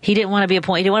elected. He didn't want to be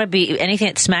appointed. He didn't want to be anything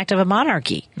that smacked of a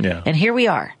monarchy. Yeah, and here we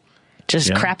are, just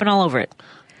crapping all over it.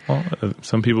 Well,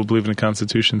 some people believe in the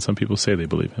Constitution. Some people say they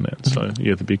believe in it. So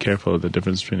you have to be careful of the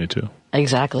difference between the two.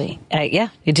 Exactly. Yeah,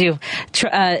 you do.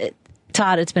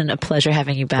 Todd, it's been a pleasure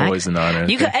having you back. Always an honor.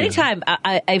 Anytime.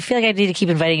 I feel like I need to keep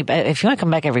inviting you back. If you want to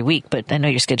come back every week, but I know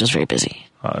your schedule's very busy.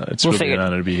 It's really an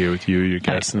honor to be here with you, your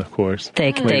guests, and of course,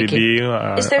 Thank you. Lady B,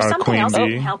 Is there our something Queen else I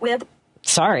B. can help with?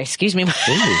 Sorry, excuse me.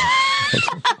 See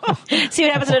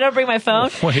what happens when I don't bring my phone?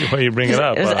 Why you bring it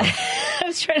up? I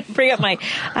was trying to bring up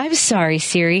I'm sorry,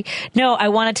 Siri. No, I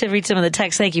wanted to read some of the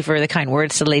text. Thank you for the kind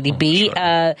words to Lady B.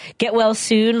 Sure. Get well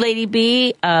soon, Lady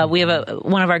B. We have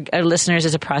one of our listeners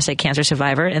is a prostate cancer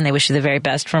survivor, and they wish you the very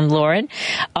best from Lauren.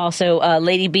 Also,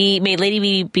 Lady B, may Lady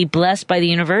B be blessed by the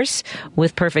universe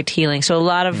with perfect healing. So a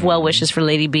lot of well wishes for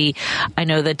Lady B. I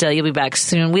know that you'll be back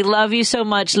soon. We love you so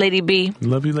much, Lady B.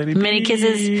 Love you, Lady B. Many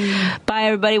kisses. Bye,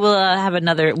 everybody. We'll have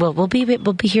another. We'll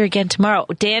be here again tomorrow.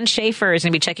 Dan Schaefer is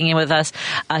going to be checking in with us.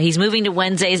 He's moving to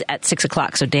Wednesdays at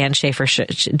 6:00. So Dan Schaefer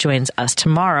joins us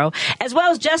tomorrow, as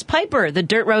well as Jess Piper, the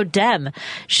Dirt Road Dem.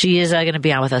 She is going to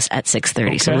be on with us at 6:30.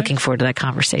 Okay. So looking forward to that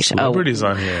conversation. Celebrities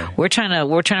on here. We're trying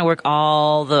to work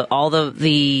all the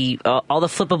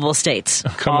flippable states.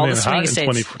 Coming in hot in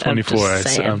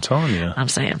 2024. I'm telling you. I'm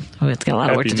saying we've got a lot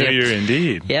of work to do. Happy New Year,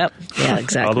 indeed. Yep. Yeah.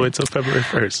 Exactly. All the way till February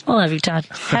 1st. I love you, Todd.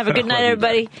 Have a good night,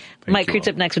 everybody. Mike Kreutz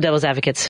up next with Devil's Advocates.